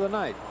first punt of the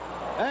night,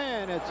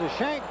 and it's a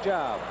shank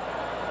job.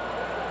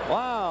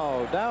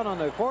 Wow, down on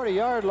the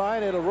 40-yard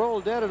line. It'll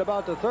roll dead at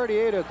about the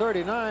 38 or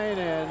 39.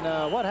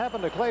 And what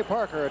happened to Clay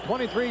Parker? A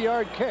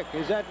 23-yard kick.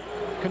 Is that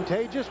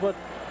contagious, what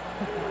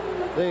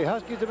the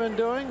Huskies have been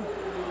doing?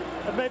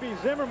 That may be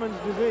Zimmerman's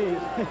disease.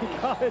 He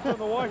got it from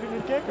the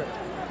Washington kicker.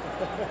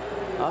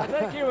 I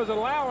think he was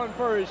allowing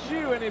for his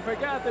shoe, and he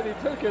forgot that he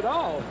took it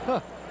off.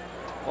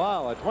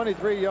 Wow, a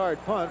 23-yard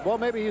punt. Well,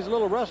 maybe he's a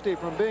little rusty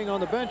from being on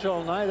the bench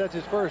all night. That's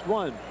his first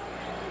one.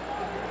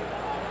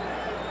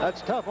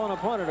 That's tough on a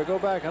punter to go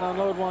back and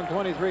unload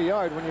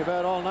 123-yard when you've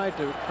had all night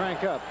to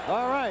crank up.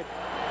 All right,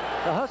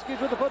 the Huskies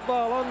with the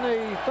football on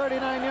the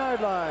 39-yard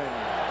line.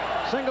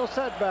 Single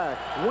setback,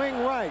 wing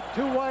right,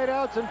 2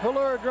 wideouts, and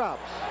Pelur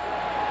drops.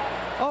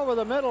 Over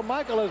the middle,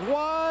 Michael is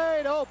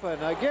wide open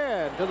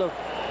again to the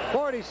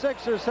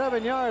 46 or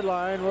 7-yard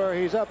line where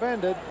he's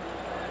upended.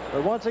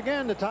 But once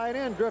again, the tight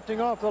end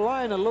drifting off the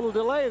line, a little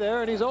delay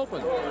there, and he's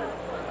open.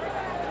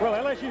 Well,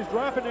 LSU's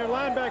dropping their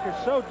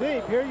linebackers so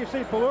deep. Here you see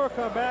Pelur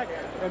come back,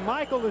 and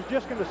Michael is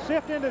just going to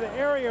sift into the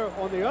area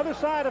on the other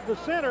side of the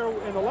center,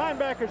 and the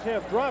linebackers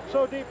have dropped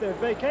so deep they've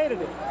vacated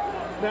it.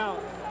 Now,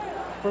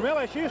 from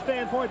LSU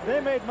standpoint, they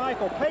made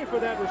Michael pay for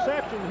that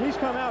reception. He's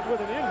come out with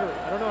an injury.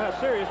 I don't know how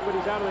serious, but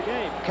he's out of the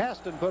game.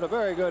 Caston put a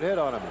very good hit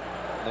on him,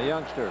 the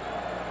youngster.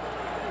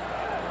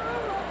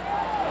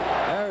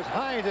 There's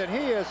Hines, and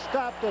he is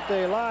stopped at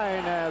the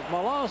line as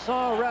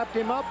Melanson wrapped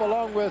him up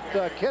along with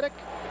Kiddick.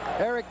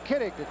 Eric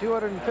Kiddick, the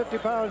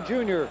 250-pound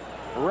junior,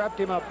 wrapped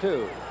him up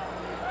too.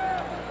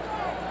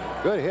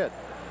 Good hit.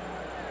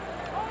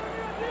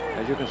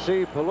 As you can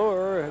see,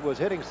 Pelur was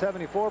hitting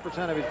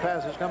 74% of his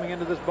passes coming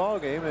into this ball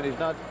game, and he's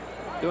not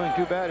doing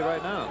too bad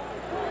right now.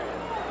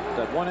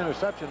 That one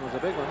interception was a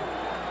big one.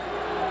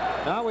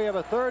 Now we have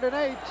a 3rd and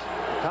 8.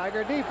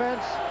 Tiger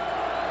defense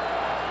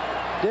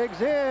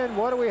digs in.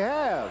 What do we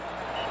have?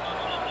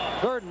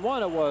 3rd and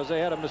 1 it was. They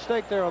had a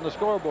mistake there on the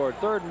scoreboard.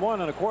 3rd and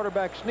 1 and a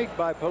quarterback sneak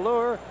by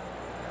Pelur.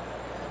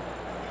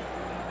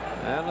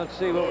 And let's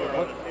see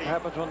what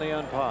happens when they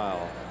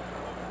unpile.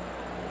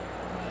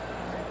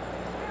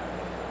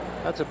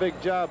 That's a big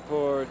job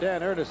for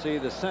Dan Ernest,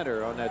 the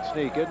center, on that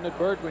sneak, isn't it,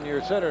 Bert? When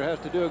your center has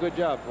to do a good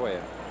job for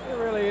you. It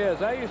really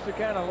is. I used to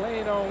kind of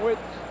lean on which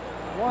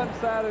one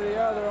side or the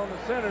other on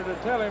the center to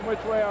tell him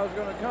which way I was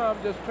going to come,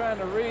 just trying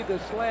to read the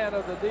slant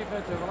of the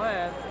defensive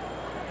line.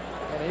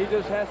 And he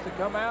just has to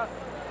come out,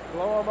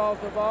 blow him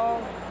off the ball,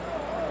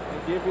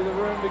 and give you the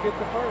room to get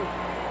the first.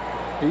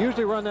 You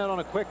usually run that on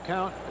a quick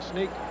count, a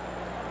sneak?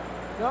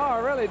 No, I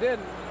really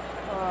didn't.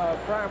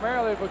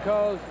 Primarily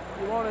because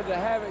you wanted to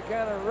have it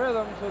kind of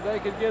rhythm so they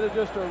could get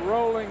just a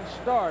rolling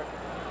start.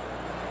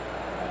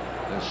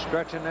 Just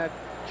stretching that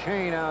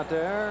chain out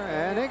there,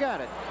 and he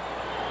got it.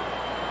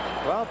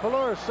 Well,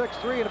 Pelur's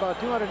 6'3" and about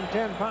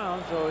 210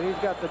 pounds, so he's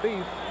got the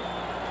beef.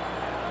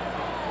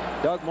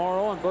 Doug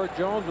Morrow and Burt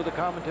Jones with the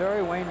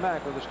commentary. Wayne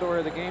Mack with the story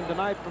of the game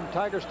tonight from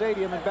Tiger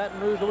Stadium in Baton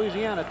Rouge,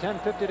 Louisiana.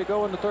 10:50 to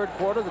go in the third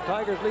quarter. The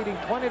Tigers leading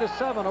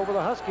 20-7 over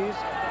the Huskies.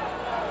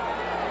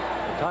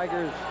 The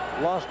Tigers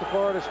lost to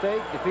Florida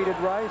State, defeated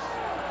Rice.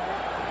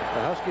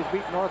 The Huskies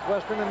beat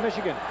Northwestern and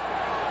Michigan.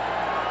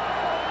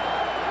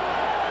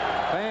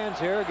 Fans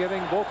here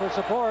giving vocal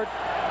support.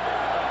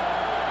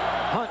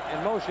 Hunt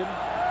in motion.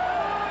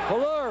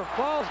 Pelur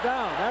falls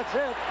down. That's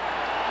it.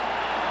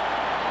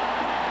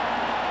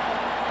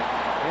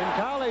 In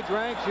college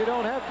ranks, you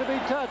don't have to be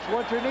touched.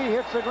 Once your knee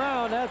hits the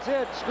ground, that's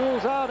it.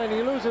 School's out, and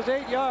he loses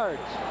 8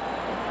 yards.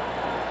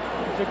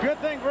 It's a good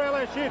thing for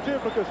LSU, too,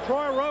 because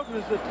Troy Roten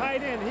is the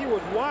tight end. He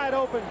was wide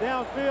open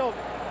downfield.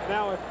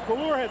 Now, if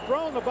Pelur had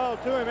thrown the ball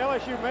to him,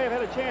 LSU may have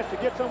had a chance to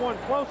get someone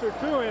closer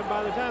to him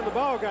by the time the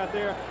ball got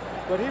there.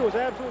 But he was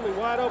absolutely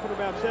wide open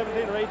about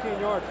 17 or 18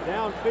 yards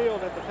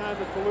downfield at the time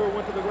that Pelur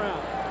went to the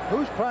ground.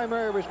 Whose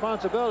primary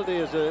responsibility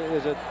is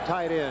a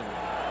tight end?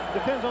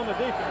 Depends on the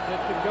defense. It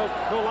can go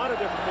to a lot of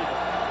different people.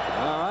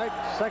 All right,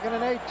 2nd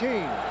and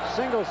 18.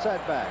 Single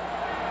setback.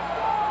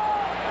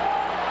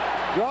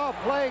 Draw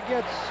play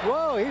gets,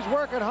 whoa, he's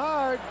working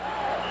hard.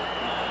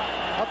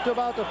 Up to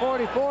about the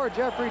 44,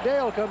 Jeffrey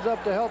Dale comes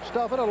up to help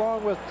stuff it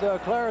along with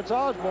Clarence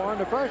Osborne,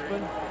 the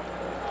freshman.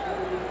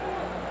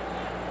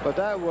 But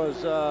that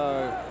was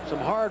some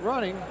hard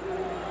running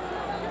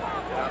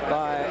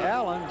by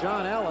Allen,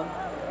 John Allen.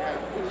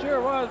 It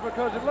sure was,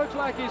 because it looks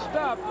like he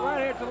stopped right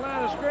here at the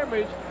line of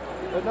scrimmage.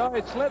 But no,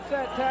 he slips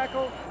that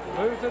tackle,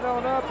 moves it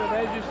on up,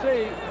 and as you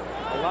see,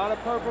 a lot of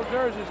purple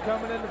jerseys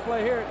coming into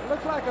play here. It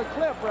looks like a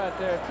clip right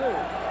there, too.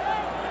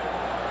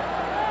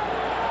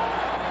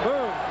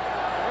 Boom.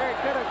 Eric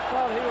could have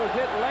thought he was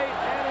hit late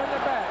and in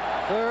the back.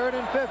 3rd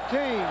and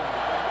 15.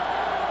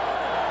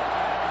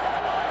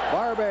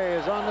 Barbay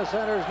is on the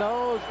center's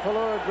nose.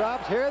 Pelur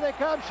drops. Here they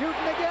come,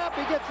 shooting the gap.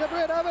 He gets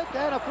rid of it,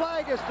 and a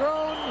flag is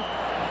thrown.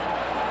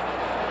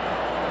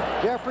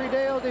 Jeffrey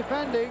Dale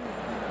defending.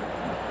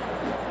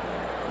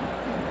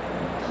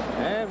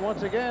 And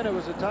once again, it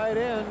was a tight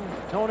end,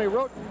 Tony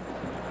Roten.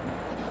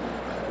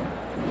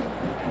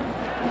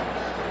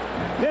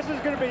 This is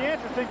going to be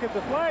interesting because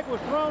the flag was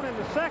thrown in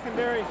the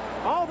secondary.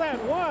 All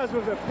that was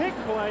a pick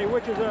play,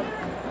 which is a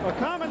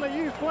commonly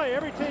used play.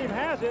 Every team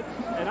has it,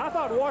 and I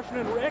thought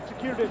Washington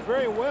executed it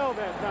very well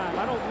that time.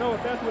 I don't know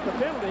if that's what the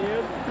penalty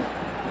is.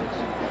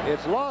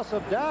 It's loss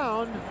of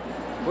down,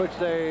 which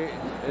they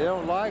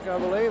don't like, I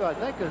believe. I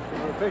think the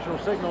official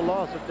signal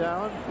loss of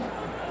down.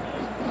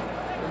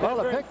 Well,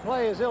 the pick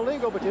play is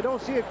illegal, but you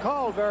don't see it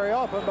called very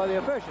often by the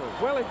officials.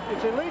 Well,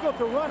 it's illegal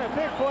to run a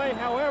pick play.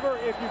 However,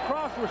 if you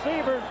cross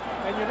receivers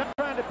and you're not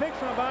trying to pick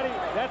somebody,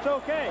 that's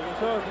okay.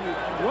 So if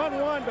you run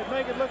one but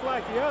make it look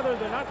like the other,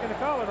 they're not going to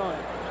call it on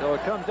you. So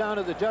it comes down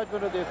to the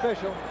judgment of the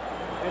official.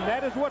 And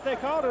that is what they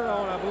called it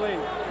on, I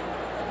believe.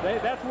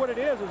 That's what it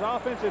is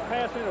offensive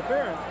pass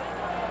interference.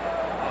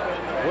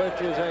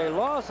 Which is a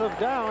loss of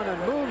down and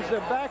moves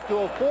them back to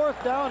a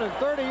 4th down and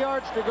 30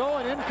 yards to go,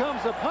 and in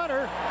comes the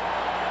punter.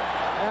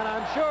 And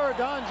I'm sure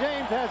Don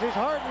James has his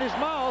heart in his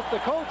mouth, the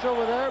coach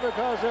over there,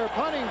 because their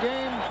punting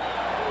game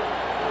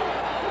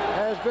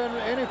has been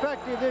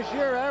ineffective this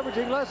year,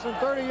 averaging less than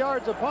 30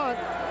 yards a punt.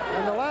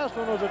 And the last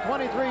one was a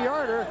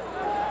 23-yarder.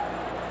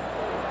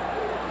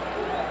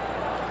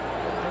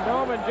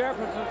 Norman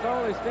Jefferson's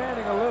only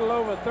standing a little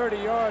over 30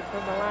 yards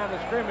from the line of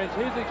scrimmage.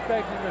 He's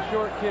expecting a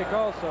short kick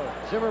also.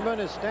 Zimmerman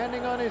is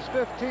standing on his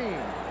 15,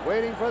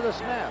 waiting for the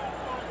snap.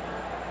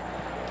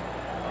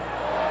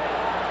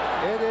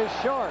 It is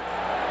short.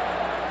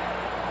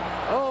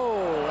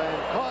 Oh, and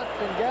caught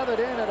and gathered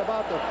in at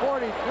about the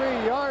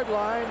 43-yard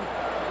line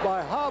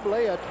by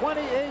Hobley, a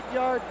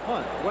 28-yard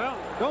punt. Well,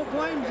 don't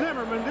blame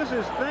Zimmerman. This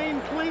is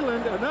Thane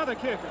Cleland, another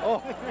kicker.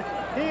 Oh.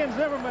 He and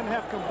Zimmerman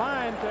have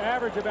combined to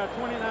average about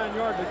 29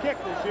 yards a kick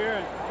this year,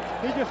 and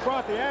he just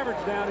brought the average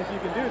down if you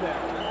can do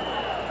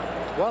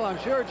that. Well, I'm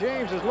sure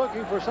James is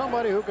looking for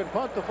somebody who can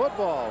punt the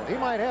football. He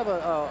might have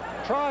a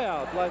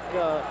tryout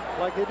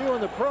like they do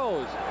in the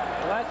pros.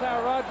 Well, that's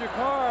how Roger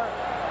Carr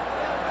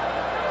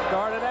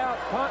started out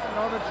punting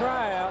on the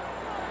tryout.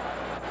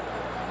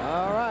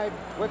 All right,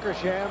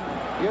 Wickersham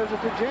gives it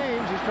to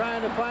James. He's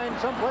trying to find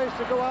some place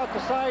to go out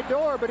the side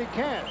door, but he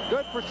can't.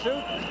 Good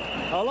pursuit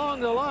along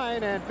the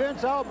line, and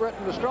Vince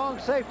Albritton, the strong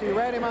safety,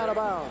 ran him out of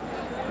bounds.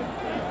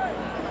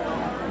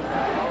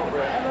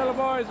 That little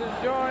boy's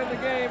enjoying the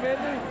game, isn't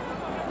he?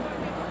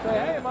 Say,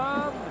 hey,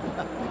 Mom.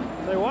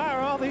 Say, why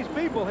are all these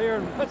people here?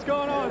 What's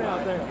going on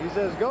out there? He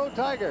says, go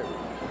Tiger.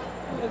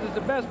 This is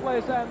the best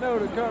place I know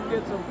to come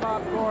get some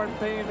popcorn,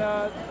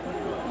 peanuts,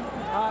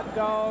 hot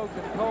dogs,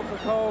 and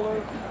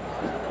Coca-Colas.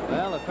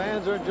 Well, the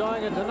fans are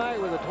enjoying it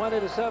tonight with a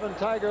 20-7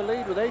 Tiger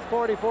lead with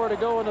 8:44 to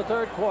go in the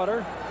third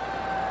quarter. A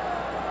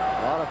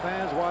lot of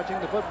fans watching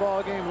the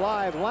football game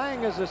live.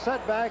 Lang is a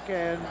setback,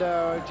 and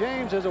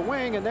James is a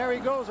wing, and there he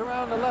goes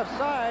around the left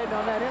side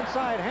on that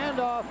inside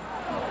handoff,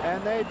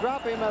 and they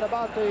drop him at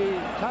about the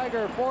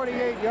Tiger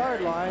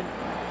 48-yard line.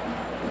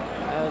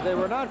 As they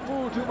were not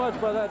fooled too much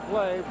by that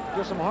play,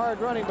 just some hard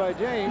running by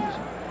James.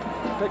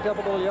 Picked up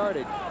a little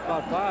yardage,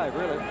 about 5,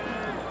 really.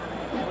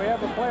 We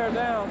have a player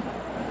down.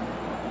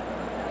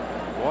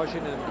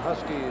 Washington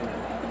Husky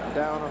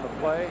down on the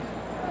play.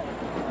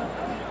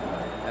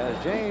 As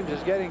James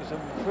is getting some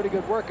pretty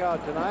good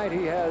workout tonight.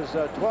 He has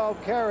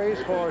 12 carries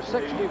for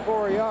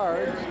 64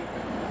 yards.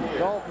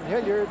 Dalton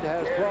Hilliard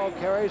has 12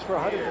 carries for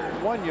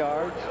 101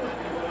 yards.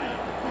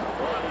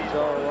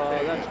 So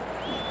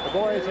the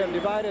boys have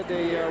divided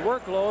the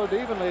workload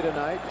evenly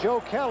tonight.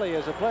 Joe Kelly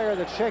is a player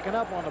that's shaken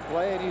up on the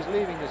play, and he's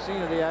leaving the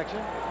scene of the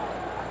action.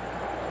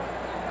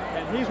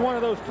 And he's one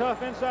of those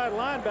tough inside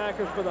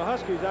linebackers for the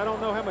Huskies. I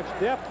don't know how much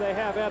depth they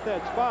have at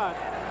that spot,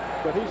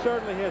 but he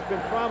certainly has been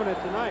prominent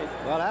tonight.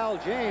 Well, Al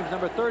James,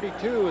 number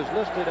 32, is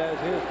listed as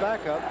his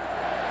backup.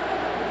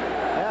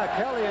 Yeah,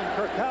 Kelly and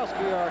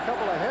Kurkowski are a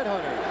couple of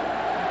headhunters.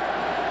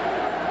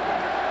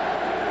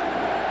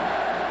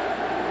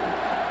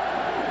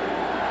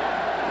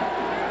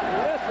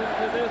 Listen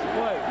to this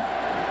play.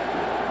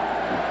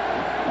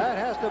 That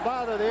has to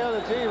bother the other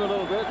team a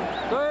little bit.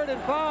 3rd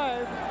and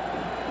 5.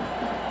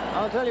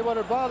 I'll tell you what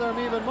would bother him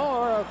even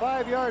more, a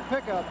 5-yard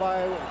pickup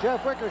by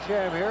Jeff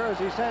Wickersham here as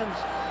he sends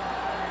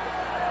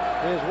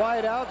his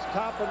wideouts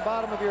top and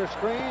bottom of your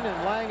screen,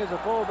 and Lang is a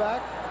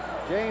fullback.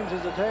 James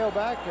is a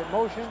tailback in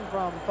motion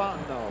from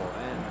Fontenot.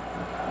 And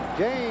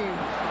James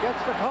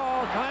gets the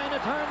call, trying to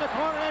turn the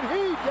corner, and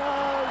he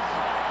does.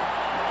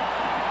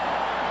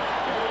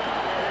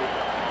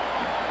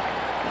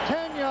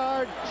 10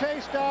 yards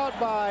chased out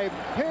by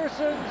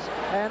Pearsons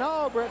and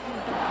Albritton.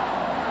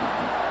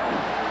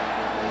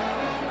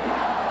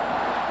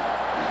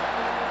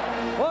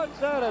 What's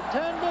that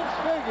attendance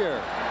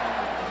figure?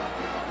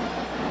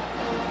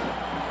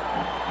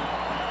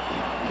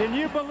 Can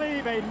you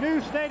believe a new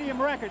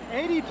stadium record?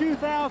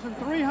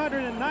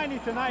 82,390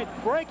 tonight,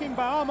 breaking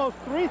by almost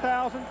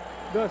 3,000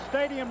 the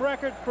stadium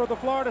record for the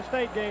Florida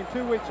State game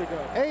 2 weeks ago.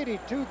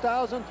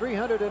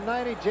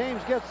 82,390.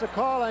 James gets the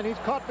call, and he's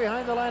caught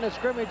behind the line of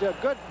scrimmage. A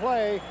good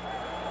play.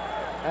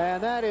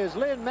 And that is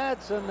Lynn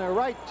Madsen, the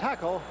right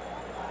tackle,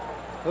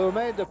 who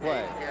made the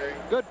play.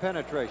 Good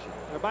penetration.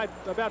 About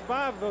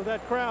 5 of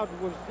that crowd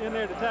was in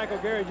there to tackle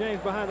Gary James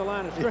behind the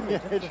line of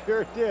scrimmage. It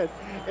sure did.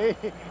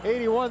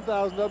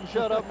 81,000 of them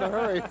shut up in a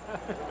hurry.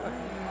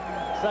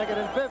 2nd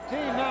and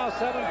 15 now.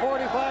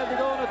 7:45 to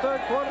go in the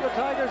third quarter. The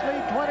Tigers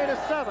lead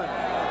 20-7.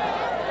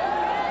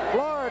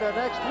 Florida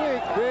next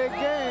week. Big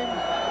game.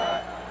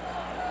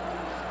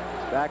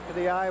 Back to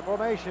the I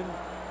formation.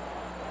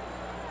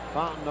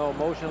 Fontenot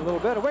motion a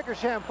little bit.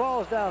 Wickersham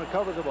falls down and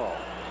covers the ball.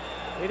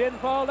 He didn't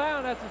fall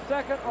down. That's the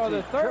second or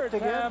the third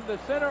time the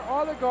center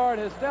or the guard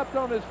has stepped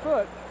on his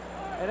foot.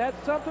 And that's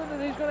something that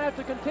he's going to have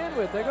to contend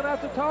with. They're going to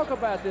have to talk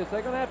about this.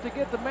 They're going to have to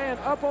get the man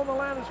up on the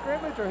line of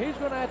scrimmage, or he's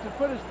going to have to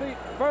put his feet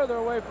further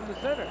away from the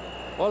center.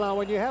 Well, now,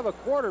 when you have a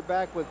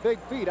quarterback with big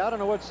feet, I don't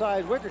know what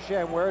size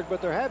Wickersham wears,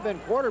 but there have been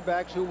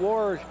quarterbacks who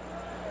wore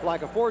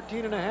like a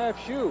 14.5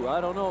 shoe.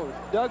 I don't know.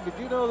 Doug, did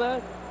you know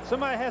that?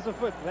 Somebody has a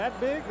foot that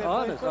big?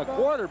 Honest, a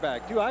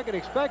quarterback, too. I can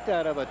expect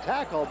that of a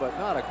tackle, but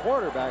not a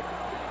quarterback.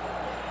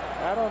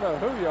 I don't know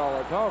who y'all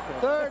are talking.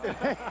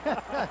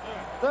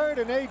 3rd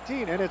and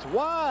 18, and it's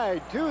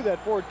wide, too,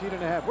 that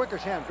 14.5.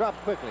 Wickersham drops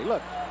quickly.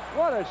 Look.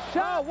 What a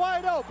shot.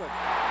 Wide open.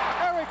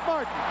 Eric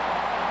Martin.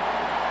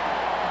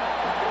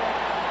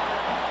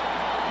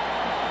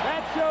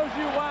 That shows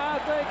you why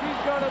I think he's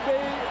going to be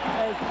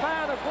as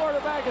fine a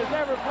quarterback as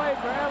ever played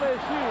for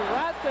LSU.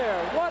 Right there.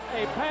 What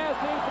a pass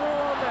he threw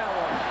on that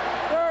one.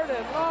 3rd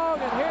and long,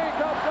 and here he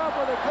comes up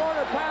with a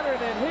corner pattern,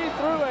 and he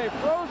threw a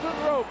frozen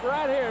rope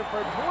right here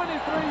for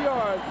 23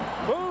 yards.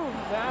 Boom,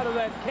 out of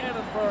that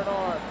cannon for an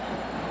arm.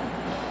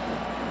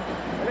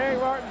 And Eric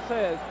Martin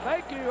says,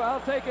 thank you, I'll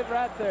take it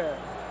right there.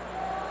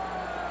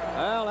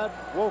 Well, that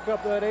woke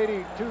up that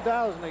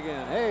 82,000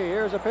 again. Hey,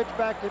 here's a pitch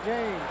back to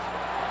James.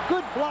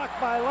 Good block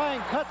by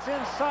Lang, cuts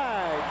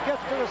inside,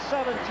 gets to the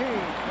 17.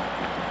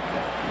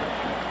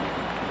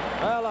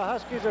 Well, the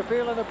Huskies are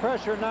feeling the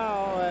pressure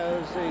now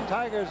as the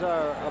Tigers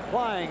are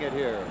applying it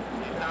here.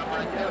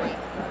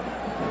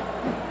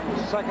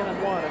 2nd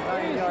and 1, a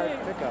 9-yard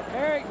pickup.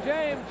 Eric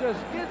James just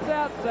gets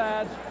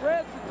outside,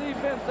 spreads the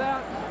defense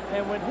out,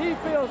 and when he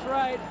feels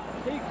right,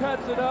 he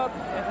cuts it up,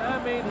 and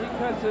I mean he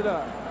cuts it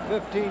up.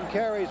 15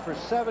 carries for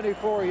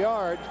 74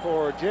 yards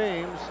for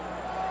James.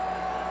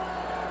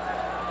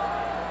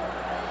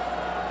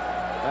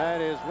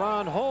 That is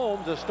Ron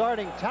Holmes, a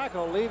starting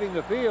tackle, leaving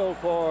the field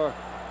for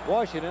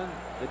Washington.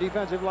 The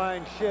defensive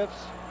line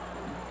shifts.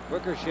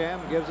 Wickersham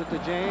gives it to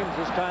James.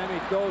 This time he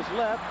goes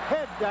left,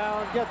 head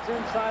down, gets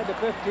inside the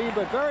 15,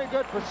 but very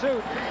good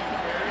pursuit.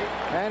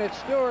 And it's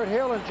Stuart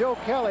Hill and Joe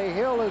Kelly.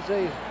 Hill is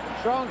a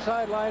strong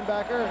side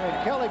linebacker,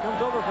 and Kelly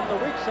comes over from the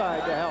weak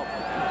side to help.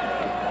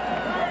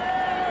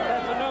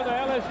 That's another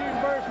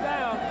LSU first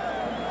down.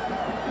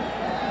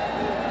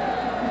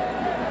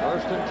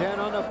 First and 10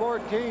 on the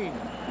 14.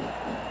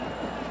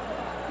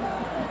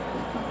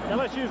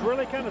 LSU's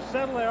really kind of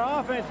settled their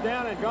offense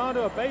down and gone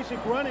to a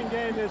basic running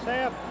game this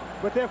half,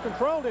 but they've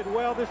controlled it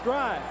well this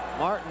drive.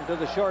 Martin to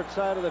the short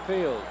side of the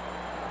field.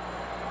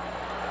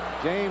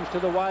 James to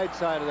the wide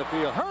side of the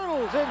field.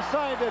 Hurdles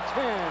inside the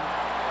 10.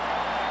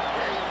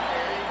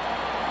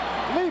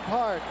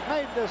 Leaphart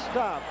made the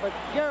stop, but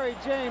Gary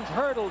James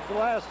hurdled the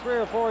last 3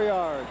 or 4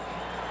 yards.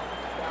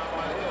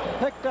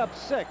 Picked up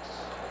 6.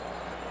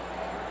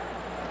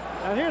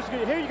 Now here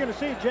you're going to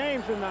see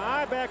James in the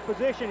I-back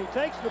position. He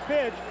takes the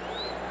pitch,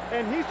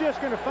 and he's just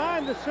going to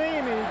find the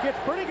seam, and he gets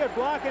pretty good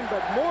blocking,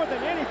 but more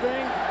than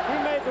anything, he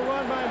made the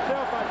run by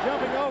himself by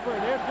jumping over,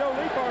 and there's Joe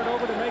Leaphart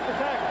over to make the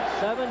tackle.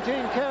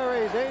 17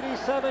 carries,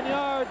 87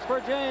 yards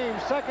for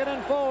James. 2nd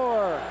and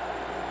 4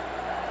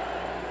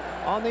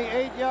 on the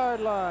 8-yard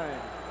line.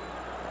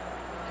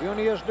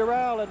 Junius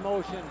Doral in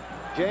motion.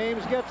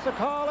 James gets the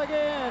call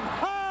again.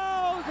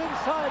 Howes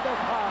inside the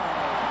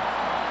 5.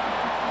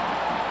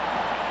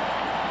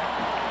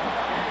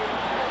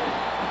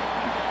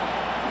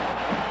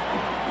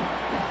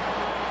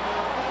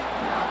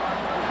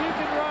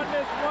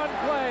 One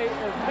play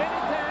as many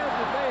times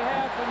as they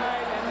have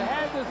tonight and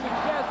had the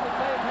success that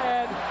they've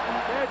had,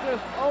 they're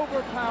just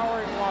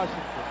overpowering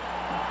Washington.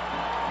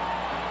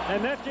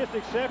 And that's just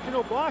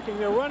exceptional blocking.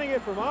 They're running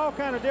it from all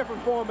kind of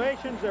different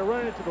formations. They're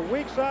running it to the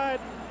weak side,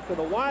 to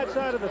the wide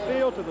side of the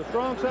field, to the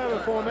strong side of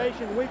the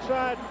formation, weak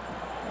side.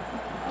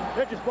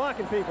 They're just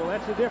blocking people.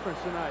 That's the difference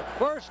tonight.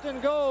 First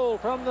and goal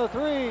from the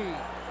 3.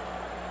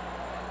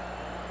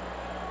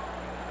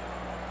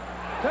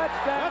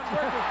 Touchdown.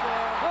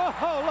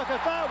 Oh, look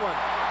at that one.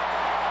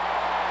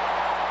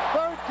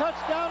 3rd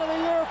touchdown of the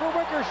year for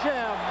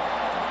Wickersham.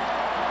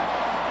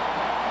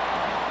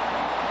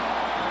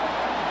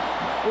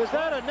 Is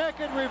that a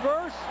naked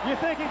reverse? You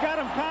think he got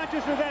him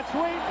conscious of that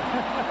sweep?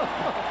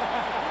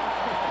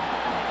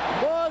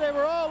 Boy, they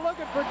were all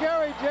looking for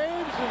Gary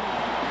James, and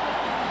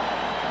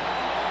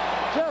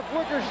Jeff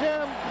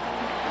Wickersham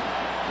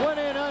went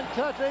in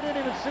untouched. They didn't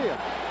even see him.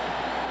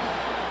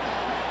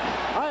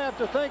 I have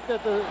to think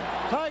that the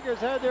Tigers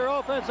had their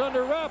offense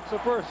under wraps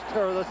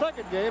the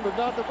second game, but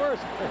not the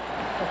first.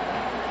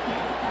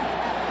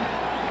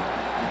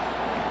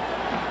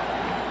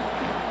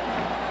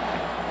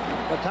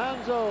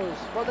 Matanzos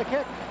for the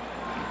kick.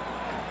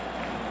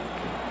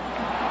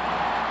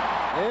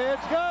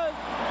 It's good.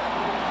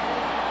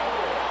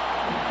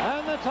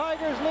 And the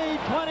Tigers lead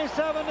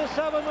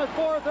 27-7 with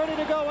 4:30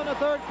 to go in the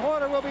 3rd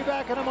quarter. We'll be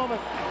back in a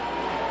moment.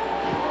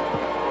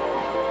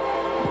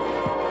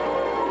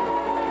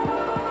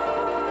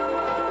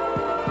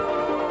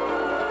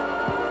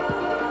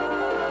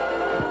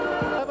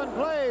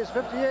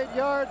 58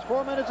 yards,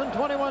 4 minutes and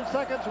 21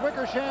 seconds.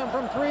 Wickersham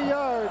from 3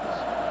 yards.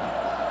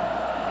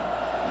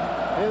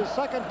 His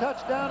 2nd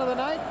touchdown of the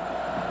night.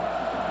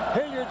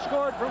 Hilliard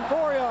scored from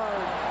 4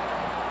 yards.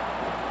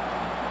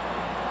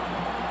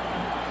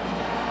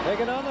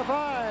 Taken on the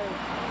 5.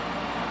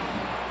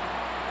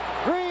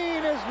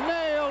 Green is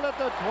nailed at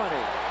the 20.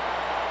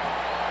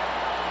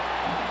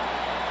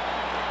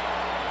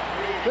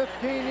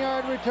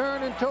 15-yard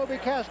return, and Toby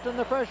Caston,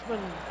 the freshman,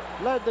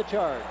 led the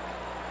charge.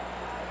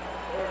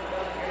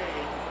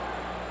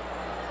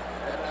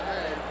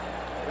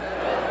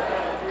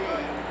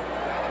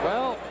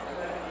 Well,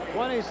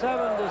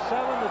 27-7,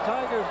 the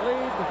Tigers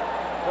lead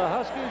the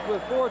Huskies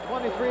with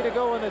 4:23 to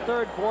go in the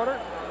 3rd quarter.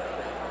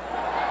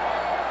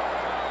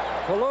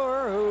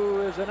 Kallur,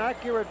 who is an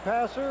accurate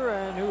passer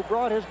and who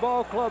brought his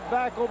ball club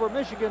back over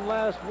Michigan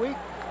last week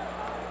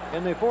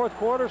in the 4th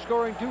quarter,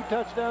 scoring 2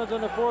 touchdowns in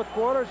the 4th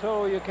quarter,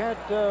 so you can't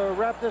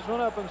wrap this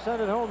one up and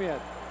send it home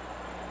yet.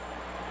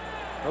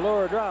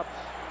 Kallur drops.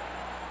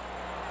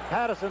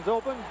 Patterson's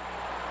open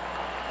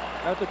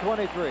at the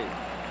 23.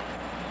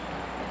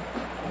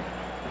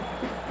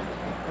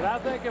 But I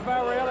think if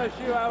I were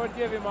LSU, I would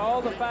give him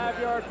all the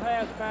 5-yard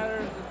pass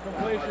patterns and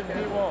completions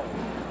he wants.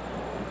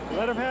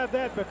 Let him have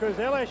that, because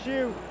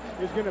LSU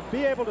is going to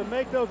be able to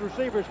make those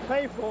receivers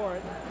pay for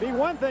it. Be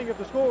one thing if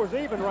the score was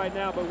even right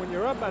now, but when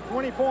you're up by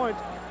 20 points,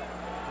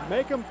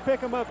 make them pick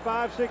them up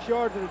 5-6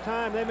 yards at a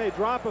time. They may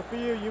drop a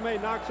few. You may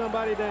knock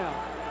somebody down.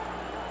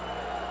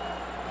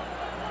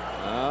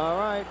 All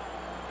right.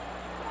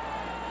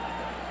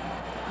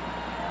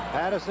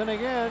 Patterson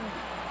again.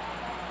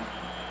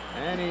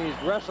 And he's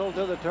wrestled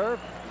to the turf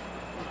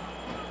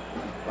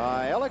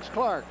by Alex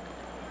Clark,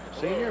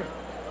 senior.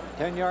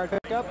 10-yard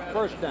pickup,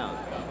 1st down.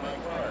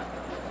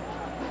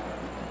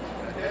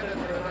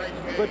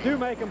 but do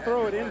make them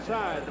throw it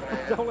inside.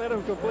 Don't let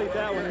them complete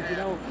that one if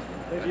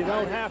you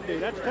don't have to.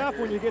 That's tough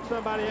when you get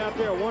somebody out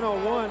there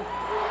one-on-one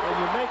and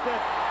you make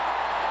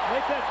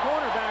that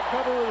cornerback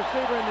cover the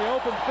receiver in the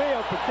open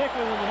field,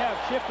 particularly when you have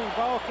shifting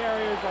ball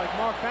carriers like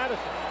Mark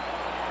Patterson.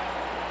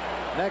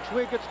 Next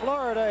week it's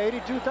Florida,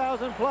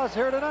 82,000 plus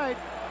here tonight.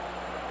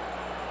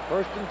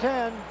 1st and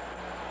 10.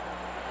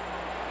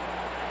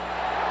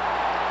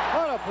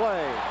 What a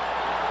play.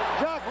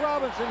 Jock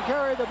Robinson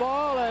carried the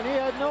ball, and he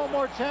had no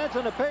more chance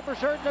than a paper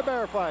shirt in a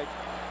bear fight.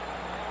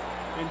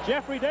 And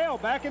Jeffrey Dale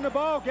back in the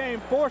ball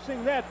game,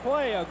 forcing that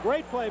play. A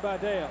great play by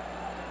Dale.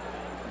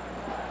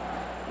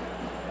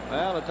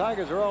 Well, the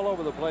Tigers are all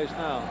over the place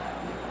now.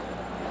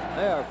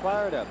 They are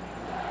fired up.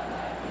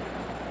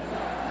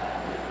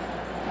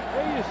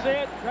 Here you see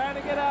it, trying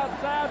to get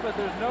outside, but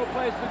there's no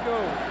place to go.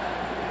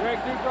 Greg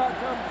Dubrock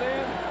comes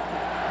in.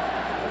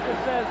 It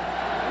just says,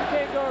 you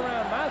can't go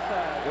around my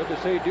side. Good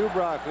to see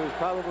Dubrock, who's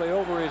probably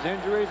over his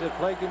injuries that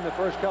plagued him the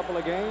first couple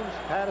of games.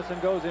 Patterson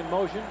goes in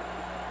motion.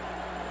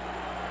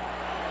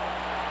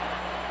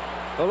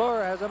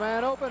 Valor has a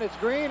man open. It's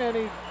Green,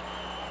 and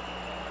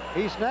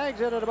he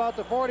snags it at about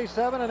the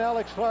 47, and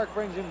Alex Clark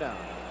brings him down.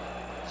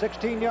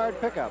 16-yard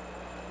pickup.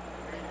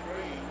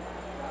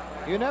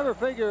 You never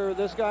figure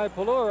this guy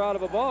Pallur out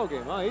of a ball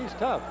game. Huh? He's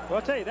tough. Well,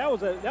 I'll tell you, that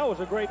was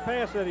a great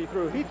pass that he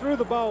threw. He threw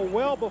the ball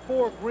well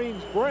before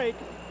Green's break,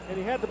 and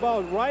he had the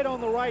ball right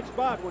on the right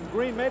spot. When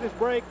Green made his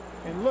break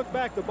and looked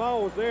back, the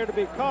ball was there to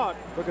be caught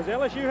because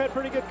LSU had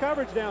pretty good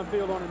coverage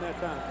downfield on him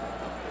that time.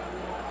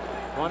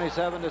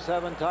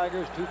 27-7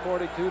 Tigers,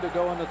 2:42 to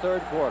go in the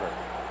third quarter.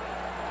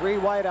 3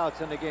 wideouts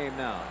in the game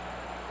now.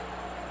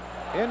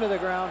 Into the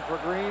ground for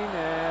Green,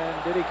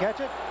 and did he catch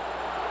it?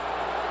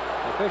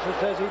 The official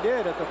says he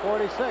did at the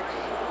 46.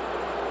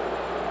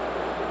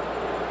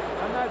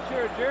 I'm not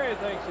sure Jerry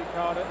thinks he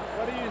caught it.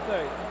 What do you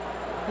think?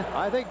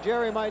 I think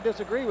Jerry might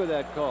disagree with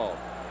that call.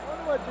 I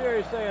wonder what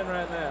Jerry's saying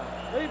right now.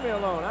 Leave me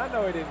alone. I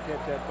know he didn't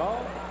catch that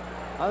ball.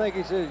 I think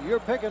he says,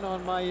 you're picking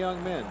on my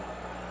young men.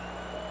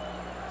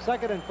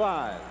 2nd and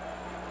 5.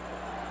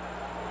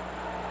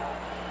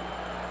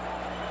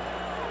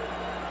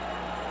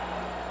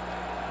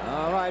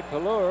 All right,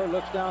 Pallur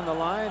looks down the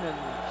line,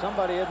 and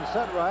somebody isn't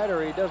set right,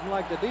 or he doesn't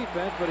like the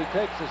defense, but he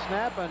takes the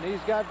snap, and he's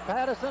got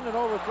Patterson and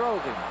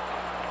overthrows him.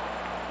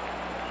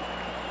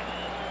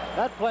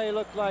 That play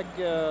looked like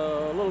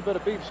a little bit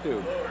of beef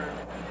stew.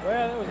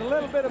 Well, it was a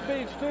little bit of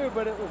beef stew,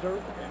 but it was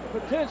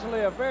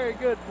potentially a very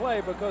good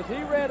play because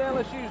he read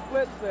LSU's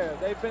blitz there.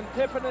 They've been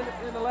tipping it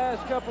in the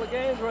last couple of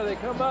games where they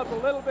come up a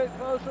little bit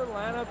closer,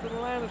 line up to the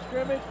line of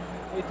scrimmage.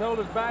 He told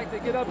his back to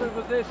get up in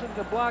position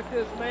to block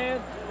this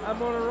man. I'm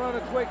going to run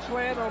a quick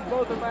slant on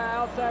both of my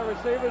outside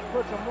receivers,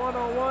 put some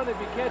one-on-one. If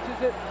he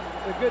catches it,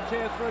 it's a good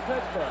chance for a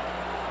touchdown.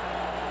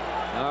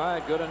 All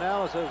right, good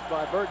analysis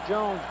by Burt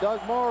Jones,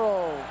 Doug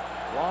Morrow,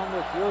 along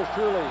with yours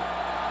truly.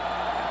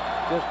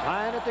 Just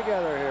tying it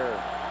together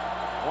here.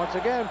 Once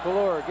again,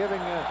 Pallur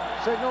giving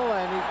a signal,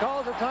 and he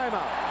calls a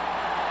timeout.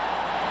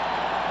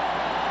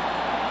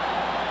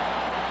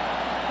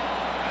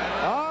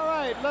 All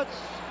right, let's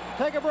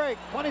take a break.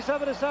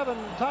 27-7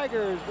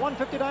 Tigers,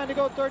 1:59 to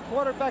go, third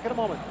quarter. Back in a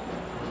moment.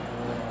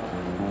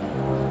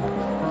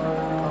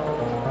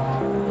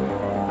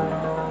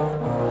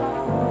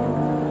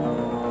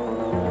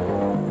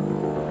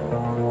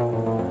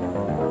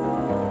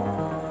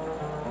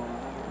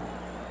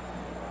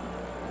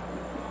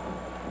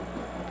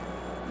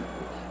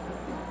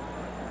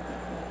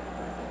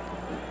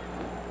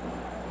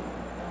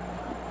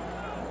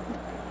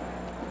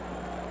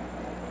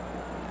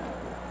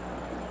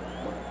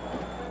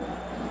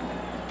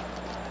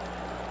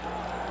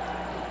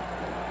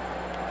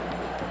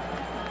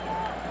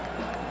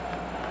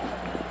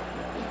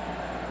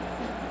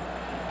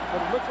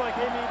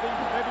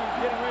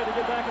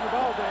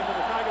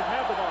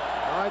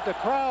 The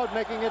crowd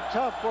making it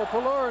tough for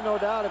Pallur, no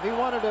doubt. If he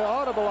wanted to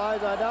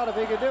audibilize, I doubt if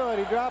he could do it.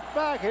 He dropped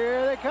back.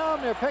 Here they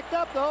come. They're picked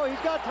up, though. He's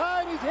got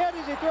time. He's hit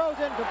as he throws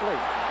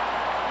incomplete.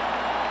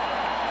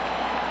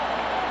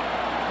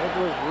 It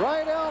was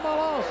Rydell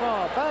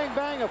Melanson. Bang,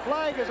 bang. A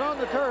flag is on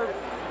the turf.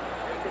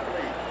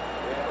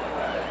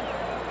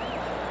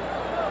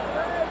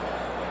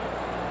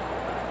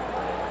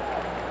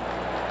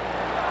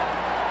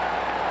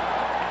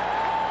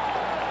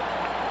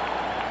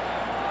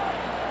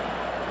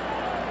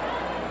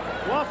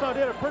 Melanson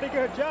did a pretty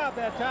good job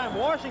that time.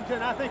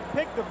 Washington, I think,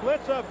 picked the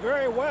blitz up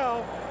very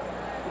well.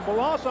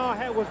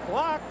 Melanson was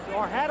blocked,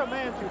 or had a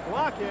man to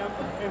block him,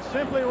 and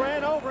simply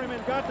ran over him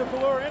and got to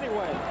Pallur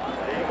anyway.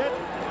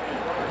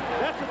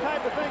 That's the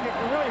type of thing that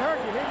can really hurt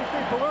you. Here you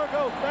see Pallur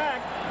goes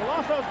back.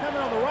 Melanson's coming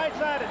on the right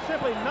side and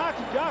simply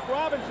knocks Jock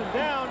Robinson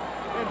down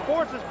and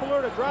forces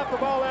Pallur to drop the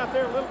ball out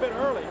there a little bit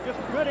early. Just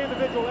good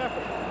individual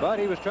effort. But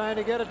he was trying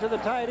to get it to the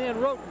tight end,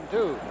 Roten,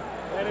 too.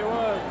 And he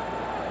was.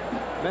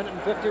 Minute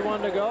and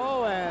 51 to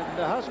go, and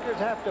the Huskers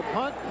have to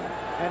punt,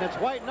 and it's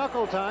white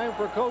knuckle time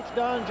for Coach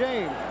Don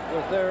James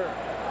with their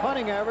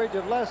punting average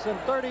of less than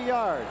 30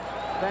 yards.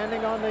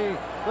 Standing on the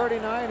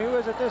 39, who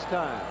is it this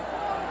time?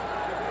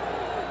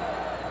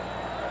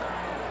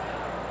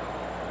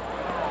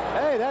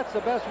 Hey, that's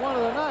the best one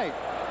of the night.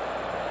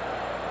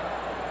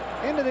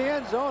 Into the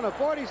end zone, a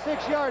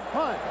 46-yard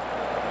punt.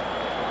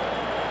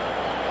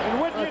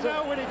 And wouldn't you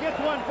know, when he gets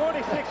one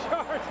 46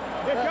 yards,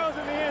 it goes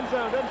in the end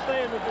zone, doesn't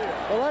stay in the field.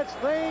 Well, that's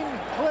Thane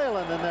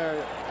Cleland in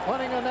there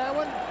punting on that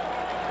one.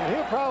 And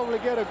he'll probably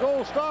get a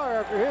gold star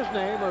after his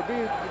name, or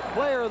be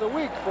player of the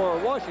week for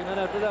Washington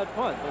after that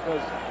punt,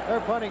 because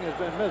their punting has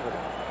been miserable.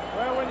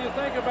 Well, when you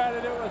think about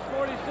it, it was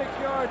 46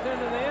 yards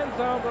into the end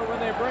zone, but when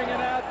they bring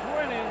it out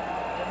 20,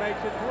 it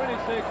makes it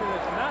 26, and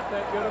it's not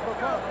that good of a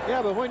punt.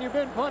 Yeah, but when you've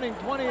been punting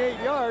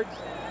 28 yards,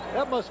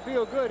 that must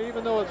feel good,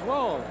 even though it's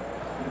wrong.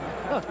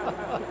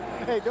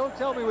 Hey, don't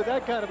tell me with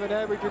that kind of an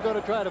average you're going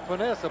to try to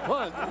finesse a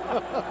punt.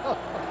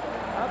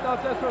 I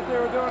thought that's what they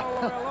were doing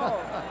all the way along.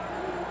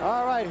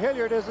 All right,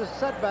 Hilliard is a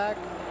setback.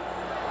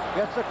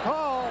 Gets a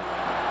call.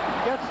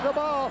 Gets the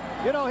ball.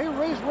 You know,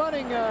 he's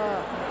running.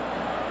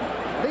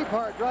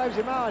 Leaphart drives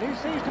him out. He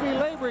seems to be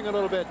laboring a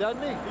little bit,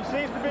 doesn't he? He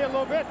seems to be a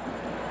little bit.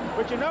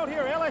 But you note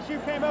here,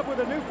 LSU came up with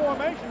a new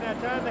formation that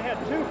time. They had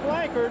 2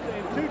 flankers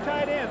and 2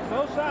 tight ends,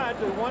 both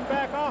sides, and 1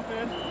 back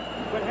offense,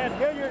 but had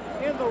Hilliard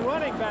in the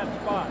running back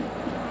spot.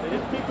 They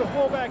didn't keep the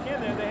fullback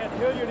in there. They had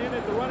Hilliard in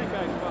at the running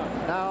back spot.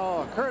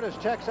 Now, Curtis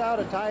checks out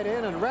a tight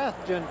end, and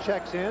Rathjen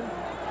checks in.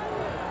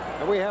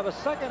 And we have a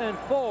 2nd and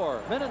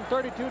 4. Minute and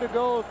 32 to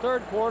go,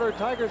 third quarter.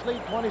 Tigers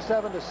lead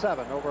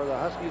 27-7 over the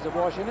Huskies of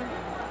Washington.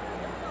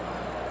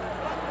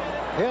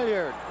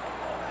 Hilliard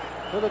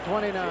to the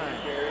 29.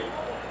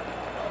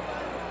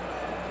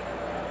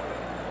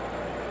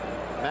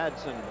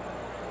 Madsen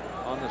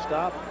on the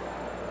stop,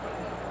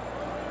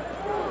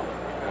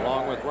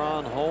 along with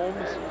Ron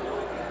Holmes.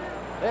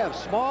 They have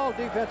small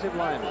defensive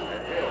linemen.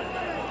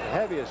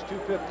 Heaviest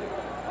 250.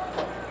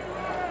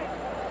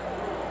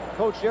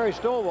 Coach Jerry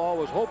Stovall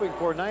was hoping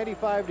for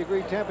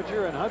 95-degree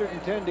temperature and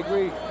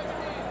 110-degree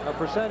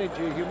percentage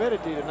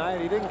humidity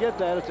tonight. He didn't get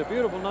that. It's a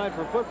beautiful night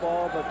for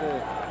football, but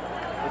the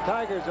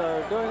Tigers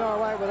are doing all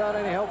right without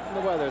any help from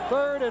the weather.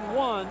 3rd and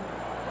 1.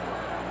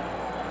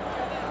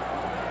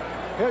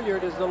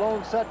 Hilliard is the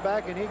lone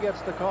setback, and he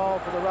gets the call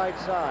for the right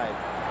side.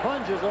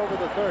 Plunges over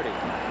the 30.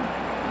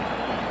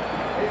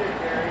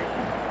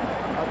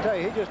 I'll tell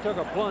you, he just took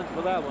a plunge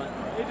for that one.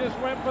 He just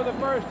went for the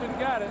first and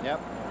got it.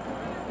 Yep.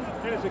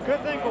 And it's a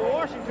good thing for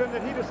Washington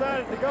that he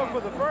decided to go for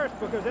the first,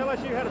 because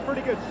LSU had a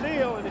pretty good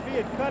seal, and if he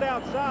had cut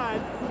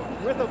outside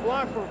with a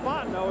block from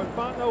Fontenot, and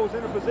Fontenot was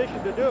in a position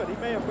to do it, he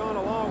may have gone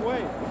a long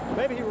way.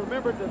 Maybe he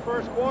remembered the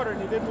first quarter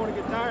and he didn't want to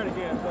get tired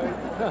again, so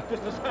he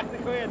just decided to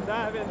go ahead and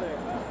dive in there.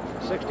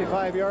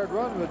 65-yard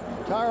run would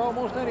tire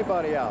almost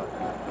anybody out.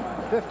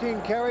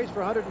 15 carries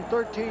for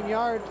 113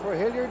 yards for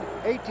Hilliard,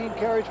 18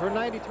 carries for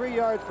 93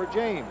 yards for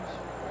James.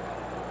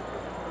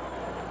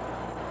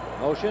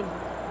 Motion.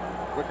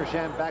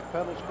 Wickersham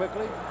backpedals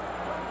quickly.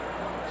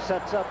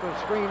 Sets up a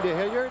screen to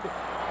Hilliard,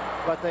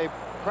 but they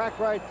crack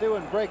right through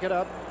and break it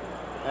up.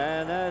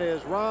 And that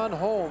is Ron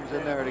Holmes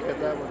in there to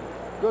get that one.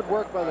 Good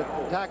work by the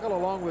tackle,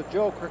 along with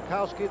Joe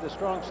Krakowski, the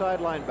strong side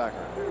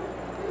linebacker.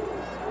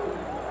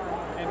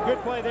 And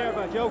good play there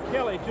by Joe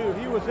Kelly, too.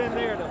 He was in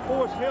there to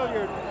force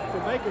Hilliard to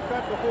make a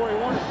cut before he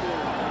wanted to.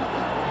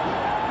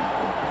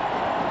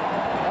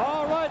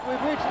 All right,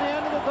 we've reached the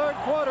end of the third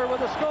quarter with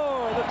a score.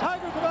 The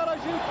Tigers of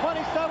LSU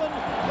 27,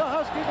 the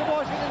Huskies of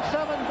Washington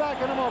 7.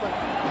 Back in a moment.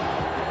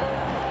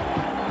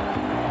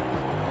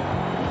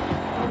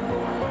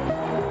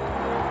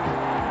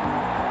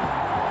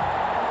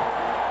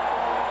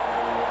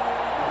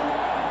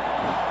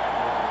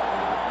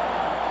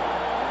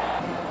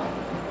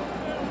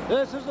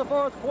 This is the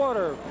fourth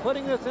quarter.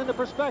 Putting this into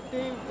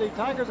perspective, the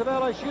Tigers of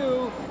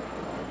LSU,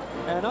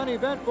 an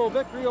uneventful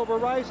victory over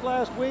Rice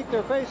last week.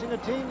 They're facing a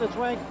team that's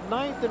ranked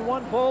 9th in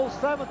one poll,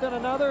 7th in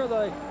another.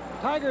 The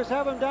Tigers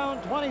have them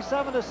down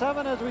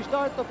 27-7 as we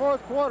start the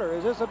fourth quarter.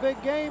 Is this a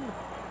big game?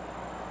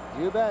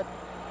 You bet.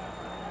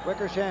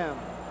 Wickersham.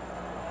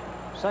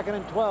 2nd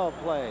and 12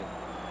 play.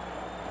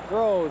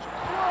 Throws.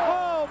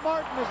 Oh,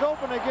 Martin is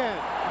open again.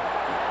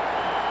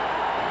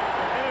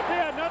 And it'll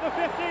be another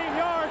 15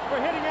 yards for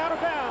hitting out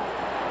of bounds.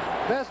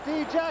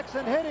 Bestie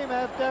Jackson hit him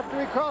after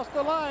he crossed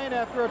the line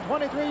after a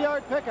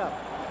 23-yard pickup.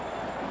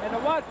 And to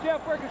watch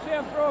Jeff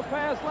Wickersham throw a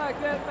pass like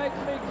that makes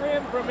me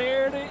grin from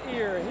ear to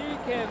ear. He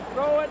can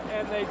throw it,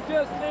 and they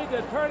just need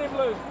to turn him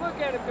loose. Look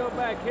at him go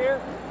back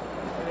here.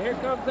 And here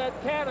comes that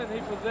cannon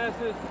he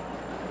possesses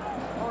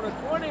on a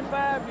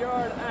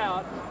 25-yard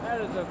out.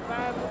 That is a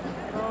finely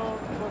thrown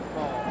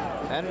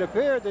football. And it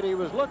appeared that he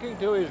was looking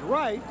to his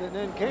right and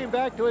then came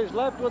back to his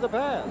left with a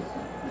pass.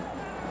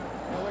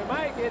 And we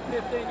might get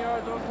 15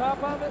 yards on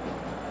top of it.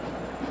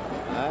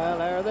 Well,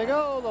 there they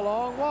go, the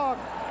long walk.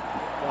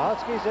 The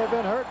Huskies have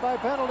been hurt by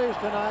penalties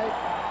tonight.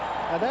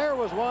 And there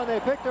was one. They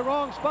picked the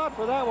wrong spot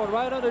for that one,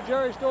 right under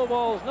Jerry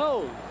Stovall's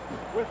nose.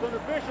 With an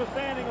official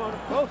standing on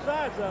both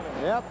sides of it.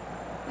 Yep.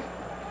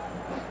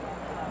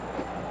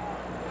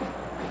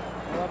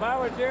 Well, if I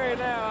were Jerry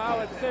now, I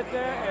would sit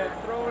there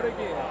and throw it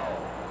again.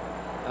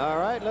 All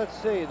right, let's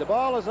see. The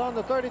ball is on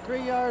the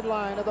 33-yard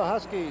line of the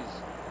Huskies.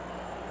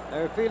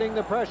 They're feeling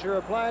the pressure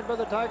applied by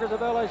the Tigers of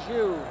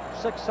LSU.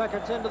 6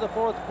 seconds into the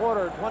fourth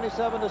quarter,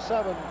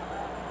 27-7.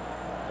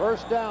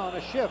 First down,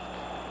 a shift,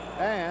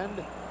 and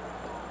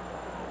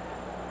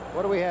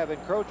what do we have,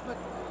 encroachment?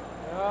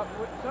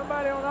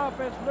 Somebody on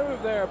offense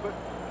moved there, but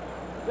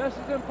just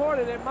as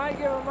important, it might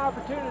give them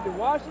opportunity.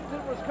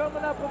 Washington was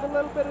coming up with a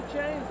little bit of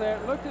change there.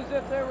 It looked as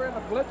if they were in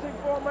a blitzing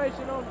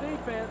formation on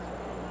defense,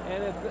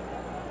 and if the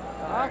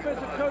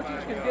offensive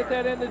coaches can get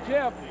that into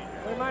Jeff,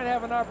 we might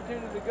have an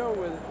opportunity to go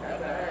with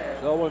it.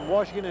 So when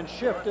Washington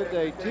shifted,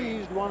 they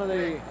teased one of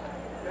the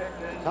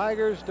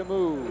Tigers to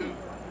move.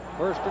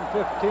 First and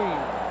 15,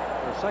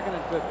 or second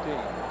and 15.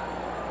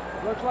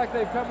 Looks like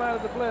they've come out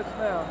of the blitz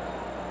now.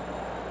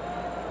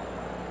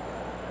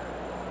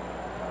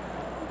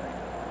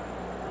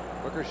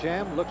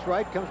 Wickersham looks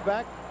right, comes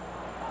back.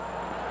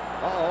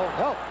 Uh-oh,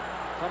 help,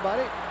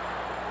 somebody.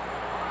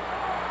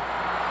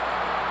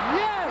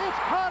 Yes, it's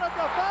caught at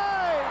the 5.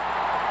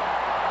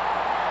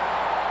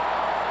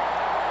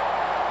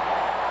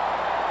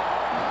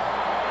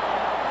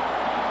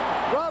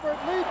 Robert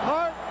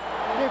Leaphart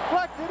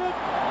deflected it.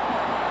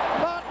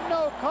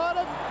 Fontenot caught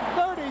it,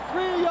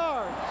 33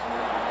 yards.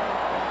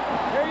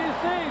 Here you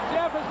see,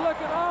 Jeff is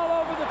looking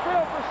all over the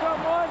field for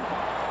someone,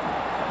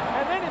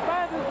 and then he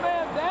finds his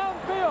man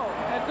downfield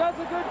and does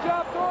a good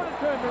job throwing it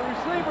to him. The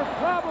receiver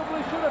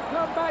probably should have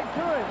come back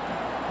to him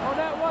on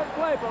that one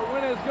play, but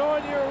when it's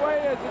going your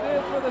way as it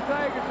is for the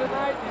Tigers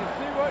tonight, you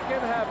see what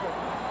can happen.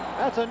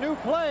 That's a new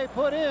play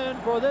put in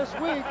for this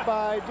week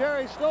by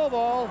Jerry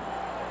Stovall.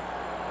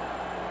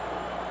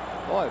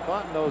 Boy,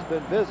 Fontenot's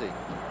been busy.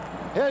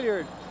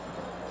 Hilliard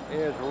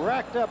is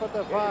racked up at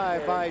the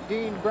 5 by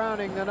Dean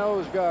Browning, the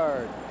nose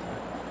guard.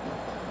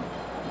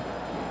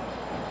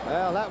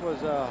 Well, that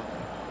was a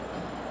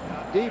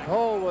deep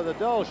hole with a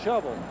dull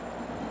shovel.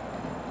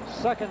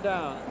 Second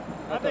down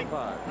at the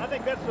 5. I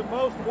think that's the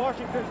most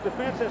Washington's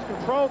defense has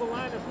controlled the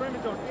line of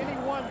scrimmage on any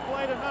one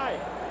play tonight.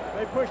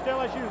 They pushed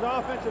LSU's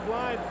offensive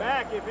line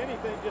back, if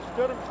anything, just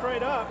stood them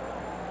straight up.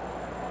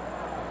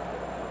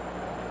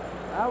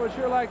 I would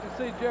sure like to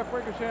see Jeff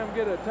Wickersham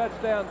get a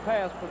touchdown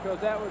pass, because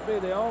that would be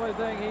the only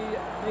thing he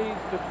needs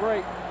to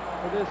break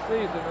for this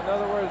season. In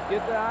other words,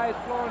 get the ice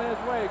flowing his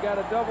way. Got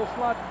a double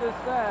slot to this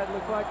side.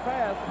 Looks like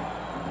pass.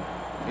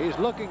 He's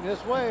looking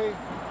this way,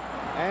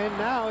 and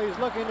now he's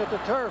looking at the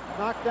turf,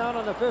 knocked down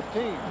on the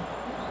 15.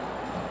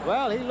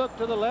 Well, he looked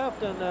to the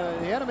left, and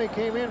the enemy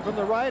came in from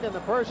the right, and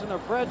the person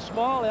of Fred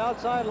Small, the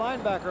outside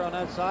linebacker on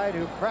that side,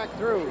 who cracked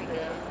through,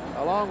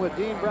 along with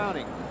Dean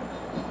Browning.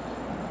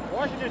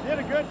 Washington did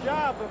a good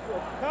job of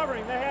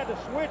covering. They had to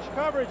switch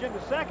coverage in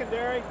the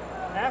secondary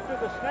after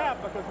the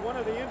snap, because one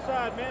of the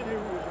inside men who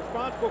was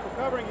responsible for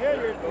covering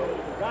Hilliard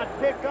got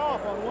picked off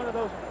on one of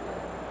those.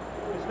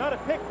 It's not a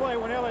pick play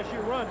when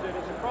LSU runs it.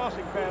 It's a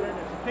crossing pattern.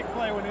 It's a pick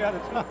play when the other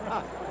team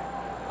runs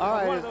it. All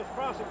right. One of those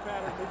crossing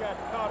patterns, he got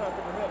caught up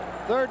in the middle.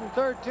 3rd and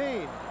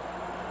 13.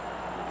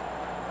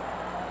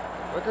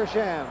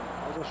 Wickersham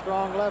has a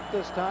strong left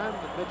this time.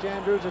 Mitch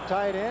Andrews a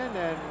tight end,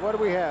 and what do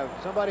we have?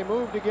 Somebody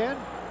moved again?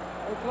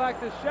 Looks like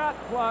the shot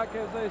clock,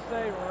 as they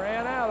say,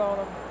 ran out on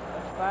him.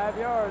 That's 5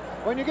 yards.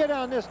 When you get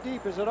down this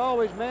deep, is it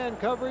always man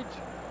coverage?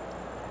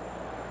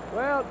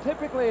 Well,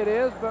 typically it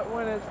is, but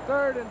when it's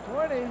 3rd and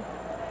 20,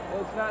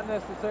 it's not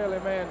necessarily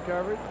man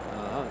coverage.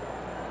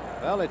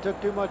 Well, they took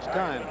too much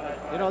time.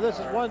 You know, this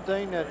is one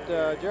thing that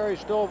Jerry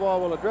Stovall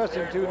will address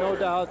him to, no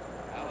doubt,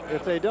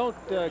 if they don't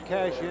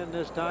cash in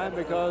this time,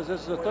 because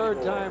this is the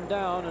 3rd time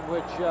down, in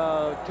which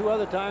 2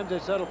 other times they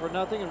settle for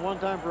nothing and 1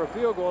 time for a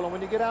field goal. And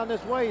when you get down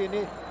this way, you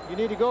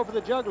need to go for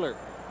the juggler.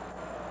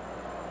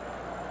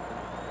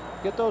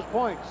 Get those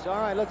points. All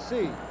right, let's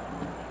see.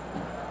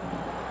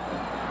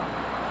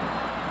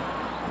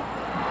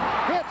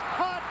 It's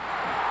caught.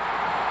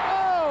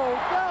 Oh,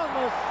 down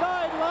the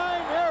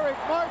sideline. Eric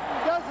Martin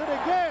does it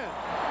again.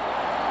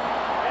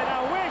 And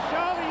I wish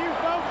all of you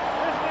folks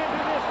listening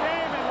to this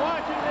game and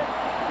watching it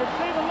could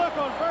see the look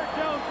on Burt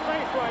Jones'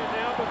 face right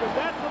now, because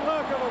that's the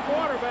look of a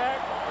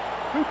quarterback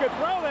who could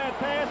throw that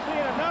pass,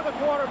 seeing another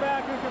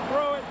quarterback who can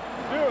throw it,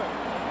 do it.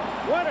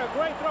 What a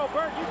great throw.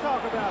 Burt, you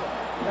talk about it.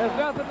 There's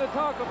nothing to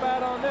talk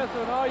about on this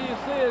one. All you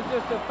see is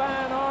just a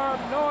fine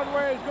arm, knowing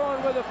where he's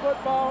going with the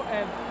football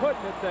and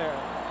putting it there.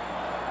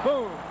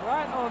 Boom,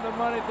 right on the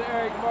money to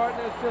Eric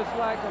Martin. It's just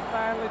like a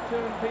finely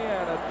tuned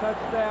piano.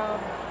 Touchdown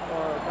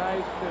or a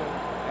nice tune.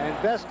 And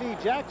Bestie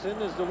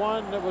Jackson is the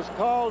one that was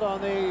called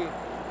on the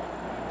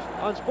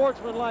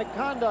unsportsmanlike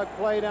conduct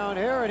play down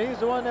here, and he's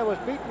the one that was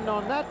beaten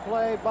on that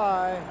play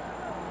by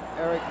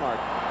Eric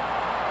Martin.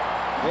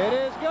 It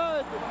is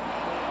good.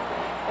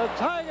 The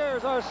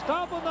Tigers are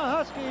stomping the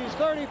Huskies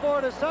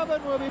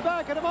 34-7. We'll be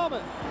back in a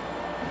moment.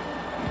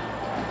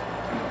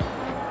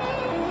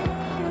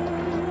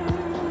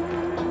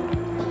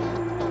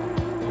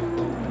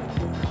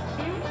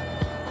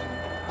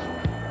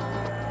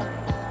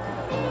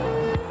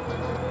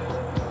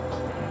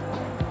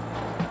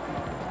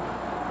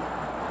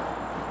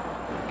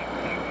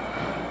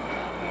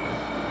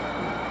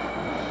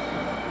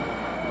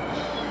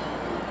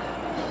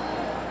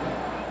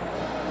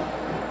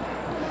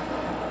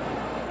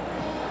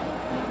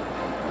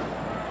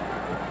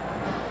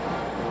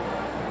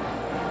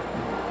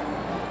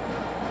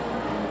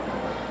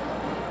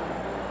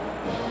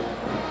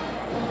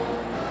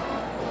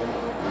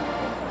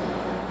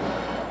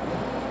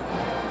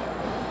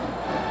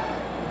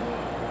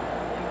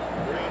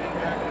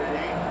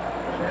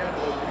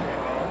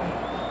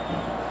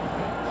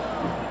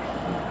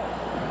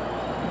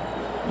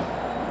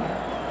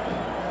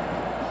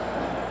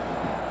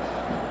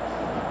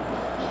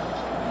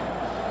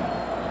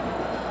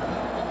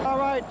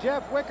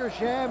 Jeff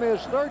Wickersham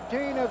is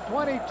 13 of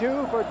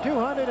 22 for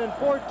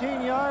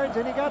 214 yards,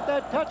 and he got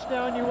that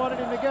touchdown you wanted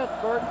him to get,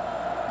 Bert.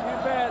 You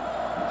bet.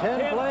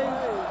 10 plays,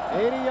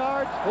 80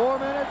 yards, 4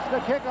 minutes, the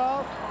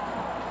kickoff.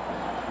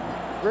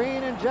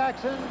 Green and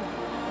Jackson,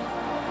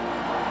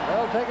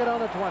 they'll take it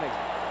on the 20. And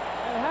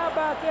how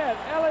about that?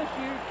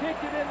 LSU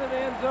kicked it into the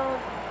end zone,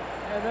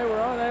 and they were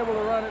unable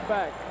to run it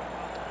back.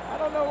 I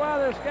don't know why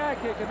they're sky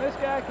kicking. This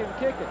guy can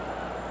kick it.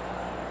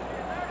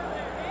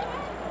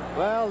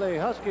 Well, the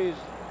Huskies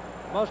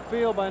must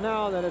feel by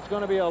now that it's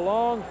going to be a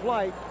long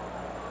flight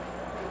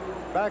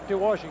back to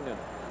Washington.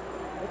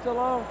 It's a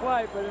long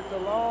flight, but it's a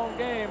long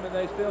game, and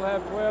they still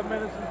have 12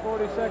 minutes and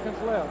 40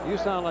 seconds left. You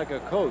sound like a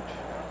coach.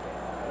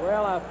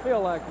 Well, I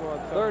feel like one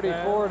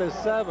sometimes.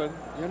 34-7.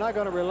 You're not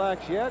going to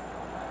relax yet?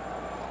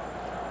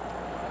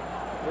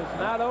 It's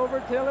not over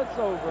till it's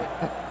over.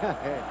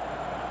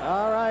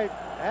 All right.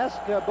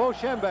 Ask Bo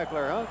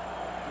Schembechler, huh?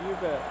 You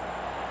bet.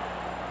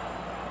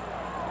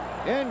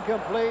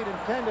 Incomplete,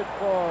 intended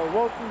for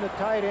Wooten, the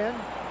tight end.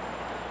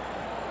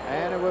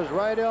 And it was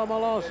Rydell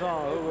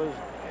Melanson who was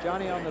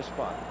Johnny on the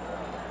spot.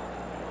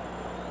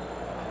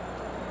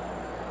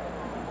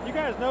 You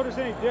guys notice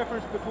any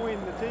difference between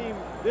the team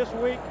this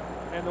week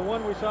and the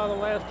one we saw the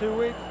last 2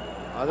 weeks?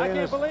 I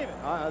can't believe it.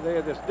 Are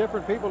they just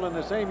different people in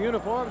the same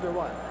uniforms or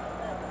what?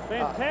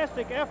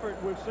 Fantastic effort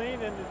we've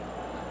seen, and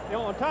you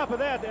know, on top of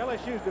that, the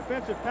LSU's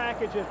defensive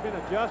package has been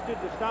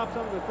adjusted to stop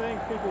some of the things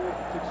people were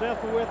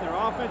successful with, and their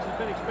offense has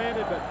been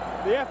expanded, but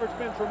the effort's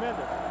been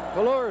tremendous.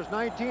 Pelur's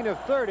 19 of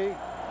 30,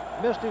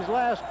 missed his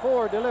last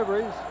 4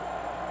 deliveries,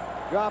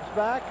 drops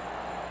back.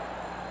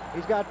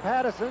 He's got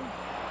Patterson.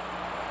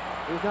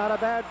 He's not a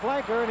bad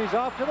flanker, and he's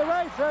off to the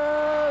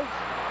races.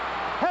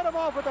 Head him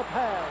off with the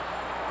pass.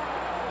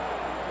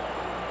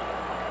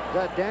 Is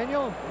that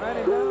Daniel? Ran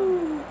him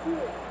down.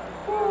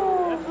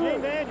 That's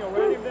Gene Daniel,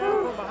 ran him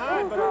down from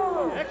behind, but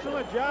an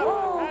excellent job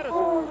by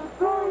Patterson.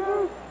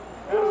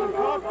 Patterson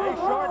caught a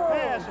short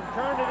pass and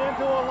turned it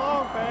into a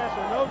long pass,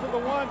 and those are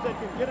the ones that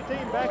can get a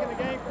team back in the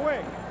game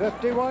quick.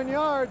 51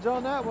 yards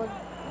on that one.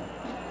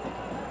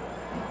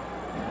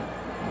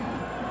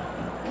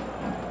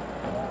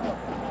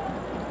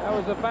 That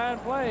was a fine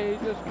play.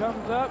 He just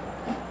comes up,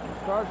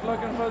 starts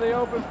looking for the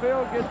open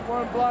field, gets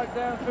one block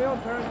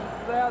downfield, turns it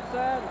to the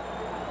outside.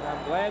 And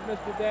I'm glad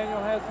Mr.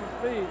 Daniel has some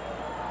speed.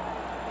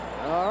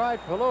 All right,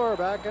 Pelur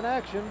back in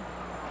action.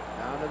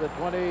 Down to the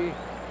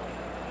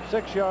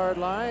 26-yard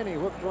line. He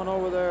whipped one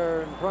over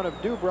there in front of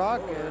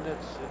Dubrock, and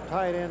it's a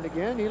tight end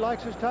again. He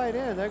likes his tight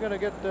end. They're going to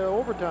get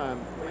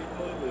overtime.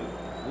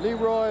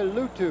 Leroy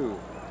Lutu,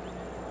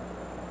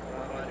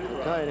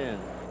 the tight end.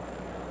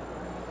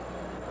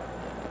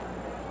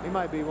 He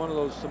might be one of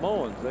those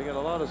Samoans. They get a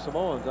lot of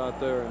Samoans out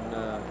there in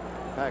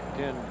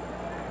Pac-10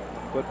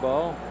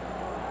 football.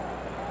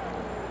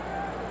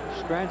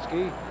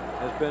 Stransky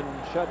has been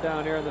shut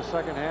down here in the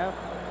second half.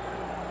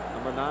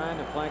 Number 9,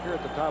 the flanker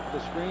at the top of the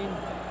screen.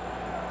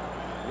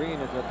 Green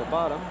is at the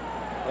bottom.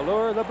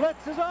 Pelur, the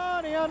blitz is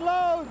on. He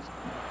unloads.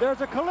 There's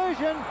a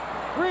collision.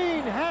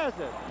 Green has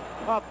it.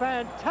 A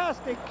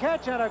fantastic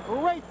catch and a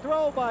great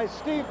throw by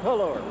Steve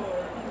Pelur.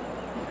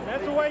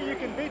 That's the way you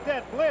can beat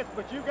that blitz,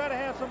 but you've got to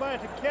have somebody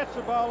to catch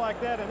the ball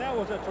like that, and that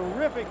was a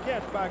terrific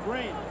catch by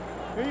Green.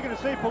 Here you're going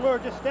to see Pelur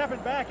just stepping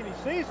back, and he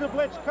sees the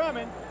blitz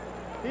coming.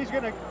 He's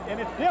going to, and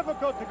it's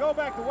difficult to go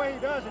back the way he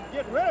does and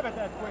get rid of it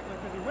that quickly,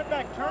 because he went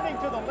back turning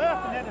to the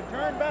left and had to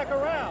turn back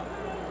around.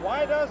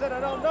 Why he does that, I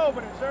don't know,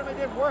 but it certainly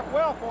didn't work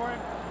well for him.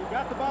 He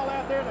got the ball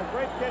out there, and a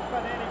great catch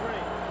by Danny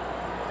Green.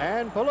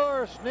 And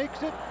Pelur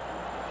sneaks it.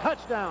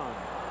 Touchdown.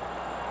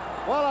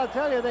 Well, I'll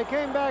tell you, they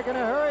came back in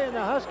a hurry, and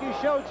the Huskies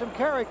showed some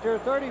character,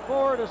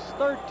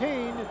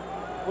 34-13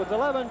 with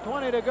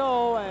 11:20 to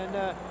go. And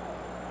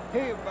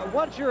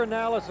what's your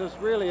analysis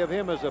really of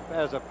him as a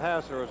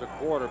passer, as a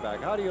quarterback?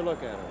 How do you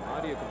look at him?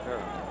 How do you compare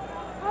him?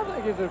 I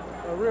think he's a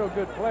real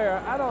good player.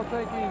 I don't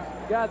think he's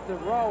got the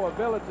raw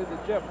ability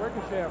that Jeff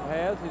Wickersham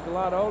has. He's a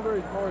lot older.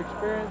 He's more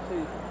experienced.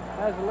 He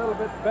has a little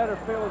bit better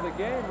feel of the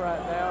game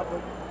right now.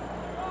 But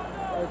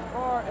as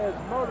far as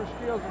motor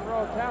skills and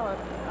raw talent,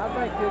 I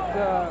think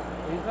that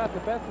he's not the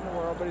best in the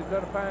world, but he's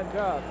done a fine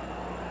job.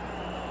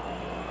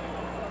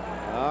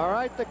 All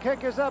right, the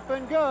kick is up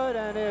and good,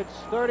 and it's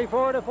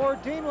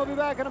 34-14. We'll be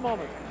back in a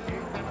moment.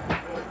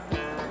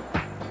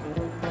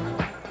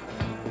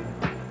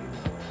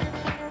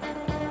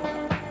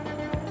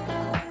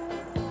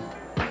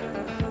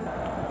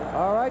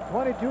 All right,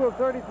 22 of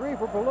 33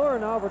 for Pelur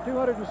now for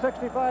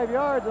 265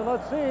 yards, and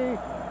let's see,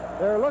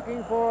 they're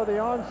looking for the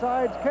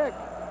onside kick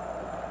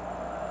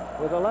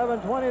with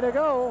 11:20 to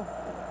go,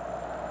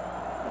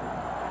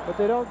 but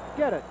they don't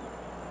get it.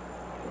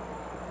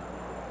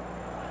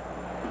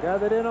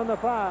 Gathered in on the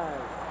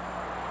 5.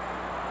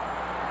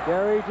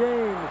 Gary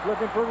James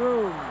looking for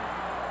room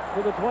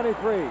to the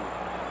 23.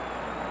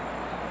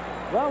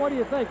 Well, what do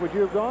you think? Would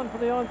you have gone for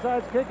the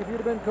onside kick if you'd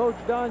have been Coach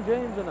Don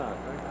James or not?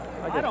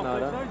 I don't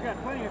think so. He's got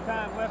plenty of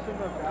time left in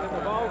the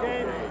ball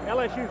game.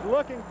 LSU's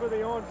looking for the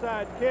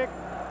onside kick.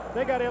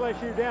 They got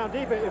LSU down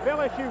deep. If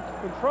LSU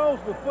controls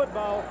the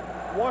football,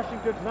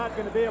 Washington's not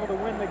going to be able to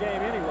win the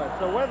game anyway.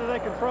 So whether they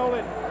control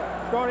it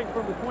starting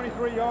from the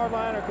 23-yard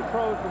line or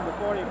control it from the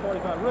 40 and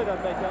 45 really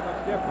doesn't make that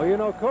much difference. Well, you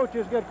know,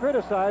 coaches get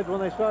criticized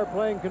when they start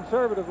playing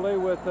conservatively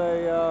with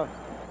a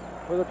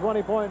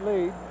 20-point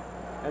lead,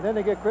 and then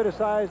they get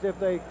criticized if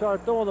they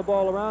start throwing the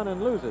ball around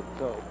and lose it.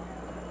 So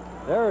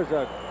there's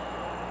a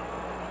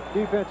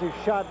defensive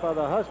shot by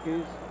the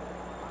Huskies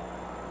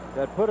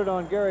that put it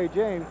on Gary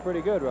James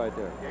pretty good right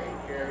there.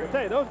 I'll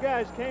tell you, those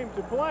guys came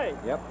to play.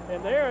 Yep.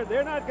 And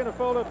they're not going to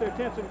fold up their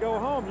tents and go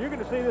home. You're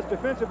going to see this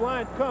defensive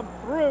line come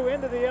through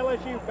into the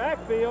LSU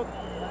backfield,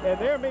 and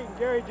they're meeting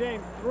Gary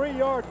James 3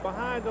 yards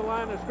behind the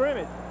line of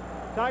scrimmage.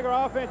 Tiger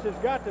offense has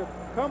got to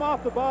come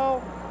off the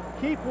ball,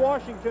 keep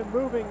Washington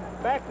moving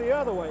back the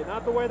other way,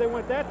 not the way they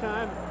went that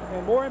time.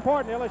 And more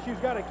important,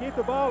 LSU's got to keep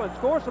the ball and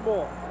score some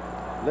more.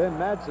 Lynn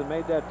Madsen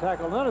made that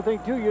tackle. Another thing,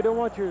 too, you don't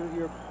want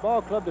your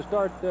ball club to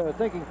start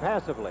thinking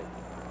passively.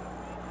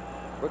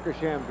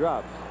 Wickersham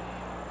drops.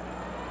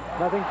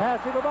 Nothing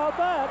passive about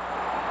that.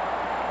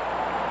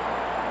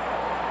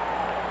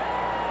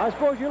 I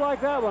suppose you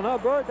like that one, huh,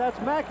 Bert? That's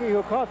Mackey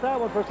who caught that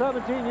one for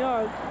 17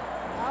 yards.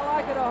 I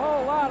like it a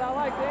whole lot. I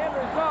like the end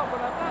result,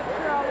 but I'm not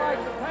sure I like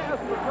the pass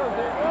because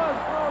it was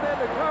thrown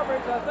into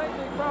coverage. I think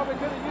they probably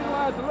could have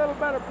utilized a little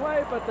better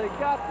play, but they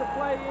got the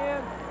play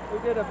in. He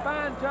did a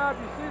fine job.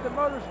 You see the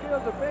motor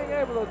skills of being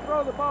able to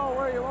throw the ball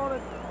where you want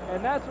it,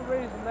 and that's the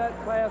reason that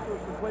pass was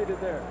completed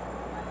there.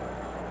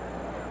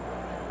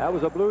 That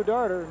was a blue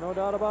darter, no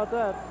doubt about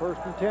that.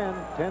 First and 10,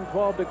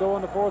 10-12 to go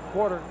in the fourth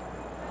quarter.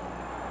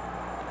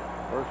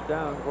 First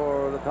down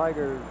for the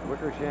Tigers,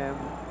 Wickersham.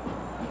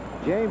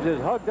 James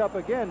is hugged up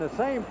again. The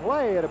same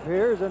play, it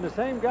appears, and the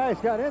same guys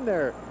got in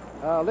there.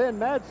 Lynn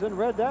Madsen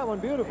read that one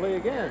beautifully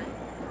again.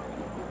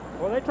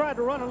 Well, they tried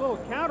to run a little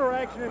counter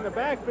action in the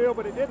backfield,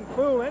 but it didn't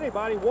fool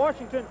anybody.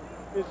 Washington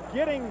is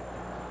getting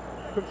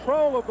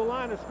control of the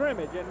line of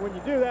scrimmage, and when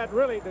you do that,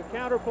 really, the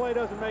counter play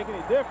doesn't make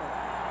any difference.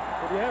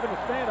 If you're having a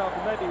standoff,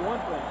 it may be one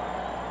thing.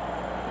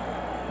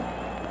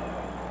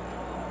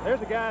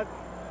 There's a guy,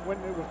 when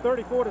it was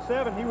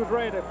 34-7, he was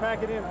ready to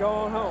pack it in, go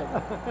on home.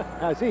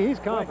 I see, he's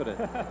confident.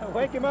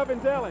 Wake him up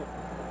and tell him.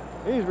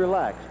 He's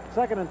relaxed.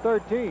 2nd and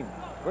 13.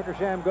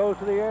 Wickersham goes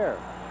to the air.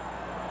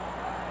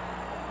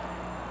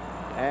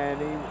 And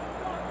he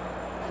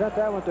sent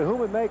that one to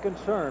whom it may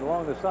concern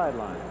along the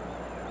sideline.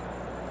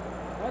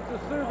 That's a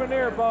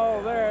souvenir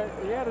ball there.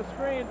 He had a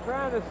screen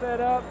trying to set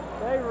up.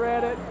 They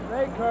read it,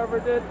 they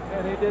covered it,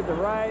 and he did the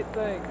right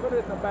thing. Put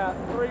it in about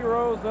 3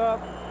 rows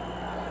up.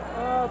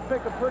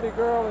 Pick a pretty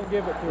girl and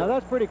give it to her. Now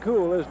that's pretty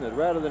cool, isn't it?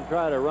 Rather than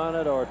try to run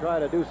it or try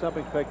to do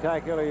something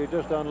spectacular, you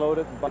just unload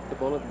it and buck the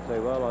bullet and say,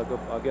 well,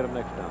 I'll get him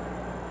next time.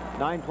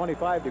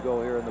 9:25 to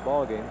go here in the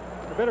ball game.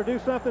 They better do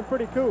something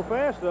pretty cool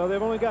fast, though.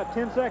 They've only got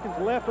 10 seconds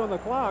left on the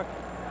clock.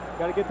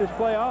 Got to get this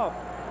play off.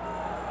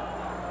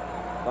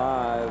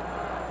 5,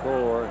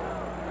 4,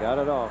 got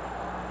it off.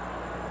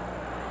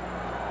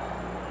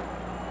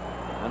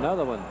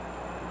 Another one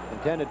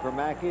intended for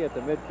Mackey at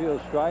the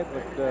midfield stripe,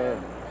 but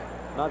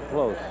not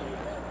close.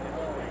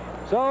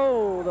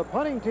 So the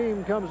punting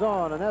team comes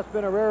on, and that's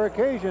been a rare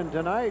occasion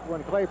tonight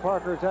when Clay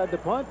Parker's had to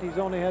punt. He's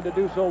only had to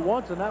do so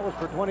once, and that was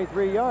for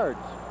 23 yards.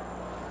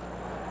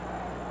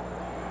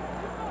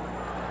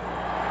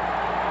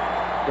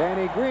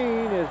 Danny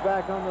Green is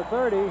back on the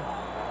 30.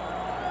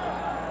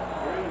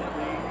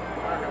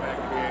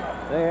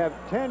 They have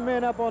 10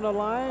 men up on the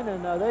line,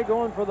 and they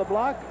going for the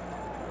block.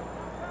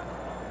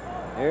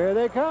 Here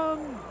they come.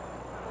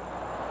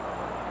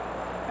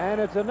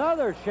 And it's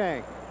another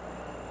shank.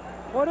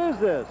 What is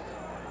this?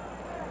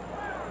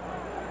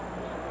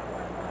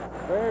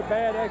 Very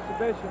bad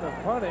exhibition of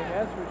punting,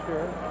 that's for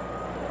sure.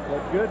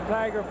 But good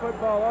Tiger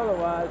football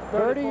otherwise.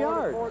 30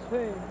 yards.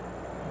 14.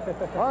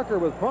 Parker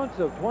with punts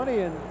of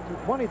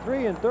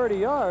 23 and 30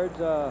 yards.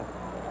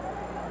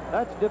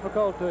 That's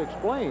difficult to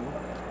explain.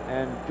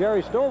 And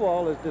Jerry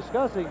Stovall is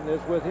discussing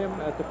this with him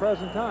at the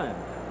present time.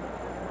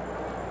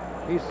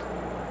 He's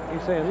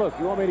saying, look,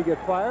 you want me to get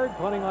fired?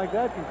 Punting like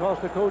that can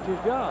cost a coach his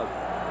job.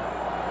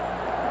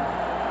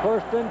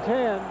 1st and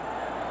 10.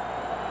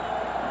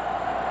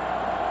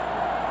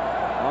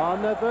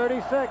 On the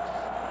 36.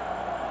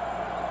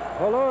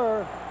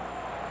 Pallure.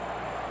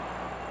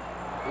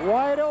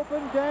 Wide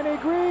open, Danny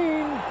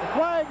Green. The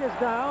flag is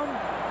down.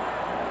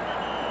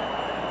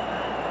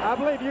 I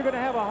believe you're going to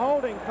have a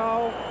holding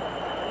call.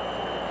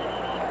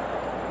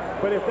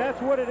 But if that's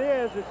what it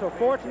is, it's a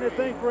fortunate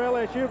thing for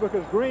LSU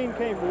because Green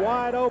came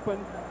wide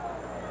open.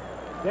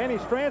 Danny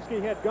Stransky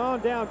had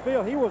gone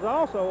downfield. He was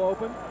also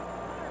open.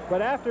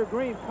 But after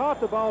Green caught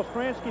the ball,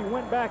 Stransky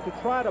went back to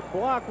try to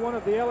block one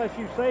of the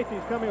LSU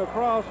safeties coming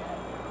across.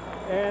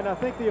 And I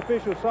think the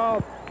official saw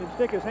him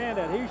stick his hand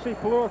out. Here you see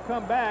Pallure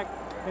come back.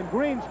 And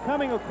Green's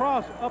coming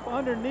across up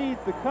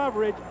underneath the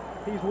coverage.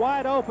 He's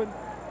wide open.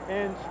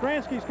 And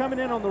Stransky's coming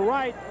in on the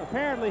right.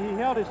 Apparently, he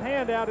held his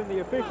hand out, and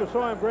the official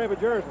saw him grab a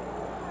jersey.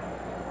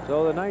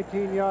 So the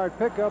 19-yard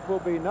pickup will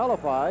be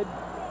nullified.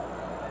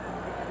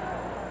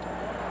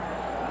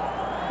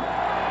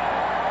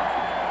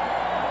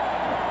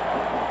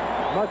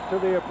 much to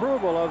the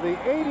approval of the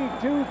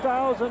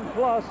 82,000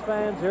 plus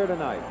fans here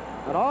tonight.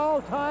 An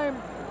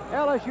all-time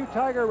LSU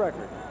Tiger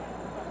record,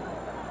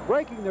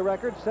 breaking the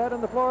record set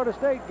in the Florida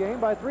State game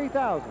by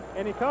 3,000.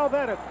 And he called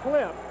that a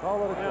clip.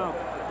 Call it a Now,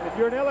 clip. if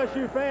you're an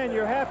LSU fan,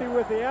 you're happy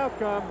with the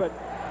outcome, but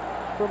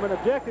from an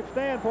objective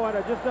standpoint,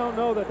 I just don't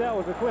know that that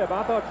was a clip.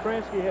 I thought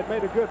Stransky had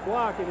made a good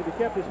block, and if he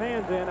kept his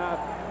hands in,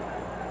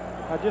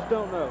 I just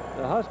don't know.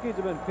 The Huskies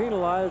have been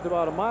penalized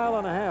about 1.5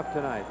 miles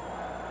tonight.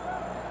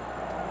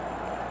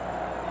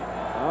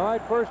 All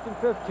right, 1st and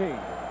 15.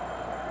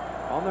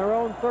 On their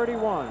own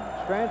 31.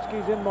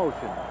 Stransky's in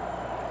motion.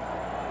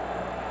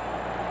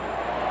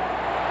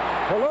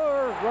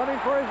 Pelur running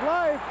for his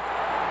life,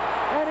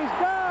 and he's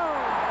down.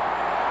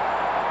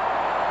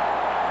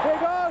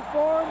 Big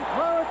Osborne,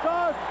 Clarence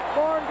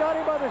Osborne got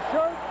him by the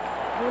shirt.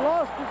 He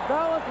lost his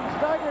balance and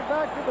staggered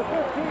back to the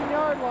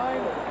 15-yard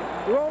line.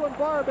 Roland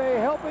Barbay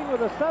helping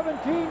with a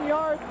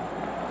 17-yard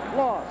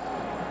loss.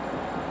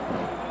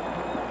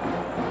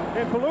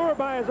 And Pelur,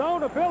 by his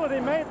own ability,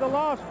 made the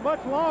loss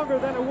much longer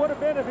than it would have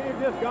been if he had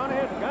just gone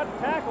ahead and got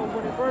tackled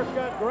when he first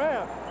got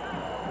grabbed.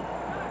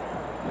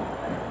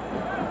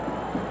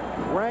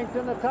 Ranked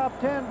in the top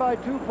 10 by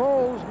 2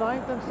 polls,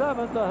 9th and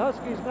 7th. The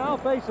Huskies now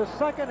face a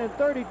 2nd and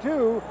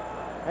 32,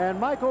 and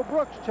Michael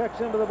Brooks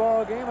checks into the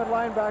ball game at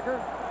linebacker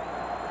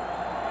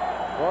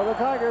for the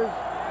Tigers.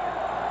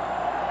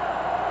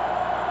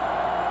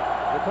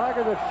 The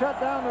Tigers have shut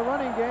down the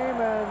running game,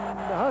 and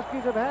the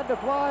Huskies have had to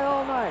fly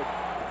all night.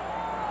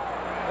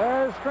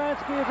 There's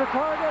Stransky as a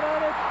target,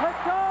 and it's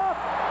picked off.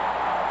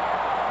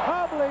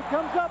 Hobley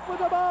comes up with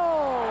the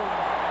ball.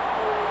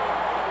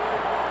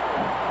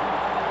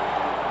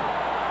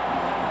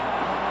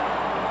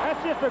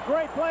 That's just a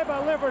great play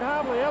by Lifford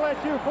Hobley.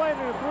 LSU played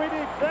in a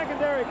 3-deep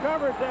secondary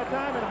coverage that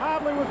time, and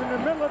Hobley was in the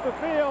middle of the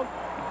field.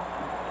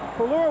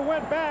 Pelur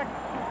went back.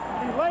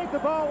 He laid the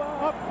ball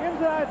up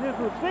inside his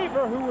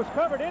receiver, who was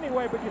covered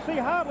anyway, but you see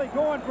Hobley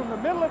going from the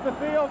middle of the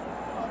field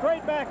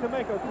straight back to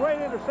make a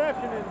great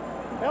interception. And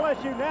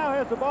LSU now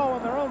has the ball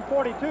on their own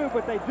 42,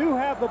 but they do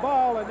have the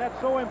ball, and that's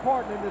so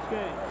important in this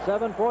game.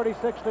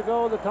 7:46 to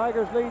go. The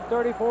Tigers lead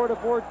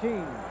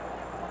 34-14.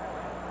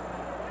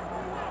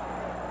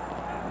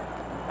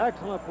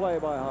 Excellent play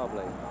by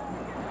Hobley.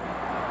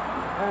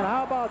 And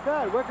how about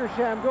that?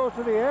 Wickersham goes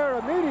to the air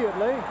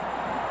immediately.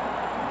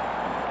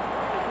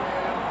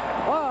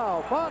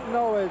 Wow,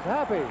 Fontenot is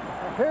happy.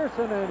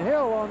 Pearson and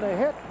Hill on the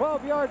hit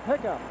 12-yard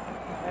pickup.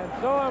 And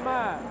so am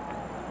I.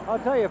 I'll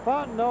tell you,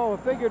 Fontenot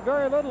figured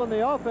very little in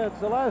the offense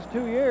the last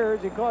 2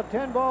 years. He caught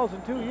 10 balls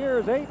in 2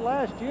 years, 8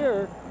 last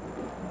year,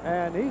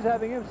 and he's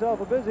having himself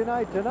a busy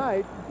night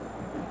tonight.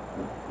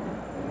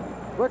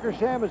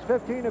 Wickersham is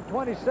 15 of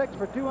 26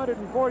 for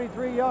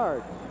 243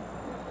 yards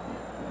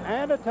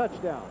and a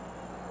touchdown.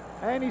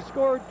 And he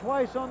scored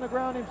twice on the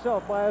ground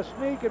himself by a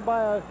sneak and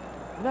by a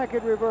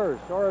naked reverse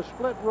or a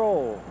split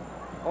roll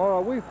or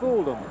a we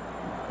fooled him.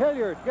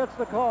 Hilliard gets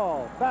the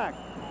call back.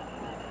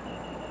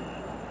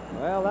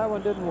 Well, that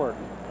one didn't work,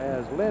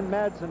 as Lynn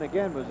Madsen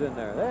again was in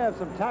there. They have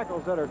some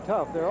tackles that are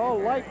tough. They're all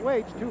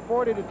lightweights,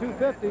 240 to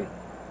 250,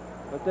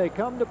 but they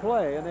come to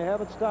play, and they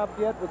haven't stopped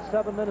yet with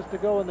 7 minutes to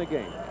go in the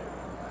game.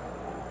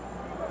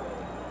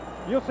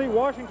 You'll see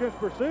Washington's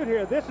pursuit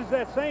here. This is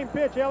that same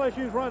pitch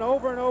LSU's run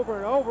over and over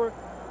and over.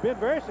 Been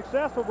very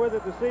successful with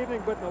it this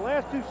evening, but in the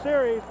last 2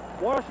 series,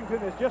 Washington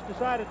has just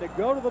decided to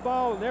go to the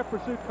ball, and their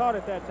pursuit caught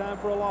it that time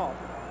for a loss.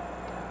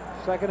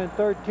 2nd and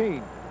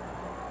 13.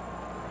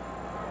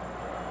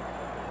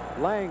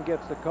 Lang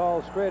gets the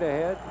call straight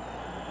ahead.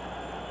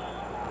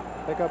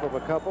 Pickup of a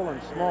couple, and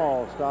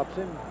Small stops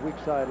him. Weak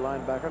side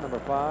linebacker, number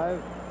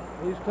 5.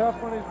 He's tough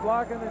when he's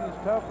blocking, and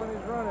he's tough when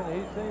he's running.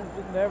 He seems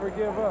to never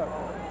give up.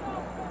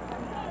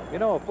 You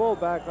know, a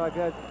fullback like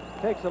that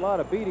takes a lot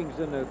of beatings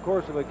in the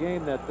course of a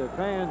game that the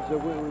fans,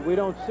 we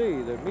don't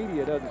see, the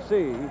media doesn't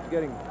see.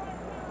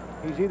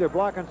 He's either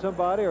blocking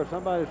somebody or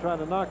somebody's trying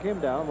to knock him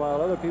down while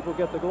other people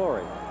get the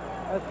glory.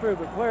 That's true,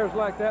 but players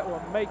like that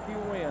will make you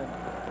win.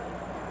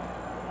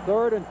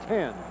 3rd and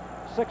 10.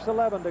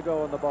 6:11 to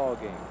go in the ball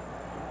game.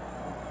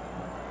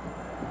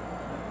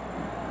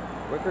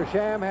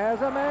 Wickersham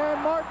has a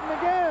man, Martin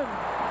again.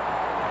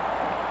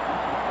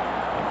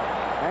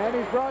 And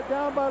he's brought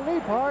down by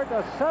Leiphart,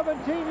 a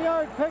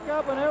 17-yard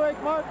pickup, and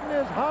Eric Martin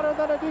is hotter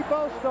than a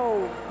depot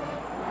stove.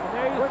 And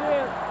there you see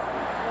it.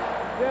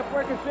 Jeff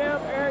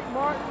Wickersham, Eric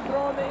Martin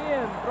throwing the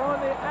in,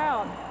 throwing the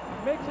out,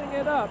 mixing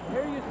it up.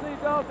 Here you see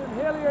Dalton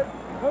Hilliard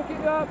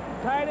hooking up,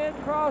 tight end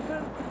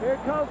crossing. Here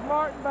comes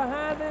Martin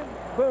behind him.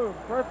 Boom,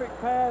 perfect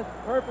pass,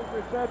 perfect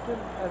reception,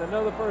 and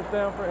another first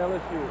down for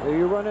LSU. If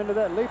you run into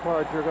that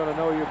Leiphart, you're going to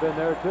know you've been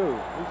there too.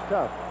 He's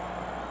tough.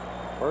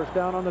 First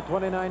down on the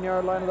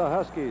 29-yard line of the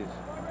Huskies.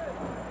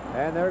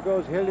 And there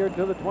goes Hilliard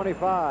to the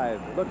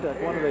 25. Looked at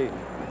one of the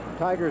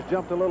Tigers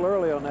jumped a little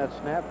early on that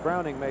snap.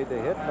 Browning made the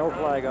hit. No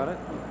flag on it.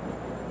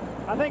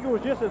 I think it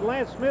was just that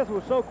Lance Smith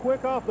was so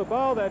quick off the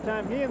ball that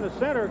time. He and the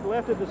center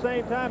left at the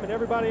same time, and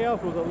everybody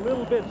else was a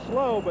little bit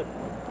slow, but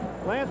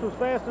Lance was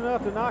fast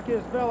enough to knock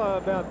his fella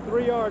about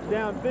 3 yards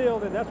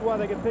downfield, and that's why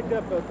they get picked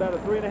up about a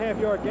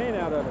 3.5-yard gain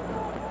out of it.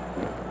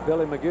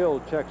 Billy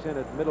McGill checks in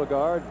at middle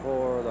guard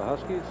for the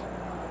Huskies.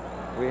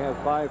 We have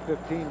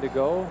 5:15 to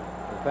go.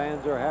 The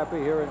fans are happy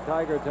here in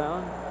Tiger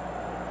Town.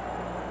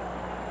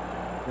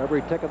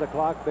 Every tick of the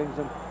clock brings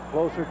them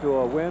closer to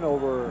a win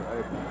over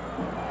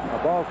a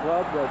ball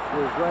club that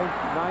was ranked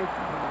 9th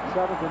and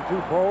 7th in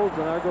 2 polls.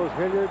 And there goes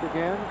Hilliard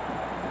again,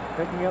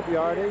 picking up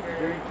yardage,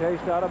 being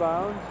chased out of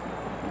bounds.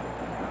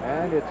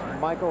 And it's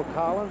Michael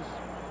Collins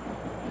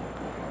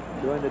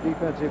doing the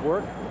defensive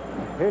work.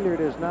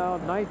 Hilliard is now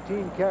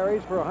 19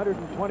 carries for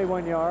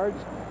 121 yards.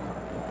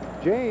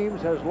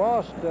 James has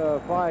lost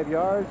 5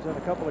 yards and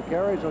a couple of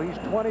carries, so he's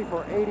 20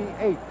 for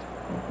 88.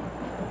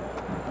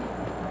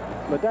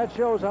 But that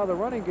shows how the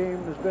running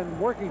game has been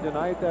working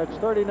tonight. That's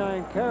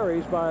 39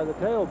 carries by the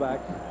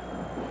tailbacks.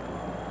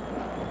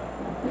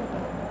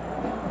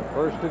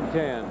 1st and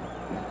 10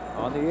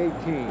 on the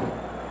 18.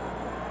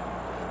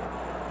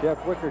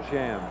 Jeff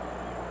Wickersham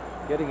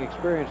getting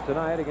experience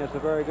tonight against a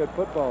very good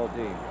football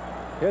team.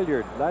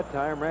 Hilliard that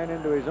time ran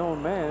into his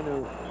own man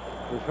who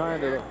was trying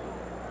to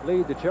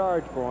lead the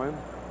charge for him.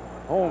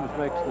 Holmes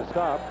makes the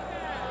stop.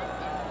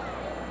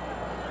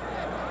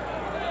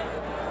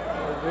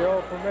 There's the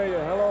old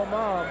familiar hello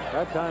mom.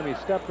 That time he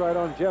stepped right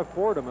on Jeff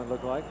Fordham, it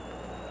looked like,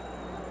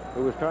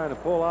 who was trying to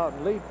pull out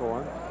and lead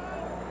for him.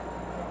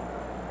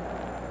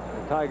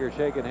 The Tigers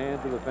shaking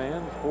hands with the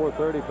fans.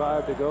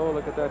 4:35 to go.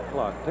 Look at that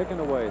clock ticking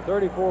away.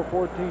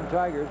 34-14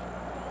 Tigers.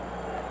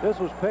 This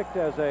was picked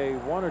as a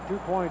 1 or 2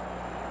 point,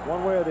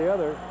 one way or the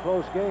other,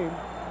 close game.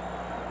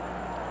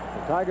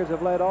 The Tigers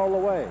have led all the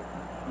way.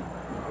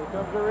 Here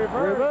comes the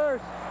reverse.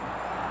 Reverse.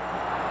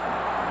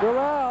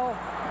 Doral,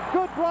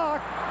 good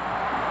block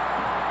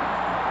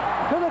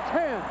to the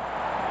 10.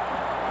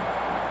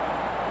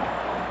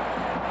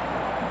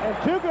 And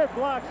 2 good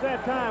blocks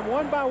that time.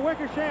 One by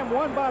Wickersham,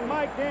 one by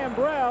Mike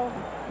Gambrell.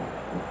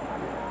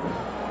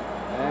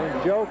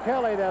 And Joe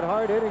Kelly, that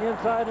hard-hitting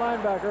inside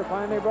linebacker,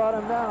 finally brought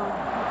him down.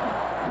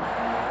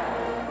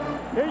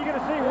 Here you're going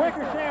to see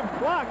Wickersham's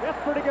block. That's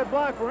a pretty good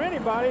block for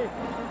anybody,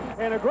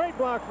 and a great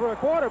block for a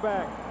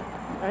quarterback.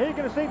 Now here you're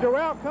going to see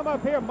Doral come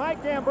up here.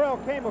 Mike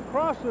Gambrell came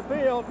across the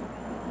field,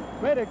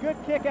 made a good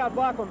kick-out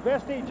block on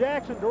Vestey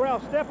Jackson. Doral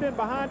stepped in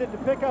behind it to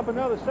pick up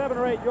another 7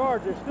 or 8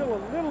 yards. They're still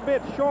a little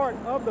bit short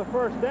of the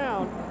 1st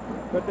down,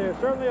 but they're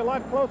certainly a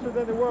lot closer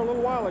than they were a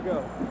little while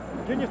ago.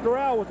 Junius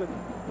Doral was a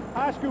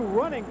high school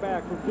running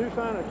back from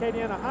Doosan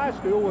Acadiana High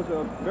School, was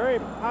a very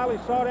highly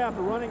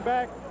sought-after running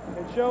back,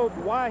 and showed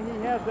why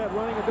he has that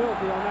running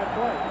ability on that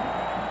play.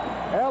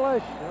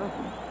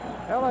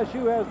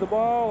 LSU has the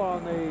ball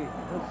on the,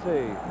 let's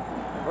see,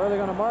 where are they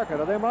going to mark it?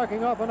 Are they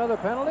marking off another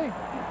penalty?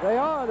 They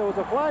are. There was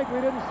a flag we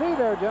didn't see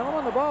there,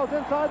 gentlemen. The ball's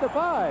inside the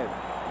 5.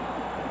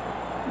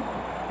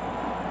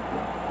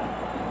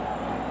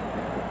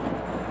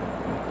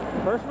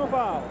 Personal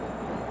foul.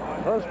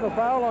 Personal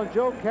foul on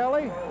Joe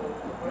Kelly.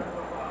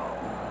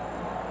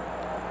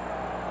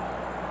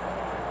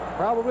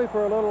 Probably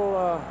for a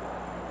little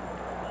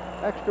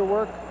extra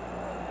work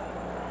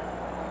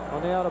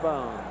on the out of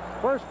bounds.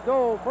 First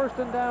goal, 1st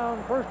and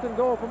down, 1st and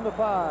goal from the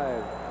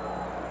 5.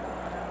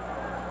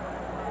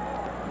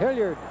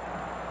 Hilliard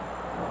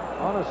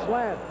on a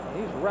slant.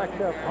 He's racked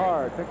up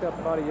hard. Picked up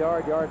about a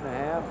yard, yard and a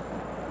half.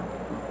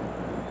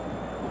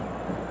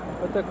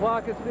 But the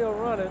clock is still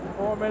running.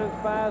 4 minutes,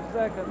 5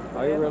 seconds.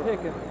 And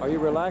ticking. Are you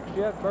relaxed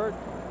yet, Bert?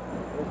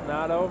 It's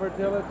not over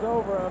till it's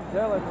over, I'm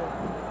telling you.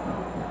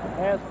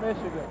 Ask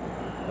Michigan.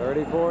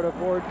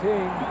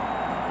 34-14.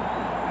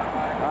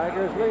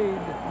 Tigers lead.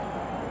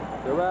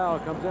 Doral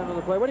comes into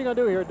the play. What are you going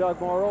to do here, Doug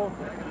Morrow?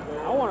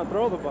 I want to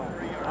throw the ball.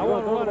 I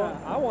want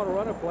to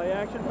run a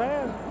play-action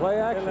pass. Play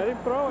action. And let him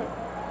throw it.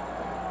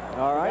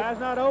 All right. The guy's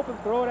not open.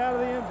 Throw it out of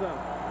the end zone.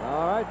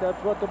 All right.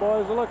 That's what the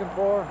boys are looking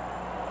for.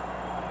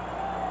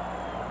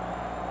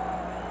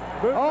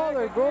 Bootleg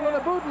they're going a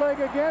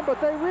bootleg again, but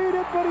they read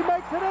it, but he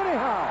makes it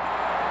anyhow.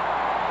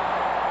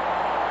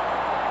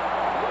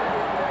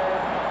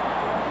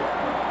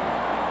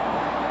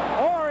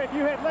 Or if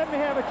you had let me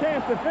have a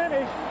chance to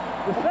finish,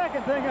 the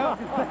second thing I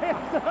was saying,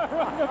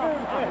 run the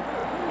bootleg.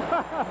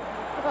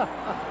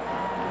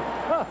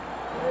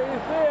 There you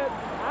see it.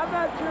 I'm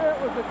not sure it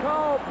was a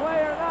called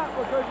play or not,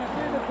 because you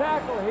see the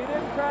tackle. He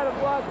didn't try to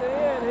block the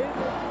end.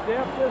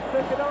 Jeff just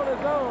took it on his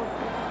own.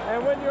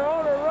 And when you're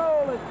on a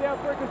roll, as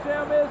Jeff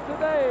Wickersham is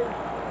today,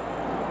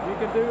 you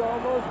can do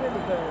almost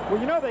anything. Well,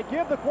 you know, they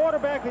give the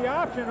quarterback the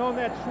option on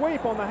that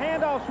sweep, on the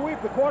handoff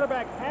sweep. The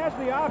quarterback has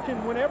the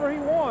option whenever he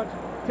wants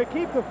to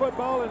keep the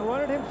football and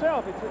run it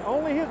himself. It's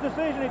only his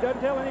decision. He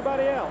doesn't tell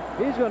anybody else.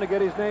 He's going to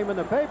get his name in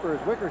the papers,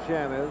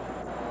 Wickersham is.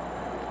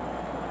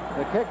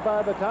 The kick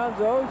by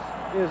Betanzos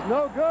is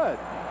no good.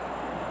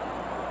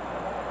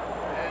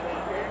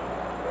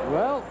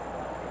 Well,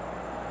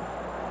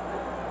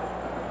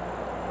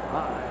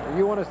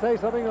 you want to say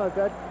something like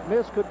that?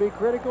 Miss could be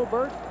critical,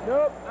 Bert?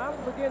 Nope, I'm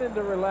beginning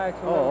to relax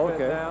a little bit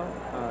now.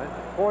 All right.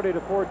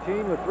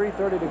 40-14 with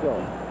 3:30 to go.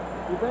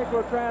 You think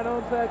we'll try an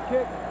onside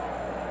kick?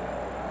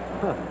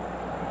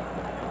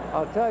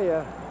 I'll tell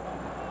you,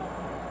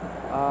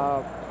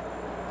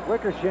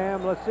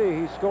 Wickersham, let's see,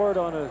 he scored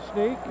on a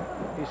sneak,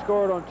 he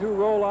scored on 2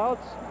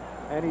 rollouts,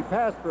 and he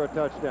passed for a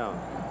touchdown.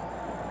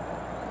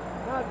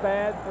 Not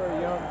bad for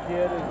a young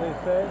kid, as they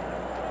say.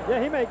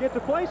 Yeah, he may get to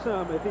play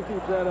some if he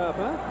keeps that up,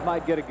 huh?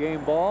 Might get a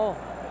game ball,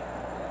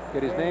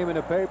 get his name in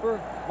the paper.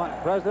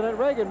 President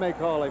Reagan may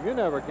call him. You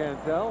never can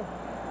tell.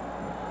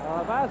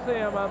 If I see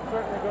him, I'm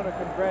certainly going to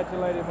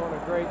congratulate him on a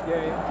great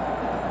game.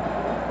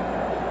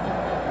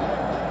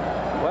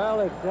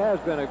 Well, it has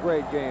been a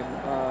great game.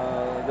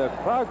 The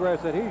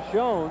progress that he's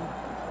shown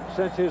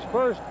since his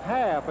first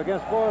half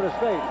against Florida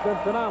State has been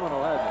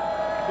phenomenal, hasn't it?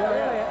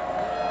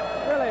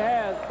 Really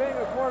has. Being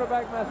a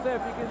quarterback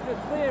myself, you can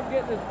just see him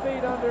getting his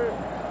feet under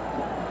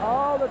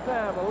all the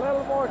time. A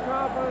little more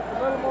confidence,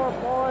 a little more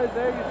poise.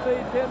 There you see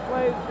 10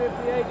 plays,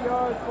 58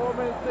 yards, 4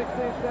 minutes,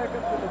 16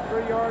 seconds, and a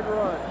 3-yard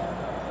run.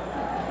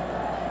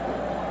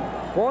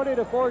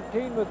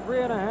 40-14 with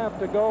 3.5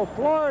 to go.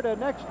 Florida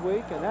next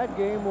week, and that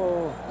game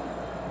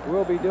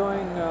we'll be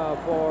doing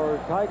for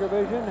Tiger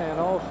Vision and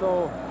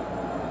also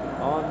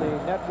on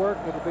the network.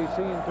 It'll be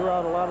seen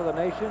throughout a lot of the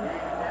nation.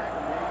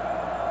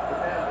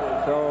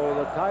 So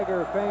the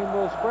Tiger fame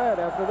will spread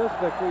after this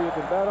victory. You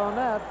can bet on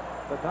that.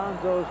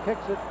 Betanzos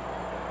kicks it.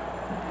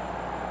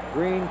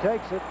 Green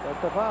takes it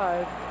at the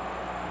 5.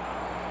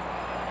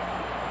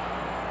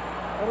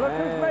 And look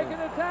who's making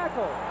the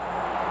tackle.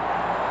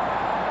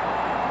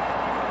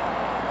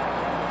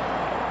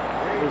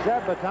 Is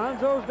that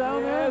Betanzos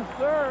down there? Yes,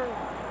 sir.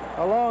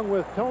 Along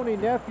with Tony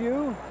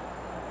Nephew.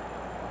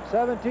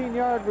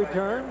 17-yard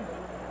return.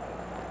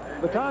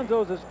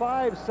 Betanzos is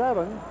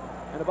 5'7"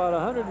 and about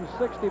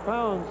 160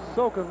 pounds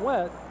soaking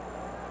wet.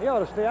 He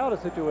ought to stay out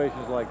of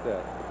situations like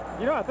that.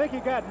 You know, I think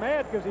he got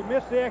mad because he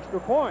missed the extra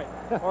point.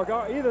 Or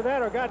either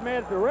that or got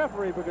mad at the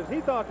referee because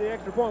he thought the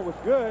extra point was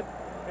good,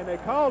 and they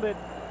called it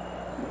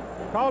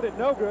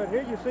no good.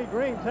 Here you see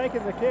Green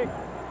taking the kick.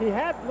 He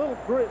had little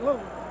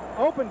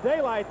open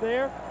daylight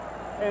there,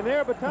 and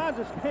there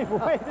Betanzos came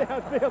way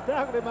downfield,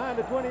 tackled him behind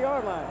the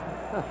 20-yard line.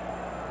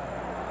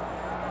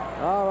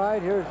 All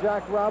right, here's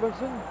Jack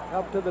Robinson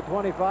up to the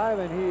 25,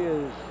 and he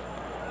is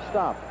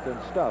stopped and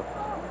stuffed.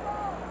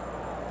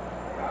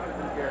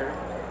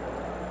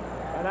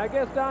 And I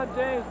guess Don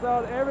James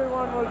thought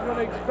everyone was going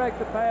to expect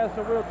the pass,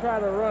 so we'll try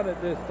to run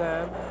it this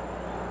time.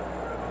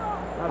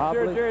 I'm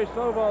sure Jerry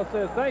Stovall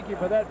says thank you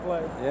for that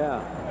play.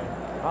 Yeah.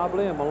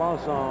 Hobley and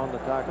Melanson on the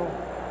tackle.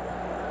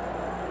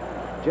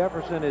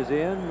 Jefferson is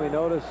in. We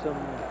notice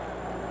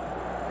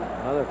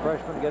another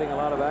freshman getting a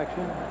lot of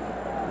action.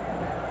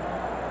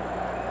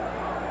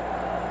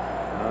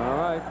 All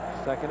right,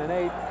 2nd and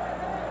 8.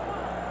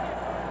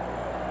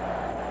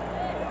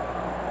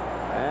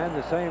 And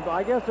the same,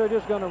 I guess they're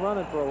just going to run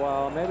it for a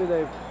while. Maybe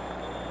they've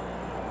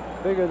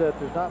figured that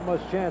there's not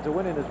much chance of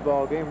winning this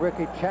ball game.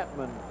 Ricky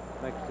Chapman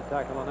makes the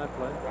tackle on that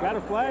play. Got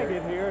a flag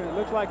in here, and it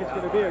looks like it's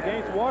going to be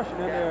against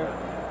Washington. They're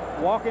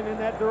walking in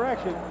that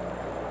direction.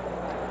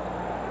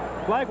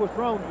 Flag was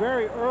thrown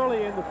very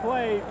early in the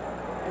play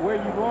where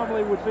you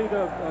normally would see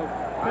the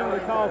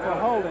penalty call for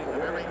holding.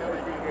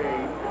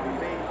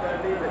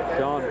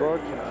 Sean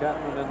Burks and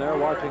Chapman in there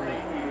watching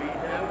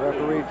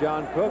referee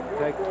John Cook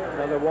take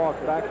another walk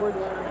backwards.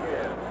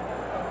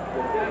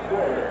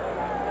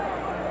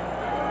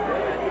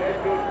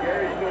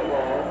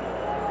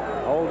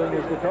 Holding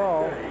is the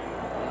call.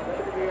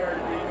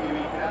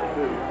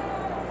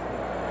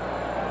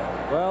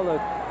 Well, the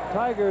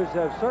Tigers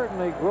have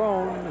certainly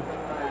grown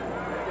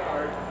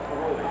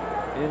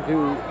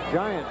into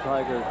giant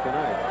Tigers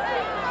tonight.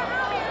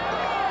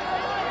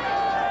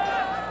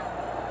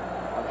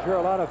 I'm sure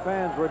a lot of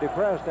fans were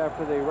depressed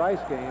after the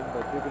Rice game,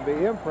 but you can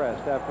be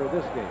impressed after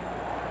this game.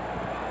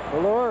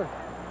 Valor,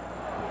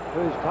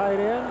 who's tight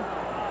end,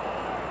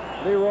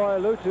 Leroy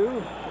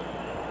Lutu,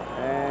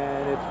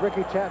 and it's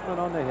Ricky Chapman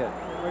on the hit.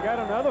 We got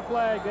another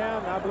flag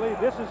down. I believe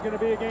this is going to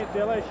be against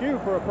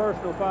LSU for a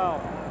personal foul.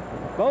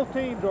 Both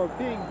teams are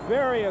being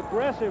very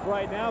aggressive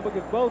right now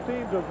because both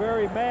teams are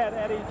very mad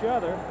at each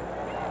other,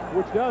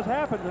 which does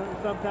happen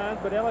sometimes,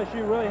 but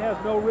LSU really has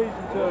no reason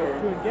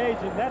to engage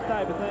in that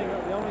type of thing.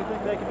 The only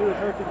thing they can do is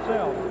hurt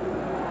themselves.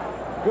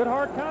 Good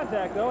hard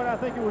contact, though, and I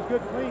think it was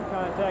good clean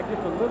contact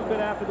just a little bit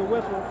after the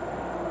whistle,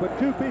 but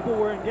 2 people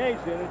were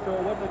engaged in it, so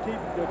it wasn't a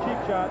cheap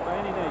shot by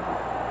any nature.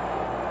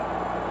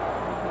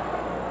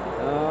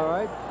 All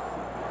right.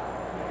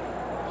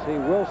 See,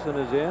 Wilson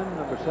is in,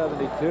 number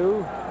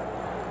 72.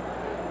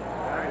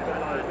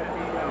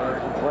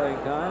 That's some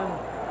playing time.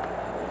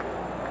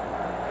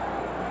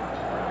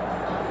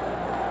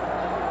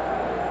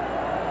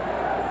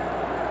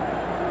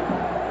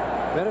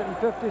 Minute and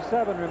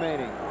 57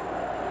 remaining.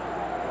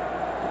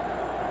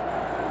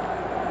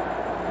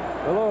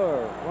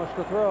 Valor wants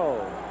to throw.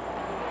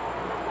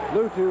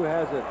 Lutu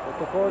has it at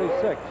the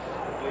 46.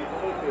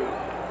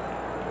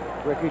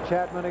 Ricky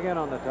Chapman again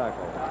on the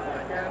tackle.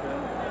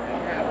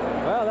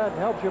 Well, that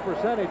helps your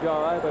percentage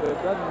all right, but it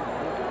doesn't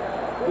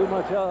do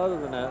much other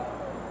than that.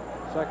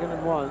 2nd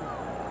and 1.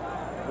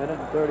 Minute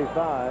and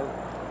 35.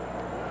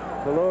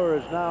 Pelluer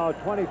is now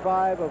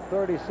 25 of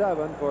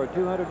 37 for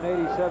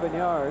 287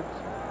 yards.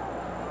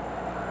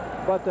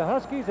 But the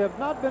Huskies have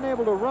not been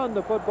able to run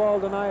the football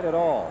tonight at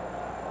all.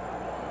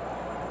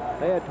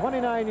 They had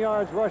 29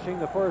 yards rushing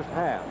the first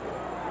half.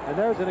 And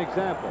there's an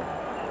example.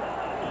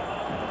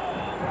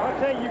 I'll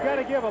tell you, got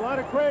to give a lot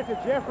of credit to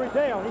Jeffrey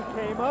Dale. He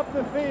came up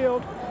the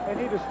field and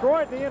he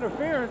destroyed the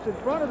interference in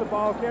front of the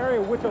ball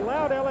carrier, which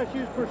allowed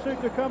LSU's pursuit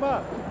to come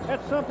up.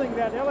 That's something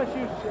that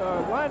LSU's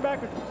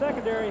linebackers and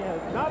secondary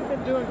has not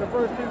been doing the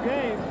first two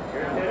games,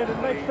 and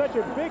it makes such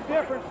a big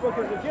difference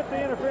because it gets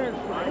the interference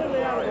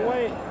completely out of the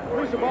way,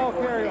 leaves the ball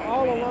carrier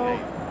all alone,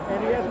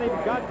 and he hasn't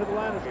even gotten to the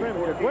line of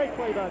scrimmage. A great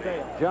play by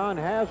Dale. John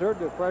Hazard,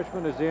 the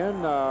freshman, is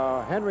in.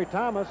 Henry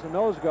Thomas, the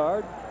nose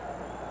guard.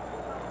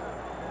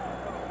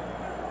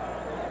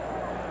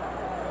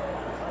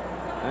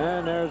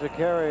 And there's a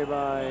carry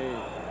by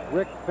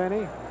Rick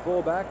Finney,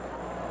 fullback.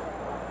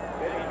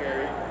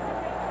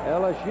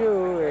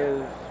 LSU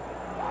is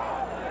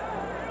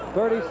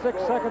 36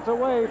 seconds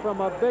away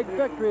from a big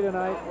victory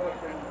tonight.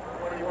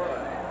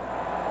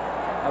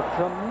 A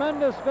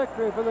tremendous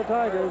victory for the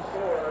Tigers.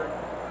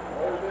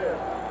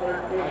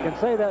 I can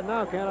say that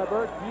now, can't I,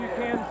 Bert? You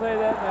can say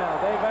that now.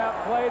 They've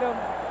outplayed them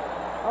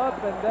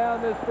up and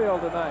down this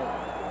field tonight.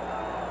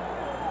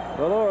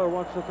 Pelluer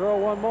wants to throw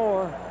one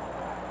more.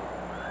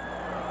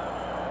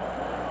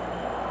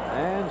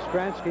 And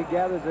Stransky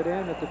gathers it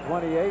in at the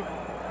 28.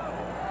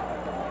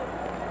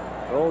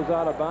 Rolls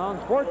out of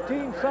bounds.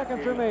 14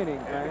 seconds remaining,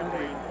 fans.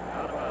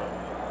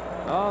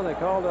 Oh, they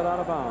called it out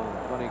of bounds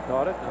when he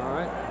caught it. All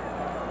right.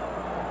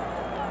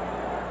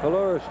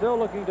 Pelluer still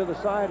looking to the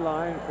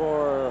sideline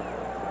for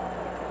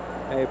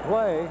a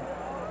play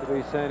to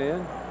be sent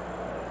in.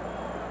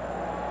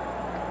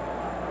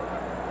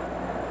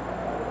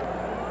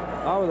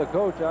 If I were the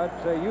coach, I'd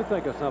say you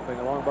think of something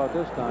along about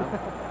this time.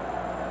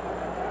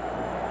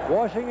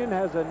 Washington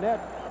has a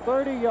net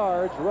 30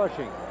 yards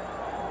rushing.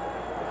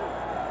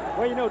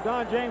 Well, you know,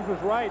 Don James was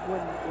right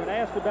when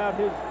asked about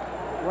his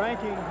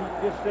ranking.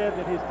 He just said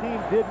that his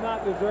team did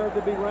not deserve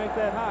to be ranked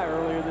that high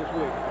earlier this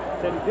week.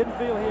 Said he didn't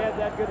feel he had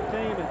that good a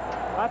team, and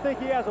I think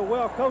he has a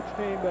well-coached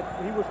team, but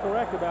he was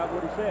correct about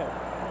what he said.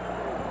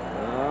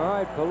 All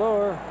right,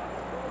 Pelluer.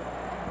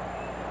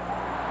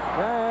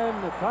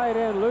 And the tight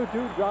end,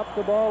 Lutu, dropped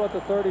the ball at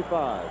the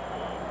 35.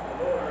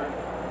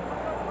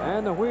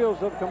 And the wheels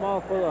have come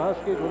off for the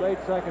Huskies with 8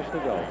 seconds to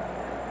go.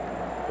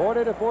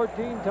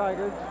 40-14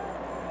 Tigers.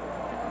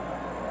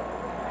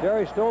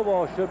 Jerry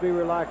Stovall should be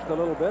relaxed a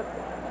little bit.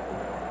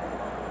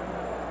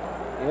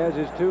 He has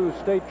his two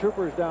state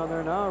troopers down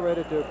there now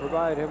ready to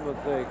provide him with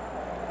a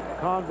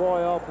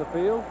convoy off the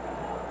field.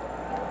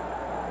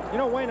 You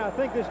know, Wayne, I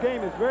think this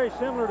game is very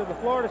similar to the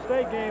Florida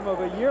State game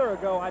of a year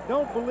ago. I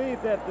don't believe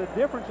that the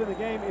difference in the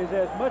game is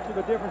as much of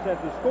a difference as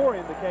the score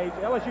indicates.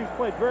 LSU's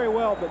played very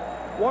well, but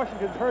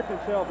Washington's hurt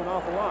themselves an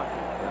awful lot.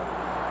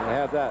 Yeah, they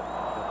have that.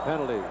 The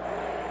penalty.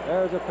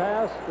 There's a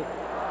pass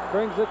that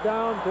brings it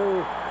down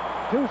to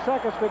 2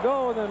 seconds to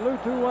go, and then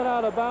Lutu went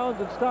out of bounds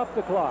and stopped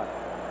the clock.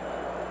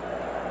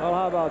 Well,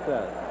 how about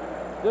that?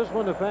 Just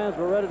when the fans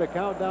were ready to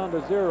count down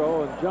to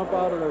 0 and jump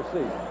out of their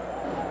seats.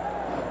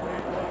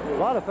 A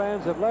lot of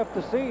fans have left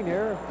the scene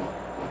here,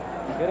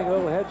 getting a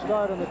little head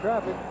start on the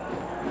traffic.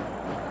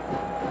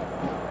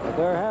 But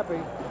they're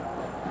happy.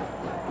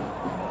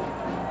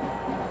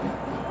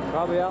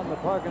 Probably out in the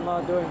parking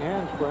lot doing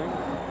handsprings.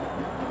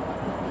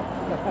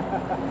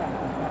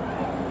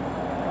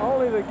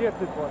 Only the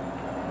gifted ones.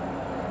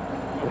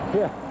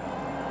 Yeah.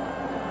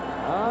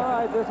 All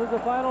right, this is the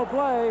final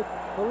play.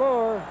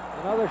 Pelluer,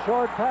 another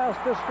short pass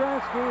to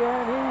Stransky,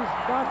 and he's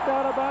knocked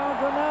out of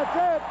bounds, and that's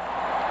it.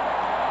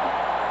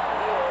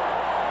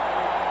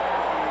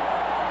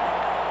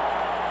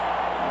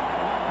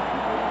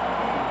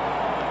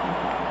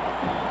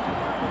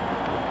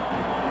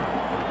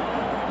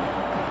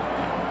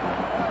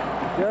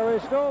 Jerry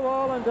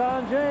Stovall and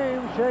Don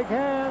James shake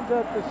hands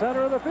at the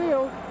center of the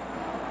field.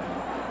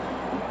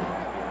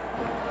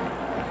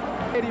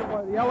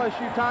 The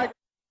LSU Tigers